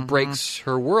marriage. It breaks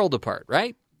her world apart,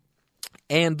 right?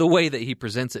 And the way that he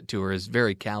presents it to her is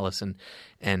very callous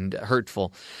and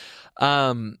hurtful.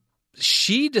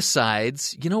 She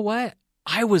decides, you know what?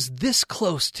 I was this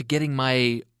close to getting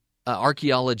my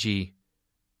archaeology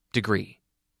degree.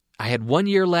 I had 1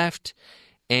 year left,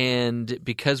 and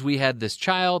because we had this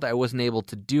child, I wasn't able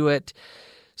to do it.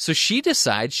 So she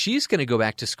decides she's going to go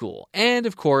back to school. And,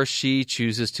 of course, she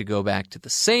chooses to go back to the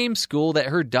same school that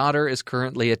her daughter is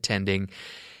currently attending.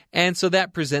 And so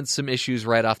that presents some issues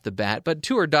right off the bat. But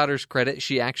to her daughter's credit,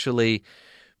 she actually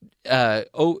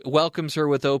welcomes her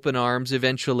with open arms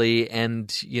eventually,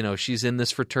 and she's in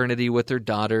this fraternity with her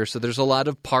daughter, so there's a lot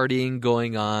of partying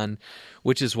going on,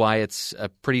 which is why it's a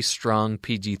pretty strong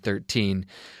PG-13.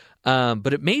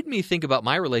 But it made me think about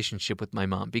my relationship with my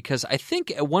mom, because I think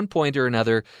at one point or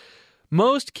another,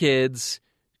 most kids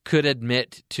could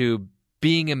admit to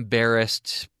being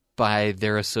embarrassed by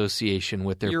their association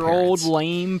with their Your parents. old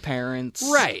lame parents.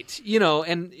 Right.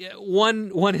 And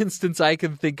one instance I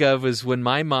can think of is when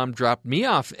my mom dropped me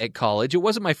off at college. It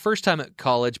wasn't my first time at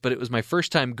college, but it was my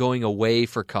first time going away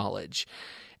for college.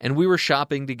 And we were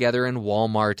shopping together in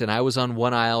Walmart, and I was on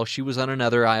one aisle, she was on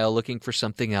another aisle looking for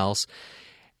something else.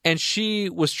 And she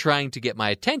was trying to get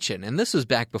my attention. And this was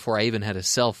back before I even had a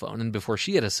cell phone and before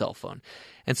she had a cell phone.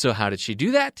 And so how did she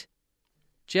do that?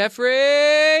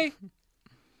 Jeffrey!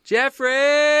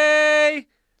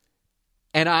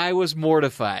 And I was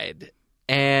mortified.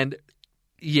 And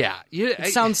yeah.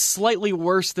 It sounds slightly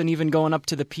worse than even going up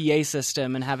to the PA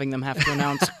system and having them have to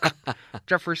announce,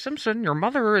 "Jeffrey Simpson, your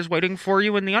mother is waiting for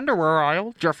you in the underwear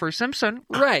aisle. Jeffrey Simpson."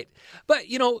 Right. But,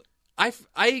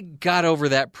 I got over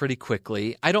that pretty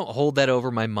quickly. I don't hold that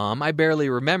over my mom. I barely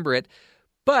remember it.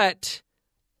 But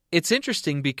it's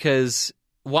interesting because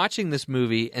watching this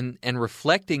movie and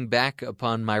reflecting back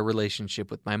upon my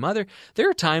relationship with my mother, there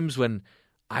are times when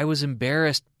I was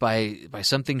embarrassed by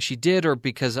something she did, or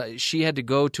because she had to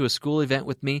go to a school event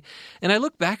with me. And I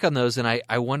look back on those and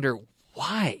I wonder,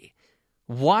 why?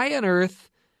 Why on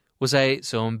earth was I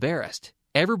so embarrassed?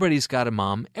 Everybody's got a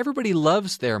mom. Everybody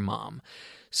loves their mom.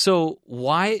 So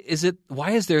why is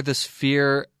there this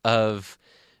fear of,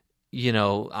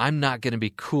 I'm not going to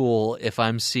be cool if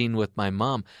I'm seen with my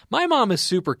mom? My mom is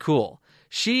super cool.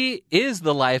 She is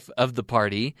the life of the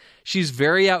party. She's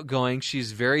very outgoing.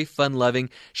 She's very fun-loving.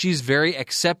 She's very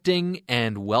accepting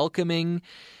and welcoming.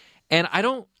 And I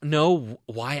don't know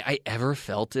why I ever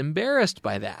felt embarrassed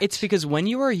by that. It's because when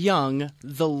you are young,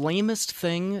 the lamest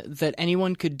thing that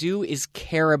anyone could do is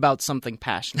care about something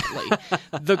passionately.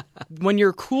 When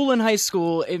you're cool in high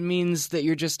school, it means that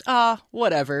you're just,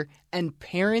 whatever. And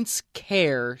parents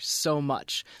care so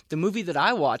much. The movie that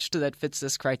I watched that fits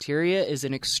this criteria is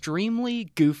an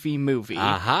extremely goofy movie.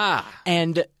 Aha!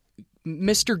 And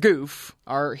Mr. Goof,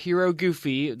 our hero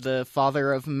Goofy, the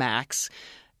father of Max,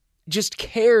 just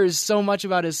cares so much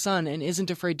about his son and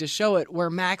isn't afraid to show it, where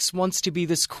Max wants to be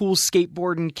this cool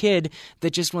skateboarding kid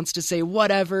that just wants to say,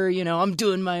 whatever, I'm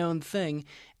doing my own thing.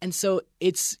 And so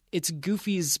it's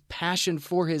Goofy's passion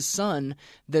for his son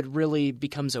that really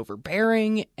becomes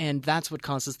overbearing, and that's what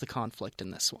causes the conflict in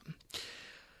this one.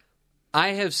 I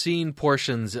have seen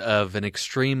portions of an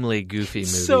extremely Goofy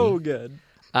movie. So good.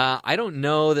 I don't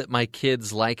know that my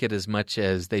kids like it as much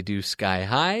as they do Sky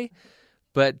High,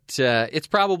 but it's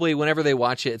probably, whenever they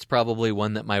watch it, it's probably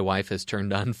one that my wife has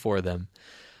turned on for them.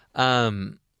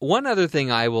 One other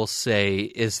thing I will say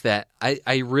is that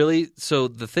so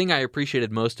the thing I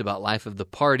appreciated most about Life of the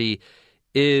Party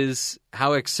is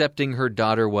how accepting her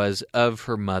daughter was of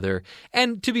her mother.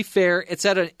 And to be fair, it's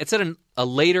at a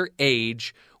later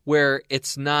age where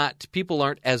people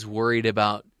aren't as worried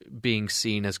about being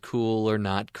seen as cool or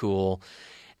not cool.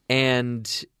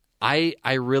 And I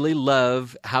really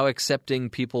love how accepting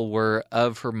people were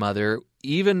of her mother.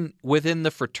 Even within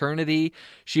the fraternity,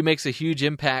 she makes a huge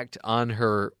impact on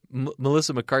her.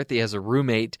 Melissa McCarthy has a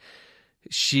roommate.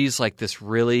 She's like this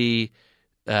really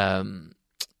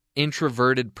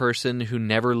introverted person who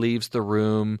never leaves the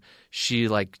room. She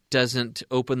doesn't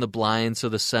open the blinds so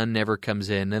the sun never comes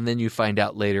in. And then you find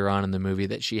out later on in the movie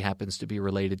that she happens to be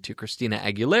related to Christina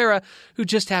Aguilera, who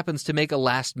just happens to make a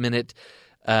last-minute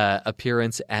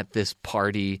appearance at this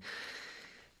party.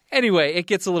 Anyway, it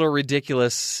gets a little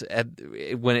ridiculous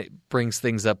when it brings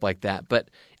things up like that. But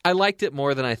I liked it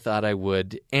more than I thought I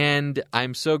would. And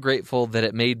I'm so grateful that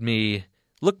it made me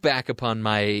look back upon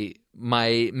my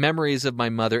memories of my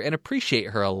mother and appreciate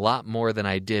her a lot more than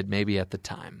I did maybe at the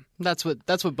time. That's what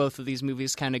both of these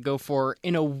movies kind of go for,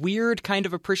 in a weird kind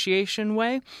of appreciation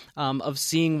way, of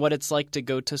seeing what it's like to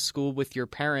go to school with your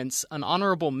parents. An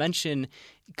honorable mention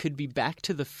could be Back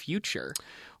to the Future.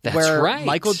 That's where right.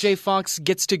 Michael J. Fox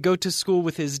gets to go to school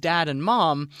with his dad and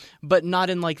mom, but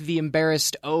not in the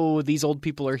embarrassed, oh, these old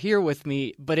people are here with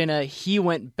me, but in a he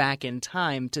went back in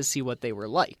time to see what they were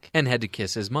like. And had to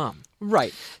kiss his mom.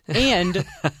 Right. And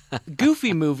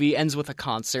Goofy movie ends with a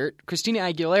concert. Christina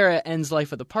Aguilera ends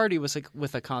Life of the Party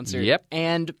with a concert. Yep.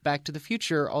 And Back to the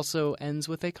Future also ends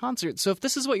with a concert. So if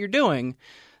this is what you're doing,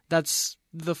 that's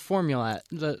the formula.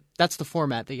 That's the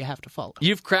format that you have to follow.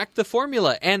 You've cracked the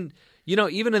formula. And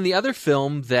even in the other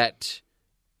film that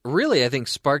really, I think,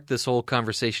 sparked this whole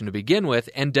conversation to begin with,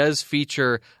 and does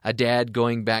feature a dad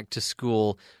going back to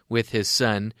school with his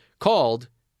son, called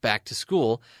Back to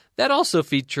School, that also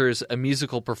features a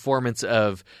musical performance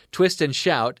of Twist and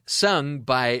Shout, sung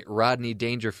by Rodney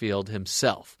Dangerfield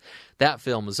himself. That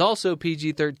film is also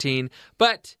PG-13,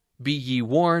 but be ye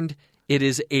warned, it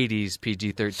is 80s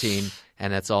PG-13,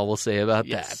 and that's all we'll say about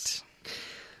that.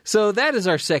 So that is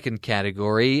our second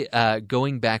category,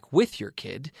 going back with your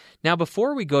kid. Now,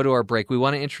 before we go to our break, we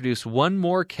want to introduce one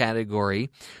more category,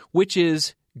 which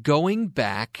is going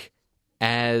back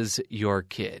as your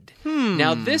kid.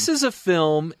 Now, this is a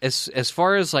film, as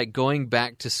far as going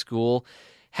back to school,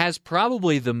 has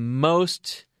probably the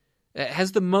most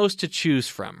to choose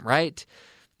from, right?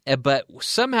 But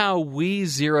somehow we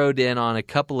zeroed in on a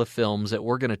couple of films that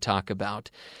we're going to talk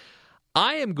about.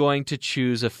 I am going to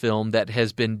choose a film that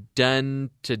has been done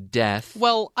to death.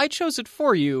 Well, I chose it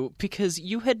for you because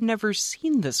you had never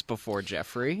seen this before,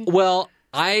 Jeffrey. Well,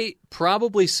 I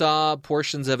probably saw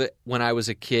portions of it when I was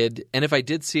a kid, and if I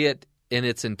did see it in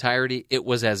its entirety, it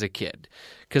was as a kid.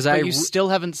 But you still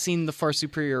haven't seen the far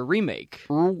superior remake.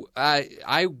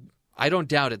 I don't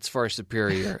doubt it's far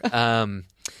superior.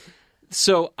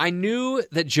 So I knew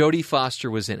that Jodie Foster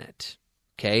was in it,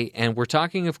 okay? And we're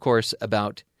talking, of course,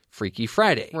 about Freaky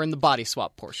Friday. We're in the body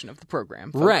swap portion of the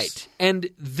program, folks. Right. And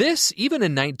this, even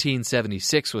in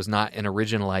 1976, was not an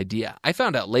original idea. I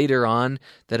found out later on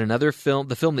that another film,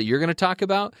 the film that you're going to talk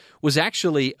about, was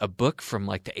actually a book from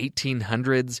the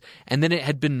 1800s, and then it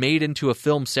had been made into a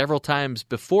film several times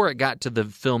before it got to the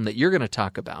film that you're going to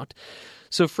talk about.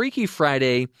 So Freaky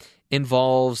Friday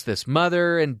involves this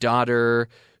mother and daughter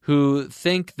who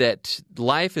think that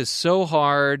life is so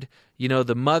hard.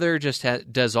 The mother just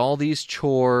does all these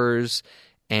chores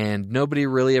and nobody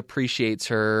really appreciates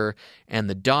her. And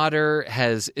the daughter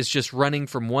is just running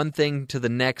from one thing to the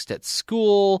next at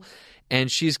school.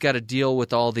 And she's got to deal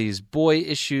with all these boy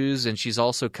issues. And she's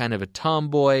also kind of a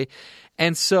tomboy.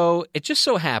 And so it just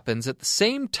so happens at the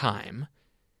same time,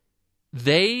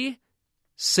 they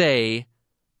say,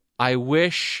 I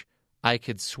wish I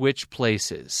could switch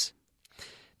places.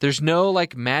 There's no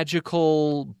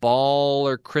magical ball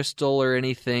or crystal or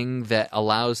anything that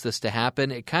allows this to happen.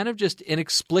 It kind of just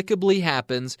inexplicably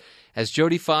happens as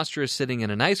Jodie Foster is sitting in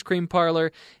an ice cream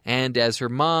parlor and as her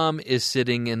mom is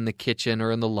sitting in the kitchen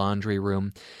or in the laundry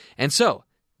room. And so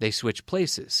they switch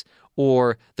places.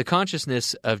 Or the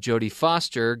consciousness of Jodie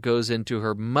Foster goes into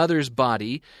her mother's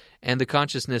body, and the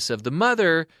consciousness of the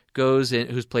mother goes in,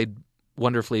 who's played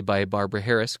wonderfully by Barbara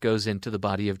Harris, goes into the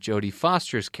body of Jodie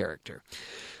Foster's character.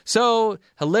 So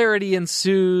hilarity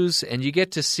ensues, and you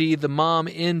get to see the mom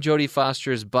in Jodie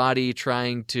Foster's body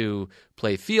trying to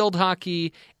play field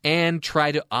hockey and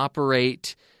try to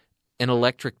operate an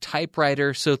electric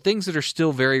typewriter. So things that are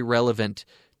still very relevant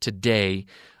today.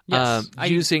 Yes,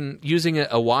 using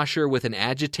a washer with an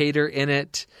agitator in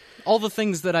it. All the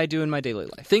things that I do in my daily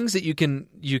life. Things that you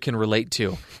can relate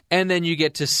to. And then you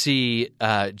get to see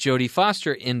Jodie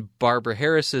Foster in Barbara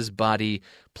Harris's body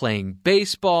playing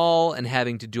baseball and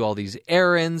having to do all these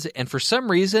errands. And for some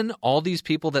reason, all these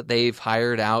people that they've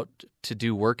hired out to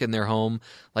do work in their home,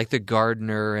 like the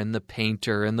gardener and the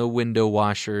painter and the window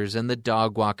washers and the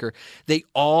dog walker, they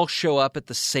all show up at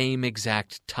the same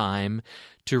exact time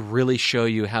to really show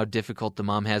you how difficult the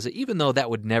mom has it, even though that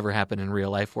would never happen in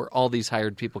real life where all these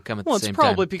hired people come at the same time. Well, it's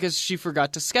probably because she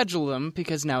forgot to schedule them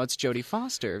because now it's Jodie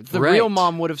Foster. The Right. real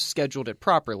mom would have scheduled it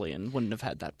properly and wouldn't have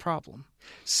had that problem.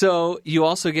 So you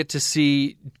also get to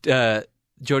see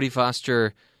Jodie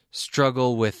Foster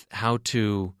struggle with how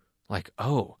to,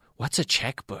 what's a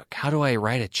checkbook? How do I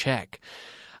write a check?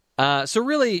 So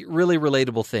really, really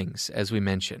relatable things, as we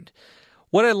mentioned.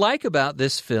 What I like about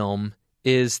this film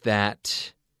is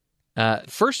that,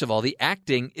 first of all, the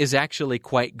acting is actually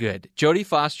quite good. Jodie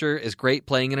Foster is great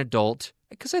playing an adult,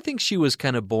 because I think she was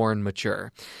kind of born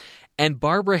mature. And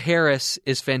Barbara Harris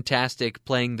is fantastic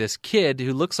playing this kid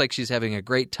who looks like she's having a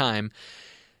great time.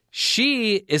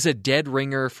 She is a dead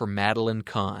ringer for Madeline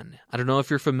Kahn. I don't know if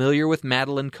you're familiar with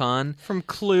Madeline Kahn. From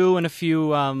Clue and a few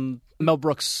Mel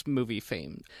Brooks movie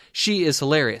fame. She is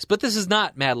hilarious. But this is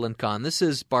not Madeline Kahn. This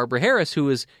is Barbara Harris, who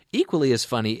is equally as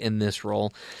funny in this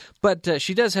role. But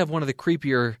she does have one of the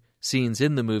creepier scenes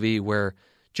in the movie where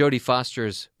Jodie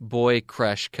Foster's boy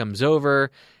crush comes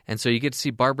over, and so you get to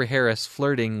see Barbara Harris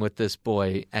flirting with this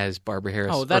boy as Barbara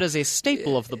Harris. Oh, that is a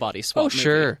staple of the body swap movie.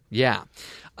 Sure. Yeah.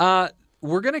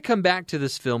 We're going to come back to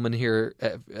this film in here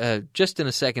just in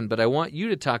a second, but I want you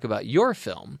to talk about your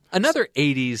film. Another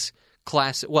 80s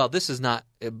classic. Well, this is not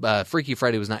Freaky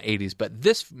Friday was not 80s, but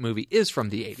this movie is from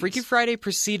the 80s. Freaky Friday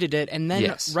preceded it, and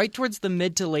then right towards the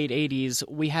mid to late 80s,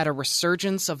 we had a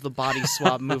resurgence of the body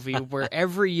swap movie where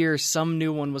every year some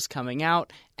new one was coming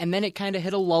out, and then it kind of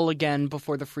hit a lull again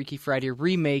before the Freaky Friday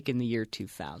remake in the year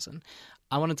 2000.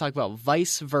 I want to talk about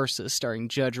Vice Versa, starring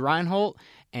Judge Reinhold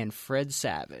and Fred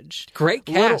Savage. Great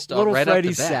cast, little right Freddie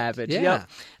off the bat. Savage. Yeah. Yep.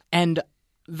 And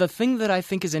the thing that I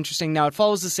think is interesting now, it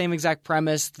follows the same exact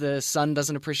premise. The son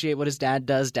doesn't appreciate what his dad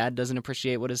does. Dad doesn't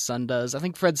appreciate what his son does. I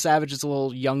think Fred Savage is a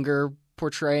little younger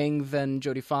portraying than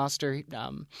Jodie Foster.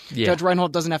 Judge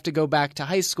Reinhold doesn't have to go back to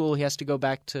high school. He has to go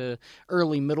back to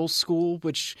early middle school,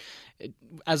 which,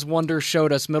 as Wonder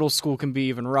showed us, middle school can be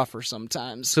even rougher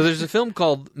sometimes. So there's a film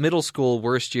called Middle School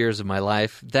Worst Years of My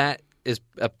Life. That is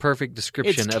a perfect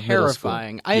description it's of middle school.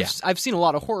 Terrifying. I've seen a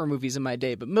lot of horror movies in my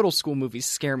day, but middle school movies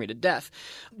scare me to death.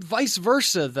 Vice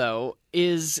Versa, though,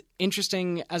 is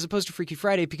interesting as opposed to Freaky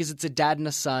Friday because it's a dad and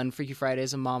a son. Freaky Friday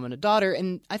is a mom and a daughter.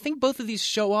 And I think both of these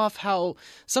show off how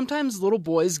sometimes little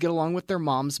boys get along with their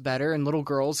moms better and little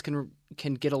girls can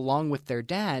get along with their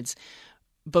dads.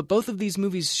 But both of these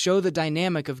movies show the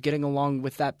dynamic of getting along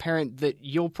with that parent that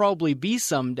you'll probably be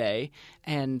someday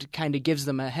and kind of gives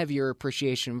them a heavier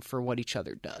appreciation for what each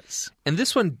other does. And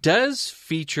this one does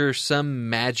feature some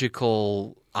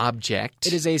magical object.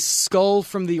 It is a skull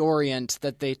from the Orient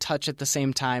that they touch at the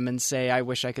same time and say, I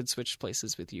wish I could switch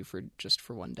places with you for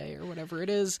one day or whatever it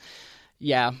is.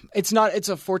 Yeah, it's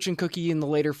a fortune cookie in the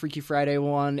later Freaky Friday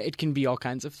one. It can be all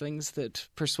kinds of things that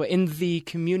persuade. In the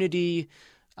Community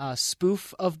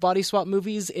spoof of body swap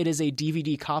movies, it is a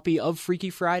DVD copy of Freaky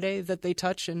Friday that they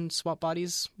touch and swap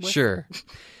bodies with. Sure.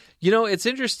 It's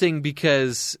interesting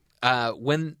because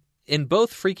when in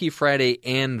both Freaky Friday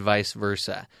and Vice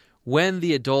Versa, when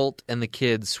the adult and the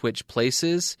kid switch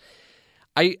places,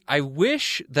 I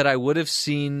wish that I would have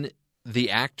seen the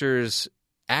actors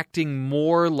acting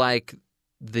more like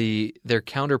their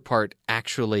counterpart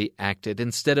actually acted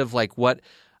instead of like what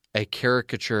a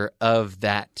caricature of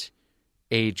that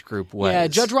age group was. Yeah,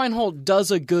 Judge Reinhold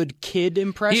does a good kid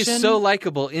impression. He's so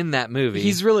likable in that movie.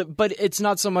 He's really, but it's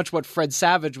not so much what Fred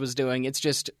Savage was doing. It's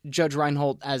just Judge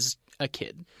Reinhold as a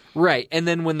kid. Right. And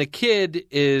then when the kid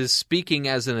is speaking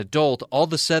as an adult, all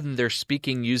of a sudden they're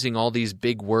speaking using all these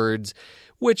big words,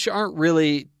 which aren't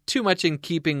really too much in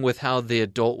keeping with how the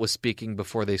adult was speaking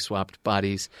before they swapped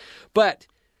bodies. But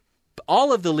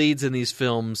all of the leads in these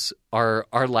films are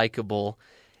likable.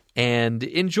 and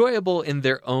enjoyable in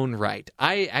their own right.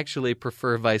 I actually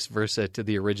prefer Vice Versa to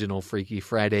the original Freaky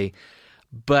Friday,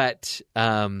 but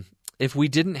if we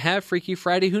didn't have Freaky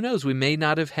Friday, who knows? We may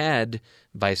not have had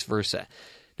Vice Versa.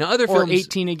 Now, other films,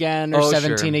 18 Again, or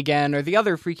 17 Again, or the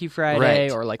other Freaky Friday,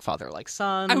 right. or like Father Like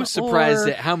Son. I was surprised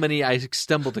at how many I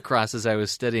stumbled across as I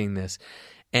was studying this.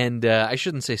 And I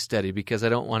shouldn't say study because I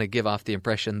don't want to give off the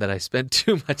impression that I spent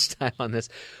too much time on this.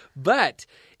 But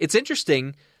it's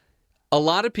interesting. A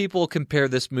lot of people compare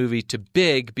this movie to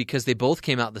Big because they both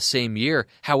came out the same year.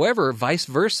 However, Vice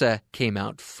Versa came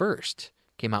out first,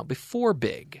 came out before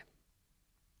Big.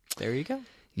 There you go.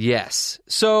 Yes.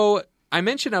 So I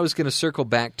mentioned I was going to circle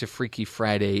back to Freaky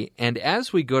Friday, and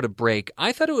as we go to break,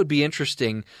 I thought it would be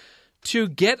interesting to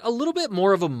get a little bit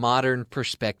more of a modern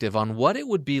perspective on what it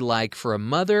would be like for a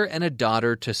mother and a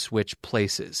daughter to switch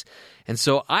places. And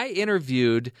so I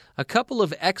interviewed a couple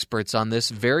of experts on this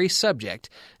very subject,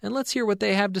 and let's hear what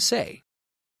they have to say.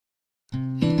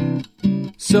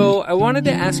 So I wanted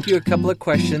to ask you a couple of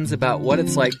questions about what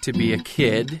it's like to be a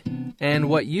kid and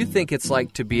what you think it's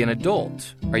like to be an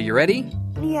adult. Are you ready?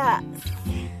 Yes.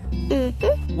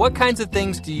 Mm-hmm. What kinds of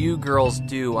things do you girls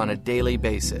do on a daily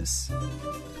basis?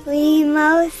 We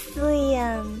mostly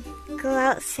go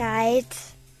outside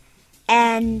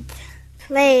and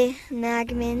play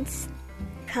magments,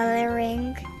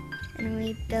 coloring, and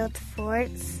we build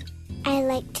forts. I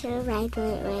like to ride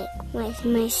my bike with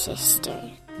my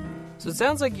sister. So it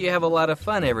sounds like you have a lot of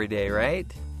fun every day,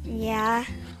 right? Yeah.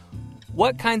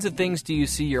 What kinds of things do you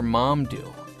see your mom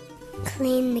do?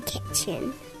 Clean the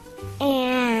kitchen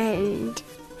and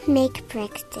make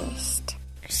breakfast.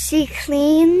 She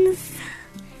cleans.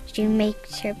 She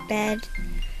makes her bed.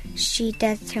 She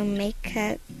does her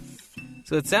makeup.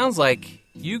 So it sounds like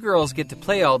you girls get to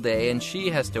play all day and she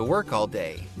has to work all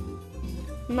day.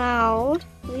 No,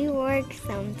 we work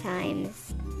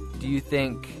sometimes. Do you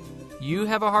think you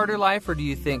have a harder life or do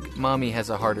you think Mommy has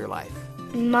a harder life?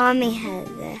 Mommy has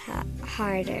a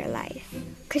harder life.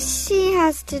 Because she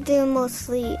has to do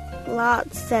mostly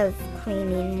lots of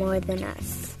cleaning more than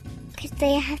us. Because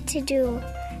they have to do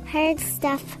hard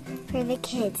stuff for the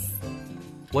kids.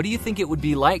 What do you think it would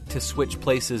be like to switch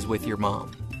places with your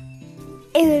mom?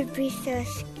 It would be so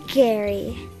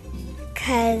scary.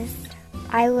 Because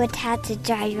I would have to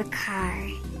drive a car.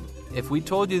 If we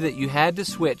told you that you had to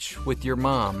switch with your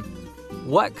mom,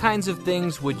 what kinds of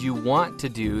things would you want to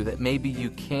do that maybe you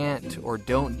can't or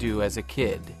don't do as a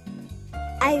kid?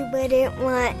 I wouldn't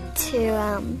want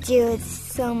to do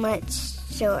so much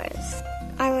chores.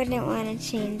 I wouldn't want to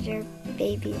change your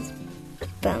baby's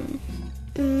bum.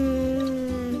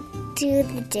 Do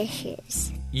the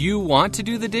dishes. You want to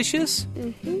do the dishes?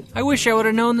 Mm-hmm. I wish I would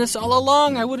have known this all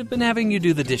along. I would have been having you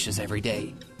do the dishes every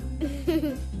day.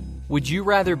 Would you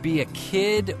rather be a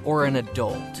kid or an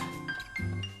adult?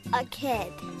 A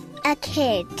kid. A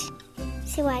kid.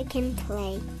 So I can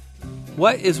play.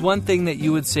 What is one thing that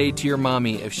you would say to your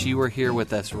mommy if she were here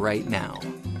with us right now?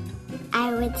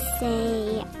 I would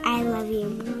say, I love you,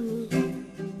 Mommy.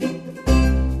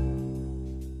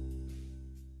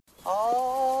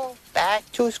 Oh, back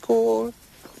to school,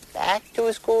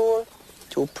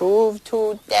 to prove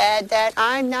to Dad that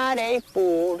I'm not a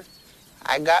fool.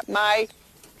 I got my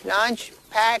lunch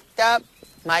packed up,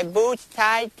 my boots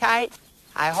tied tight.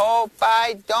 I hope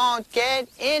I don't get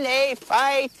in a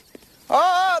fight.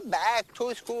 Oh, back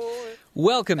to school.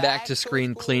 Welcome back to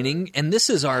Screen Cleaning, and this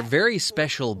is our very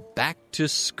special Back to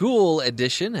School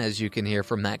edition, as you can hear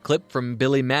from that clip from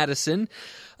Billy Madison,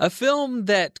 a film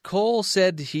that Cole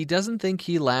said he doesn't think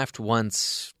he laughed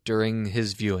once during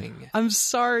his viewing. I'm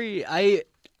sorry, I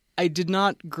did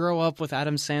not grow up with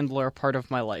Adam Sandler a part of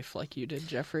my life like you did,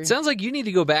 Jeffrey. Sounds like you need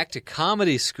to go back to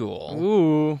comedy school.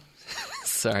 Ooh.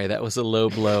 Sorry, that was a low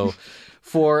blow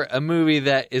for a movie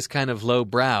that is kind of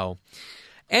lowbrow.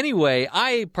 Anyway,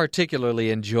 I particularly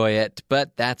enjoy it,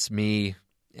 but that's me,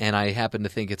 and I happen to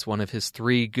think it's one of his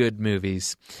 3 good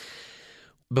movies.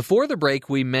 Before the break,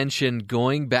 we mentioned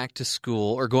going back to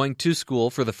school, or going to school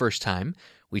for the first time.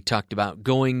 We talked about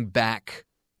going back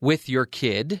with your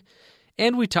kid,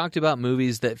 and we talked about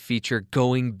movies that feature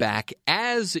going back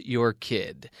as your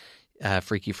kid,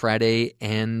 Freaky Friday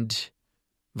and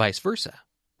Vice Versa.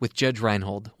 With Judge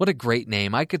Reinhold. What a great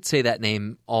name. I could say that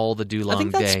name all the do long day. I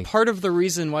think that's part of the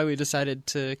reason why we decided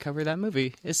to cover that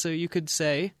movie, is so you could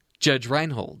say... Judge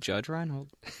Reinhold. Judge Reinhold.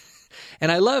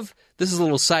 And I love, this is a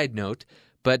little side note,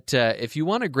 but if you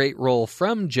want a great role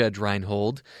from Judge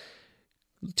Reinhold,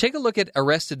 take a look at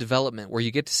Arrested Development, where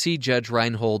you get to see Judge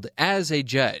Reinhold as a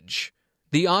judge.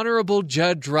 The Honorable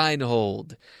Judge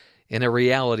Reinhold, in a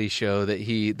reality show that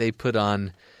they put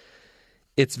on.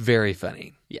 It's very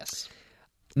funny. Yes.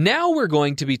 Now we're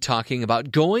going to be talking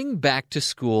about going back to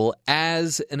school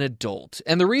as an adult.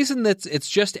 And the reason that it's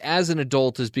just as an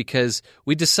adult is because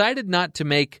we decided not to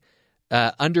make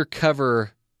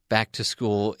Undercover Back to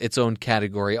School its own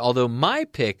category, although my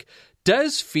pick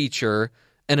does feature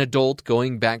an adult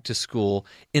going back to school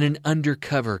in an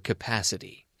undercover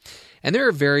capacity. And there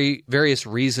are various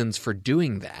reasons for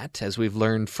doing that, as we've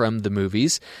learned from the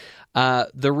movies.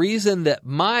 The reason that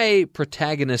my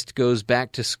protagonist goes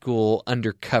back to school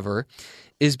undercover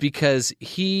is because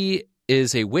he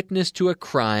is a witness to a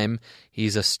crime.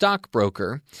 He's a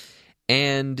stockbroker,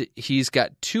 and he's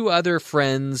got two other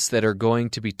friends that are going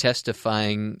to be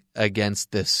testifying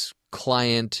against this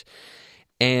client,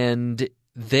 and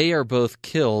they are both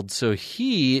killed. So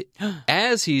he,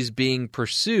 as he's being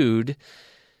pursued,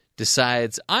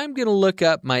 decides, I'm going to look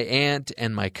up my aunt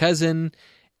and my cousin.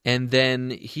 And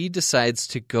then he decides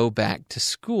to go back to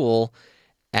school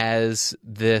as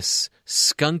this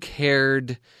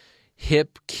skunk-haired,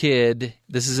 hip kid.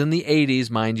 This is in the 80s,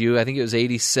 mind you. I think it was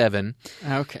 87.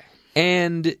 Okay.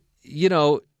 And, you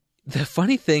know, the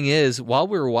funny thing is, while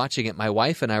we were watching it, my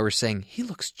wife and I were saying, he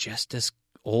looks just as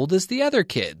old as the other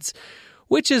kids,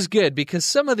 which is good because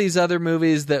some of these other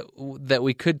movies that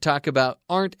we could talk about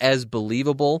aren't as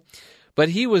believable. But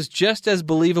he was just as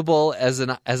believable as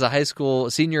a high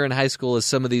school senior in high school as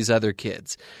some of these other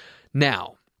kids.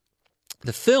 Now,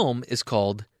 the film is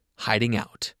called Hiding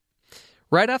Out.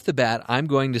 Right off the bat, I'm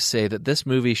going to say that this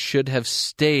movie should have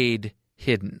stayed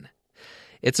hidden.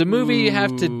 It's a movie you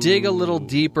have to dig a little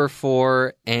deeper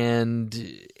for, and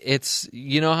it's,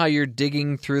 you know how you're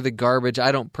digging through the garbage.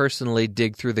 I don't personally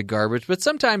dig through the garbage, but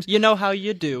sometimes you know how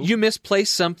you do. You misplace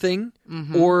something,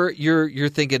 or you're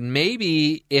thinking,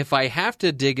 maybe if I have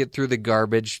to dig it through the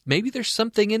garbage, maybe there's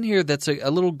something in here that's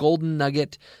a little golden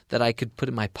nugget that I could put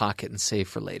in my pocket and save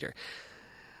for later.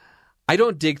 I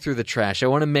don't dig through the trash. I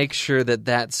want to make sure that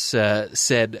that's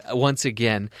said once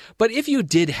again. But if you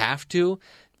did have to,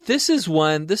 this is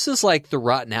like the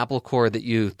rotten apple core that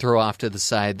you throw off to the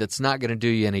side that's not going to do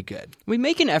you any good. We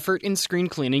make an effort in screen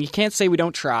cleaning, you can't say we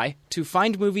don't try, to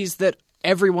find movies that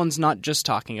everyone's not just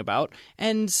talking about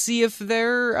and see if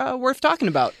they're worth talking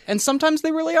about. And sometimes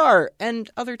they really are, and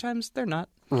other times they're not.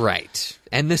 Right.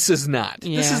 And this is not.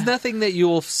 Yeah. This is nothing that you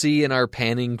will see in our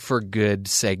Panning for Good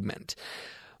segment.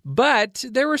 But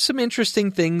there were some interesting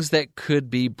things that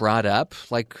could be brought up,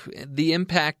 like the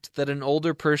impact that an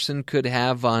older person could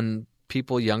have on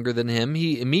people younger than him.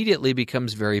 He immediately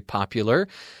becomes very popular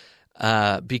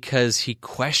because he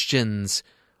questions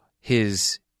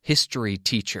his history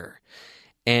teacher.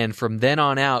 And from then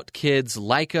on out, kids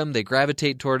like him. They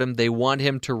gravitate toward him. They want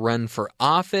him to run for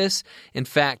office. In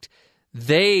fact,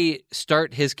 they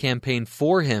start his campaign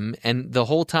for him, and the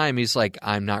whole time he's like,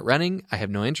 I'm not running. I have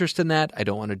no interest in that. I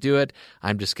don't want to do it.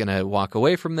 I'm just going to walk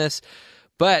away from this.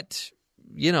 But,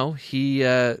 you know,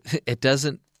 it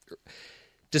doesn't,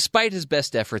 despite his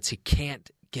best efforts, he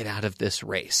can't get out of this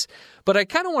race. But I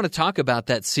kind of want to talk about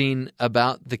that scene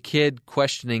about the kid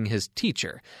questioning his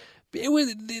teacher. It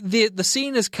was the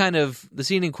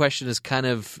scene in question is kind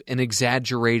of an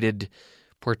exaggerated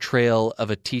portrayal of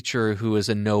a teacher who is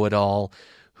a know-it-all,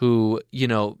 who, you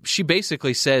know, she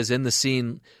basically says in the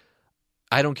scene,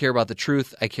 I don't care about the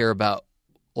truth, I care about,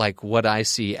 like, what I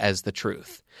see as the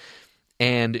truth.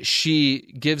 And she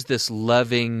gives this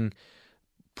loving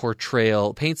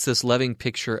portrayal, paints this loving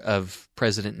picture of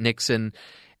President Nixon,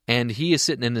 and he is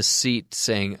sitting in his seat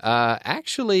saying,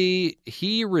 actually,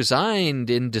 he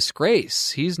resigned in disgrace.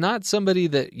 He's not somebody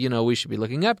that, you know, we should be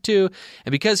looking up to.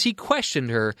 And because he questioned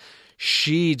her,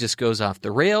 she just goes off the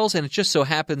rails, and it just so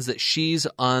happens that she's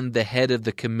on the head of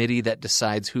the committee that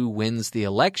decides who wins the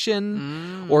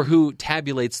election, or who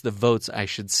tabulates the votes, I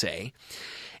should say.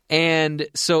 And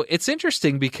so it's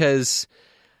interesting because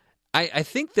I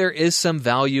think there is some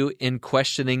value in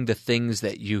questioning the things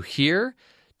that you hear,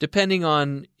 depending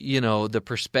on, you know, the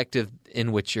perspective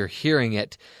in which you're hearing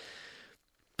it.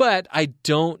 But I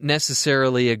don't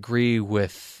necessarily agree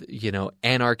with, you know,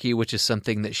 anarchy, which is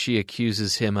something that she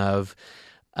accuses him of.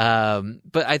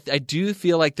 But I do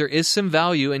feel like there is some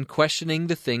value in questioning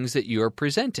the things that you are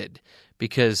presented,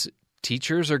 because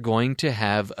teachers are going to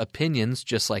have opinions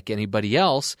just like anybody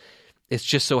else. It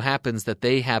just so happens that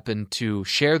they happen to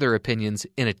share their opinions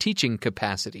in a teaching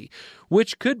capacity,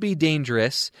 which could be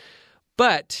dangerous.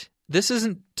 But this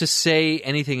isn't to say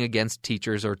anything against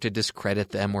teachers or to discredit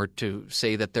them or to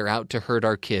say that they're out to hurt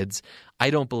our kids. I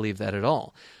don't believe that at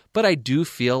all. But I do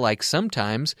feel like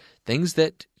sometimes things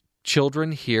that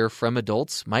children hear from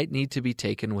adults might need to be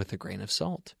taken with a grain of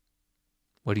salt.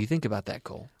 What do you think about that,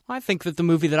 Cole? I think that the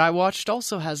movie that I watched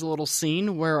also has a little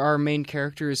scene where our main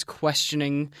character is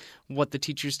questioning what the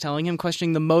teacher's telling him,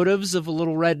 questioning the motives of a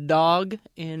little red dog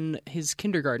in his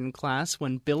kindergarten class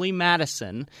when Billy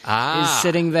Madison is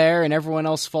sitting there and everyone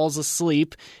else falls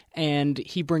asleep, and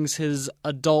he brings his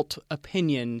adult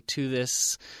opinion to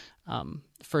this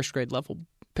first grade level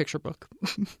picture book.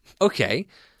 Okay.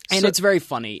 And it's very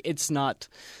funny. It's not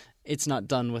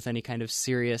done with any kind of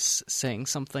serious saying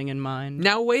something in mind.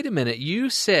 Now, wait a minute. You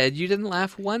said you didn't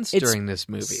laugh once during this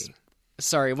movie.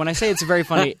 Sorry, when I say it's very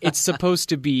funny, it's supposed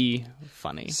to be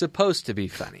funny. Supposed to be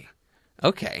funny.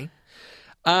 Okay.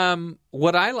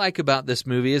 What I like about this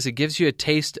movie is it gives you a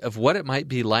taste of what it might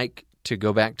be like to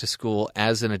go back to school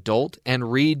as an adult and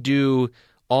redo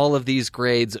all of these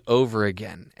grades over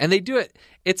again. And they do it.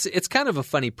 It's kind of a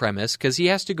funny premise because he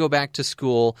has to go back to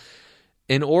school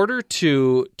in order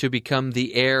to become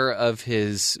the heir of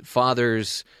his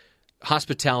father's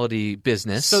hospitality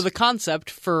business. So the concept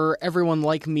for everyone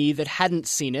like me that hadn't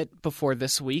seen it before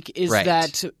this week is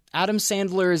that Adam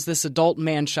Sandler is this adult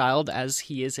man-child, as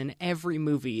he is in every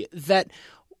movie, that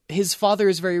his father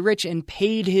is very rich and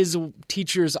paid his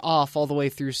teachers off all the way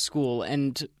through school.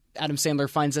 And Adam Sandler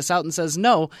finds this out and says,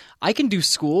 no, I can do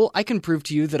school. I can prove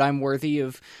to you that I'm worthy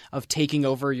of taking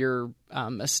over your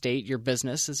estate, your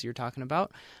business, as you're talking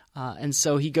about. And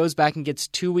so he goes back and gets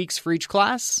 2 weeks for each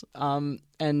class.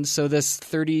 And so this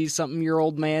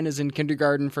 30-something-year-old man is in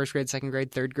kindergarten, first grade, second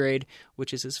grade, third grade,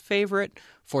 which is his favorite,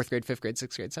 fourth grade, fifth grade,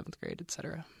 sixth grade, seventh grade,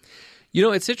 etc. You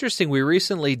know, it's interesting. We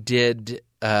recently did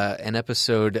an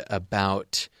episode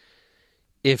about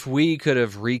if we could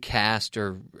have recast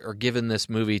or given this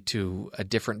movie to a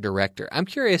different director. I'm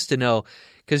curious to know,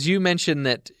 because you mentioned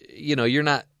that, you know, you're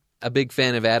not a big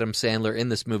fan of Adam Sandler in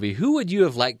this movie. Who would you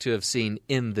have liked to have seen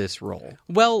in this role?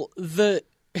 Well,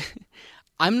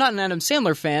 I'm not an Adam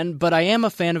Sandler fan, but I am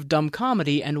a fan of dumb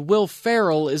comedy, and Will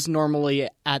Ferrell is normally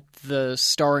at the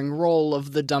starring role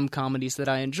of the dumb comedies that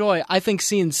I enjoy. I think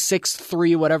seeing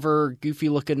 6'3", whatever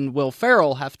goofy-looking Will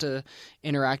Ferrell have to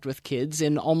interact with kids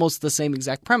in almost the same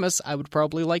exact premise, I would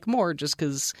probably like more, just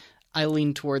because I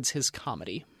lean towards his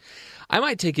comedy. I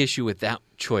might take issue with that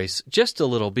choice just a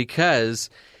little, because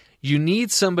you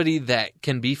need somebody that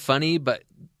can be funny, but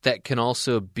that can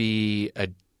also be a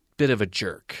bit of a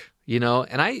jerk. You know,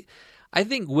 and I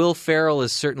think Will Ferrell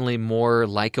is certainly more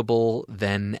likable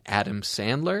than Adam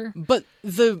Sandler. But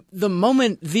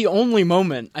the only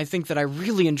moment I think that I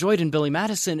really enjoyed in Billy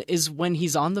Madison is when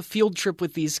he's on the field trip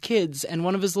with these kids and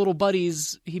one of his little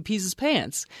buddies, he pees his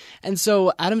pants. And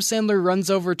so Adam Sandler runs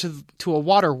over to a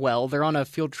water well. They're on a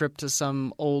field trip to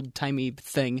some old-timey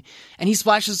thing. And he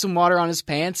splashes some water on his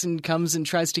pants and comes and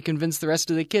tries to convince the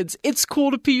rest of the kids, it's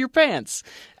cool to pee your pants.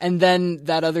 And then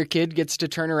that other kid gets to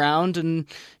turn around and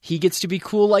he gets to be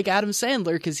cool like Adam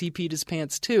Sandler because he peed his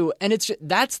pants too. And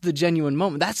that's the genuine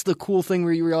moment. That's the cool thing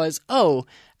where you realize, oh,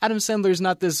 Adam Sandler's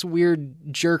not this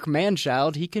weird jerk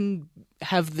man-child. He can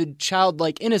have the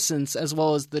childlike innocence as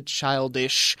well as the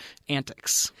childish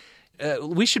antics.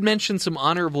 We should mention some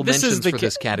honorable mentions for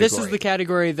this category. This is the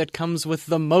category that comes with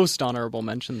the most honorable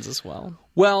mentions as well.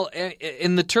 Well,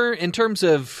 in terms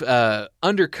of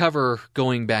undercover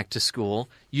going back to school,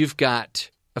 you've got,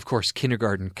 of course,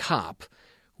 Kindergarten Cop,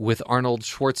 with Arnold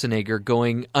Schwarzenegger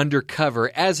going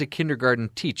undercover as a kindergarten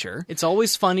teacher. It's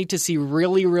always funny to see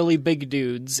really, really big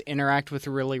dudes interact with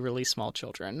really, really small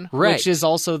children. Right. Which is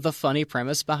also the funny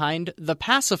premise behind The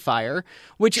Pacifier,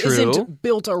 which isn't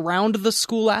built around the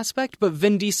school aspect, but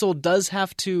Vin Diesel does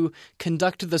have to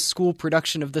conduct the school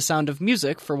production of The Sound of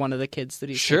Music for one of the kids that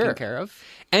he's taking care of.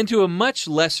 And to a much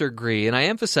lesser degree, and I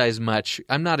emphasize much,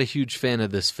 I'm not a huge fan of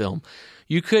this film,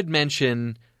 you could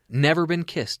mention Never Been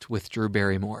Kissed with Drew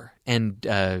Barrymore and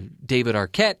David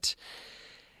Arquette.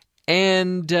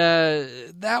 And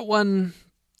that one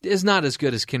is not as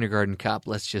good as Kindergarten Cop,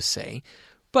 let's just say.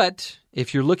 But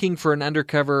if you're looking for an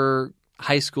undercover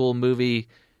high school movie,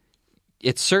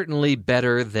 it's certainly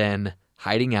better than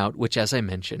Hiding Out, which, as I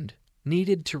mentioned,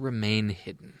 needed to remain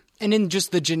hidden. And in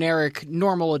just the generic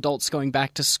normal adults going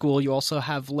back to school, you also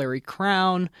have Larry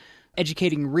Crowne,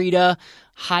 Educating Rita,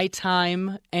 High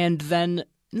Time, and then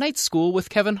Night School with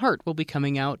Kevin Hart will be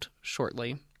coming out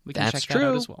shortly. We can check that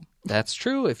out as well. That's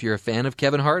true. If you're a fan of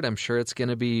Kevin Hart, I'm sure it's going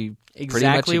to be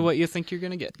exactly what you think you're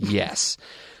going to get. Yes.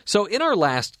 So in our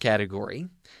last category,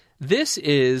 this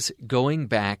is going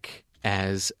back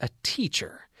as a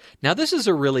teacher. Now, this is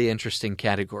a really interesting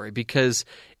category because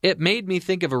it made me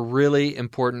think of a really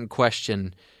important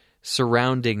question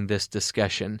surrounding this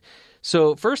discussion.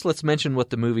 So first, let's mention what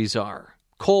the movies are.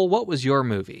 Cole, what was your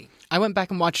movie? I went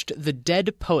back and watched The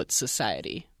Dead Poets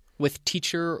Society, with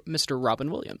teacher Mr. Robin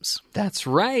Williams. That's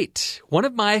right. One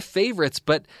of my favorites,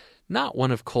 but not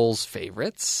one of Cole's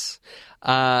favorites.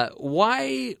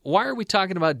 Why are we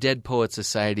talking about Dead Poets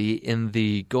Society in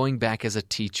the going back as a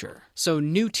teacher? So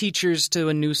new teachers to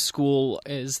a new school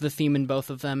is the theme in both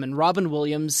of them, and Robin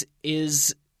Williams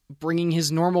is bringing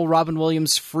his normal Robin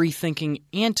Williams free-thinking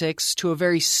antics to a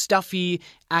very stuffy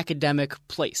academic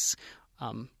place,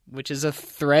 which is a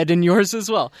thread in yours as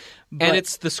well. And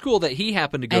it's the school that he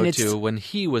happened to go to when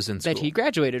he was in school. That he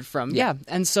graduated from, yeah.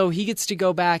 And so he gets to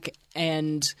go back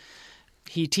and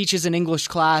he teaches an English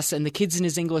class, and the kids in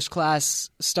his English class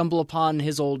stumble upon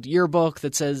his old yearbook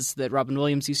that says that Robin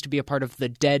Williams used to be a part of the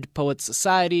Dead Poets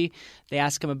Society. They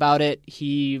ask him about it.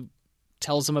 He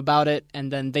tells them about it,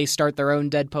 and then they start their own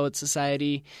Dead Poets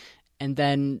Society, and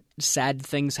then sad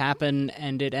things happen,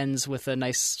 and it ends with a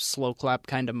nice slow clap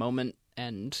kind of moment,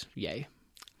 and yay.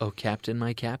 Oh, Captain,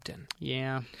 my Captain.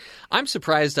 Yeah. I'm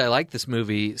surprised I like this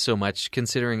movie so much,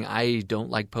 considering I don't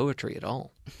like poetry at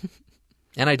all.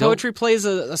 And I Poetry plays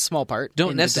a small part.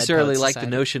 Don't necessarily like the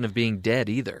notion of being dead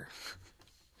either.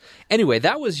 Anyway,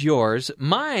 that was yours.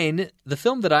 Mine, the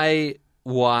film that I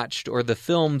watched, or the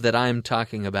film that I'm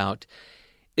talking about,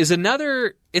 is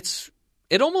another.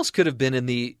 It almost could have been in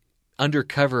the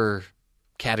undercover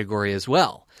category as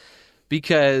well,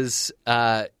 because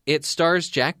it stars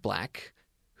Jack Black,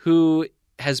 who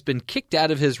has been kicked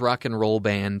out of his rock and roll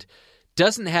band,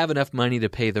 doesn't have enough money to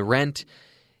pay the rent.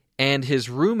 And his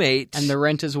roommate... And the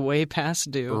rent is way past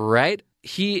due. Right.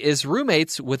 He is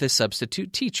roommates with a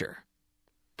substitute teacher,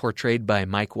 portrayed by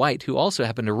Mike White, who also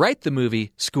happened to write the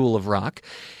movie School of Rock.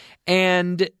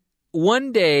 And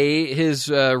one day, his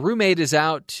roommate is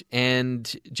out,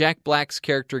 and Jack Black's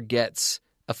character gets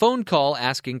a phone call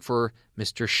asking for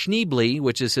Mr. Schneebly,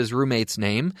 which is his roommate's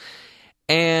name.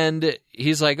 And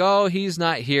he's like, oh, he's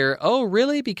not here. Oh,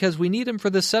 really? Because we need him for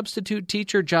the substitute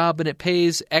teacher job, and it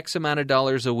pays X amount of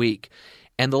dollars a week.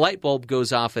 And the light bulb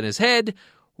goes off in his head.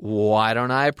 Why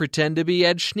don't I pretend to be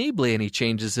Ed Schneebly? And he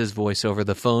changes his voice over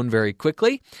the phone very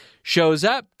quickly, shows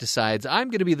up, decides I'm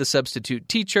going to be the substitute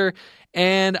teacher,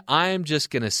 and I'm just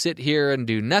going to sit here and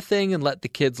do nothing and let the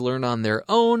kids learn on their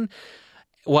own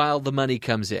while the money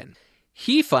comes in.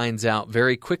 He finds out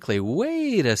very quickly,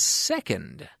 wait a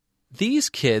second. These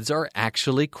kids are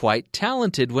actually quite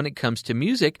talented when it comes to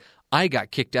music. I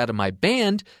got kicked out of my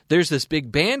band. There's this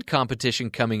big band competition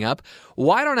coming up.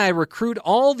 Why don't I recruit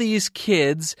all these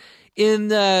kids in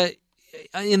the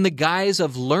guise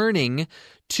of learning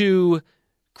to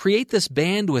create this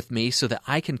band with me so that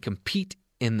I can compete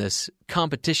in this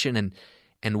competition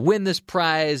and win this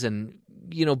prize and,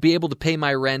 be able to pay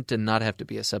my rent and not have to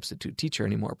be a substitute teacher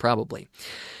anymore, probably.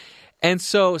 And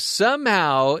so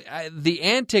somehow the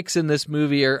antics in this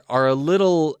movie are a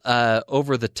little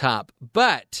over the top,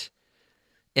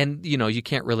 and you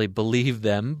can't really believe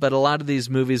them, but a lot of these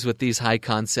movies with these high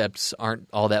concepts aren't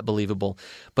all that believable,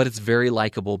 but it's very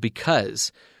likable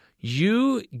because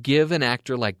you give an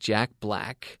actor like Jack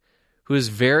Black, who is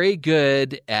very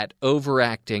good at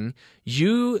overacting,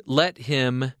 you let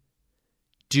him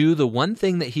do the one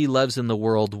thing that he loves in the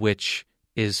world, which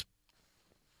is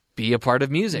be a part of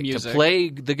music, to play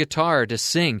the guitar, to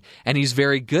sing, and he's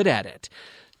very good at it.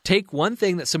 Take one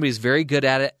thing that somebody's very good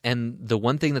at it and the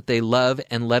one thing that they love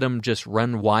and let them just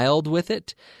run wild with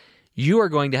it. You are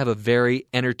going to have a very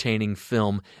entertaining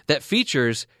film that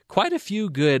features quite a few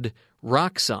good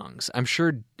rock songs. I'm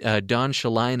sure Don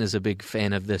Shaline is a big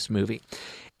fan of this movie.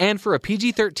 And for a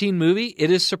PG-13 movie, it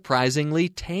is surprisingly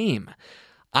tame.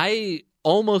 I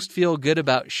almost feel good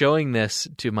about showing this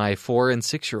to my 4- and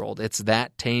 6-year-old. It's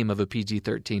that tame of a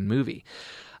PG-13 movie.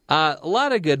 A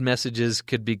lot of good messages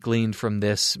could be gleaned from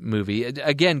this movie.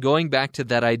 Again, going back to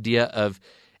that idea of,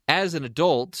 as an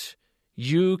adult,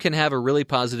 you can have a really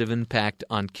positive impact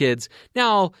on kids.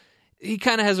 Now, he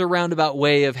kind of has a roundabout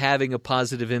way of having a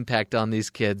positive impact on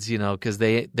these kids, because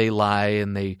they lie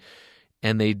and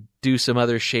they do some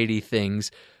other shady things.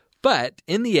 But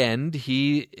in the end,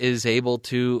 he is able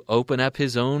to open up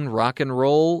his own rock and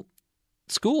roll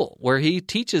school where he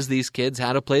teaches these kids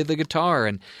how to play the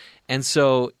guitar. And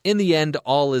so in the end,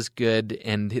 all is good,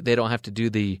 and they don't have to do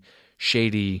the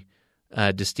shady,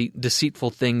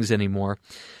 deceitful things anymore.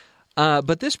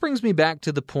 But this brings me back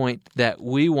to the point that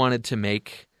we wanted to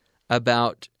make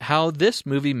about how this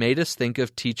movie made us think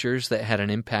of teachers that had an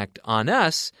impact on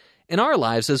us in our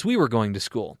lives as we were going to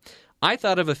school. I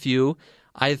thought of a few.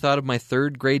 I thought of my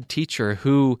 3rd grade teacher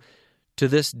who, to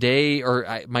this day,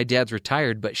 my dad's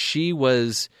retired, but she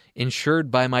was insured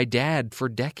by my dad for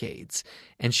decades.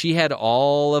 And she had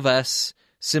all of us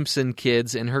Simpson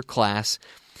kids in her class.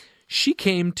 She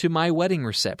came to my wedding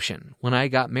reception when I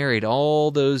got married all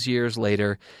those years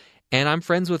later, and I'm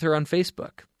friends with her on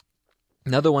Facebook.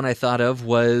 Another one I thought of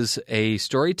was a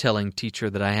storytelling teacher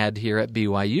that I had here at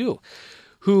BYU,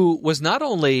 who was not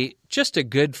only just a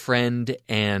good friend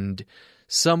and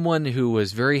someone who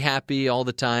was very happy all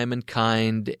the time and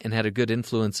kind and had a good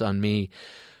influence on me,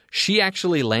 she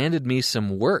actually landed me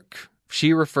some work.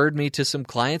 She referred me to some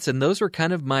clients, and those were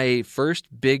kind of my first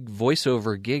big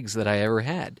voiceover gigs that I ever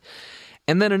had.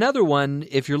 And then another one,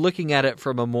 if you're looking at it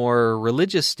from a more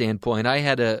religious standpoint, I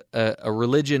had a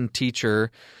religion teacher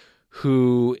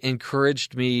who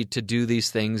encouraged me to do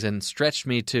these things and stretched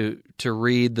me to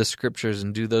read the scriptures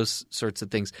and do those sorts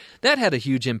of things. That had a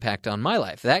huge impact on my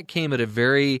life. That came at a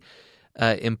very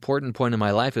important point in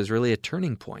my life. It was really a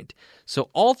turning point. So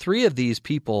all three of these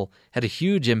people had a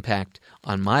huge impact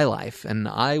on my life, and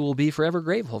I will be forever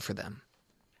grateful for them.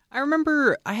 I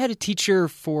remember I had a teacher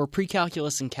for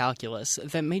pre-calculus and calculus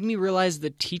that made me realize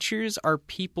that teachers are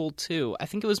people too. I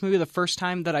think it was maybe the first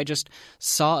time that I just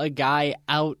saw a guy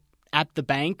out at the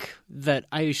bank that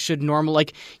I should normally,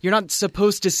 like, you're not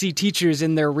supposed to see teachers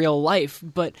in their real life,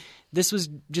 but this was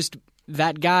just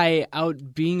that guy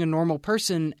out being a normal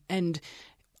person. And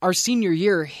our senior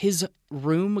year, his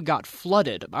room got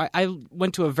flooded. I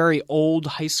went to a very old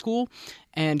high school,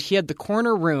 and he had the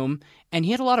corner room, and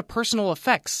he had a lot of personal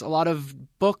effects, a lot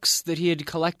of books that he had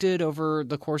collected over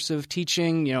the course of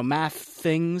teaching, math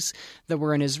things that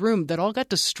were in his room that all got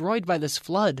destroyed by this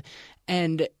flood.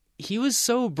 And he was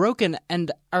so broken,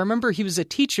 and I remember he was a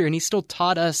teacher, and he still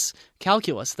taught us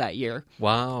calculus that year.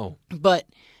 Wow. But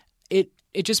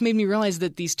it just made me realize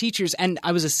that these teachers, and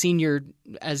I was a senior,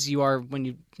 as you are when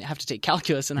you have to take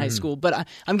calculus in high school, but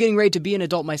I'm getting ready to be an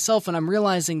adult myself, and I'm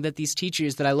realizing that these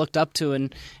teachers that I looked up to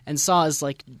and saw as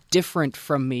like different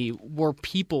from me were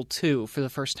people too for the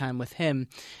first time with him.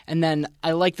 And then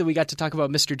I like that we got to talk about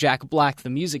Mr. Jack Black, the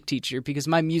music teacher, because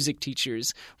my music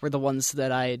teachers were the ones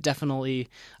that I definitely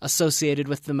associated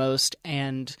with the most,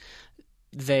 and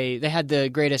they had the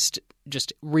greatest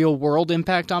just real world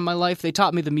impact on my life. They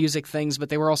taught me the music things, but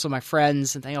they were also my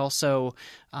friends, and they also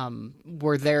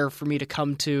were there for me to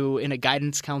come to in a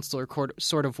guidance counselor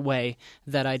sort of way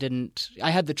that I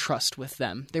had the trust with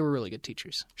them. They were really good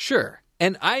teachers. Sure.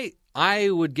 And I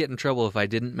would get in trouble if I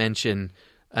didn't mention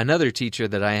another teacher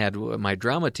that I had, my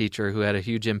drama teacher, who had a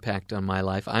huge impact on my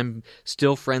life. I'm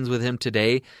still friends with him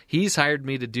today. He's hired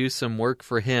me to do some work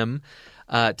for him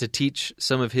to teach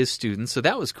some of his students. So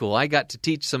that was cool. I got to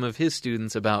teach some of his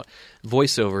students about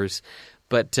voiceovers.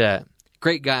 But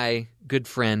great guy, good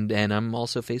friend, and I'm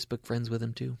also Facebook friends with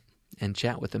him too and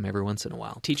chat with him every once in a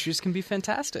while. Teachers can be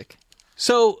fantastic.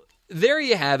 So there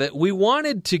you have it. We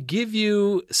wanted to give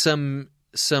you some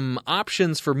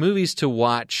options for movies to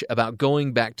watch about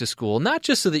going back to school, not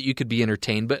just so that you could be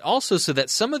entertained, but also so that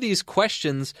some of these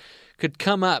questions could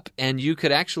come up and you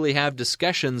could actually have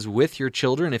discussions with your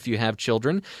children if you have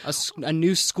children. A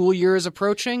new school year is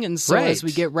approaching, and so as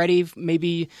we get ready,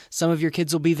 maybe some of your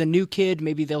kids will be the new kid.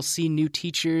 Maybe they'll see new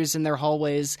teachers in their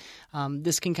hallways.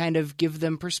 This can kind of give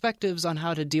them perspectives on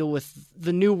how to deal with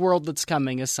the new world that's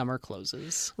coming as summer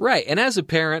closes. Right. And as a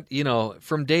parent,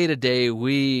 from day to day,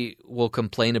 we will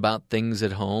complain about things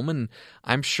at home, and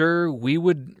I'm sure we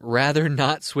would rather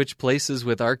not switch places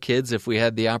with our kids if we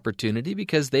had the opportunity,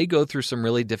 because they go through some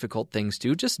really difficult things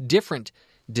too, just different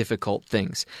difficult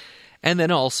things. And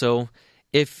then also,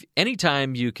 if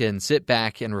anytime you can sit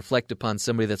back and reflect upon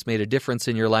somebody that's made a difference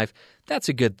in your life, that's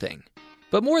a good thing.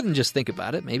 But more than just think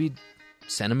about it, maybe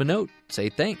send them a note, say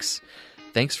thanks.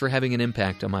 Thanks for having an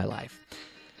impact on my life.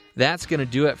 That's going to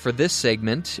do it for this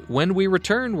segment. When we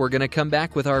return, we're going to come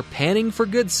back with our Panning for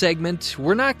Good segment.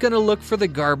 We're not going to look for the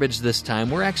garbage this time.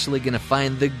 We're actually going to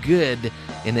find the good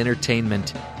in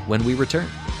entertainment when we return.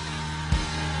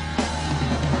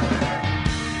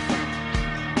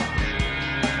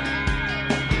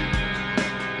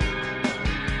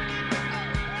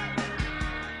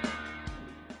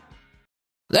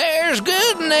 There's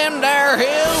good in them there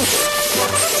hills.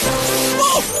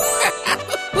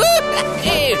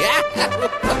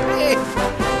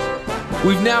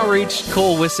 We've now reached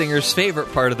Cole Wissinger's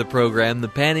favorite part of the program, the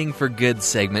Panning for Good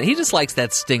segment. He just likes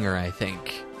that stinger, I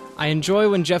think. I enjoy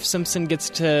when Jeff Simpson gets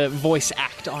to voice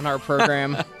act on our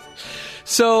program.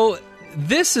 So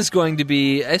this is going to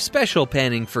be a special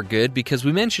Panning for Good because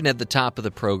we mentioned at the top of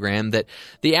the program that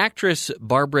the actress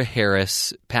Barbara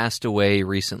Harris passed away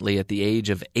recently at the age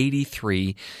of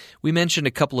 83. We mentioned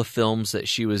a couple of films that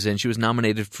she was in. She was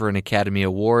nominated for an Academy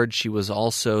Award. She was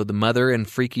also the mother in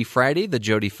Freaky Friday, the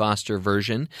Jodie Foster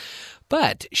version.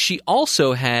 But she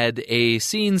also had a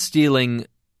scene-stealing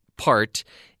part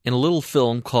in a little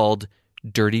film called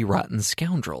Dirty Rotten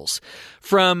Scoundrels.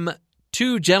 From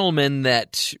two gentlemen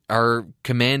that are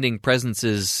commanding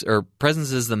presences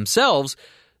themselves,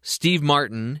 Steve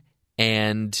Martin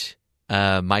and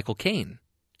Michael Caine.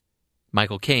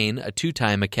 Michael Caine, a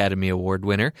 2-time Academy Award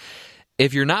winner.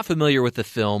 If you're not familiar with the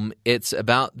film, it's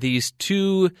about these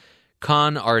two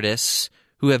con artists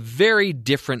who have very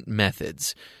different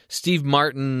methods. Steve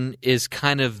Martin is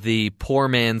kind of the poor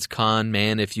man's con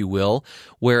man, if you will,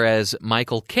 whereas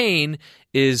Michael Caine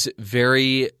is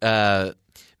very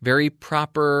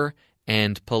proper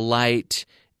and polite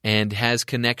and has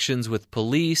connections with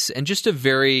police and just a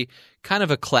very kind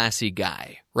of a classy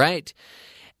guy, right?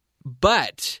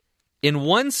 But in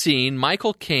one scene,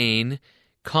 Michael Caine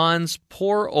cons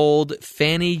poor old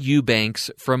Fannie Eubanks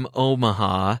from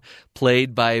Omaha,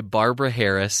 played by Barbara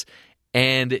Harris,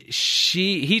 and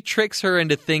he tricks her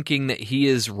into thinking that he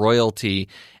is royalty,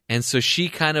 and so she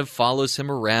kind of follows him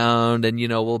around and,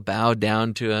 will bow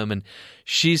down to him, and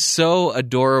she's so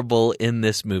adorable in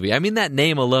this movie. I mean, that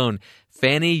name alone,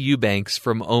 Fannie Eubanks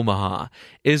from Omaha,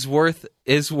 is worth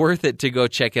it to go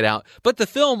check it out. But the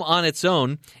film on its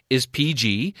own is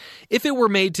PG. If it were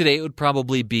made today, it would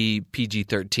probably be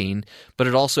PG-13. But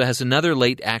it also has another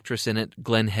late actress in it,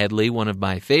 Glenn Headley, one of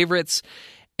my favorites.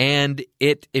 And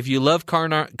if you love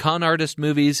con artist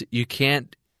movies, you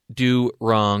can't do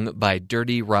wrong by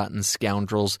Dirty Rotten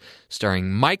Scoundrels,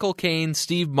 starring Michael Caine,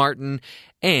 Steve Martin,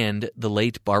 and the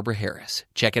late Barbara Harris.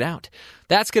 Check it out.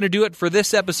 That's going to do it for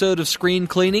this episode of Screen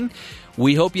Cleaning.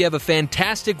 We hope you have a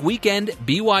fantastic weekend.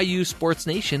 BYU Sports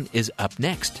Nation is up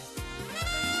next.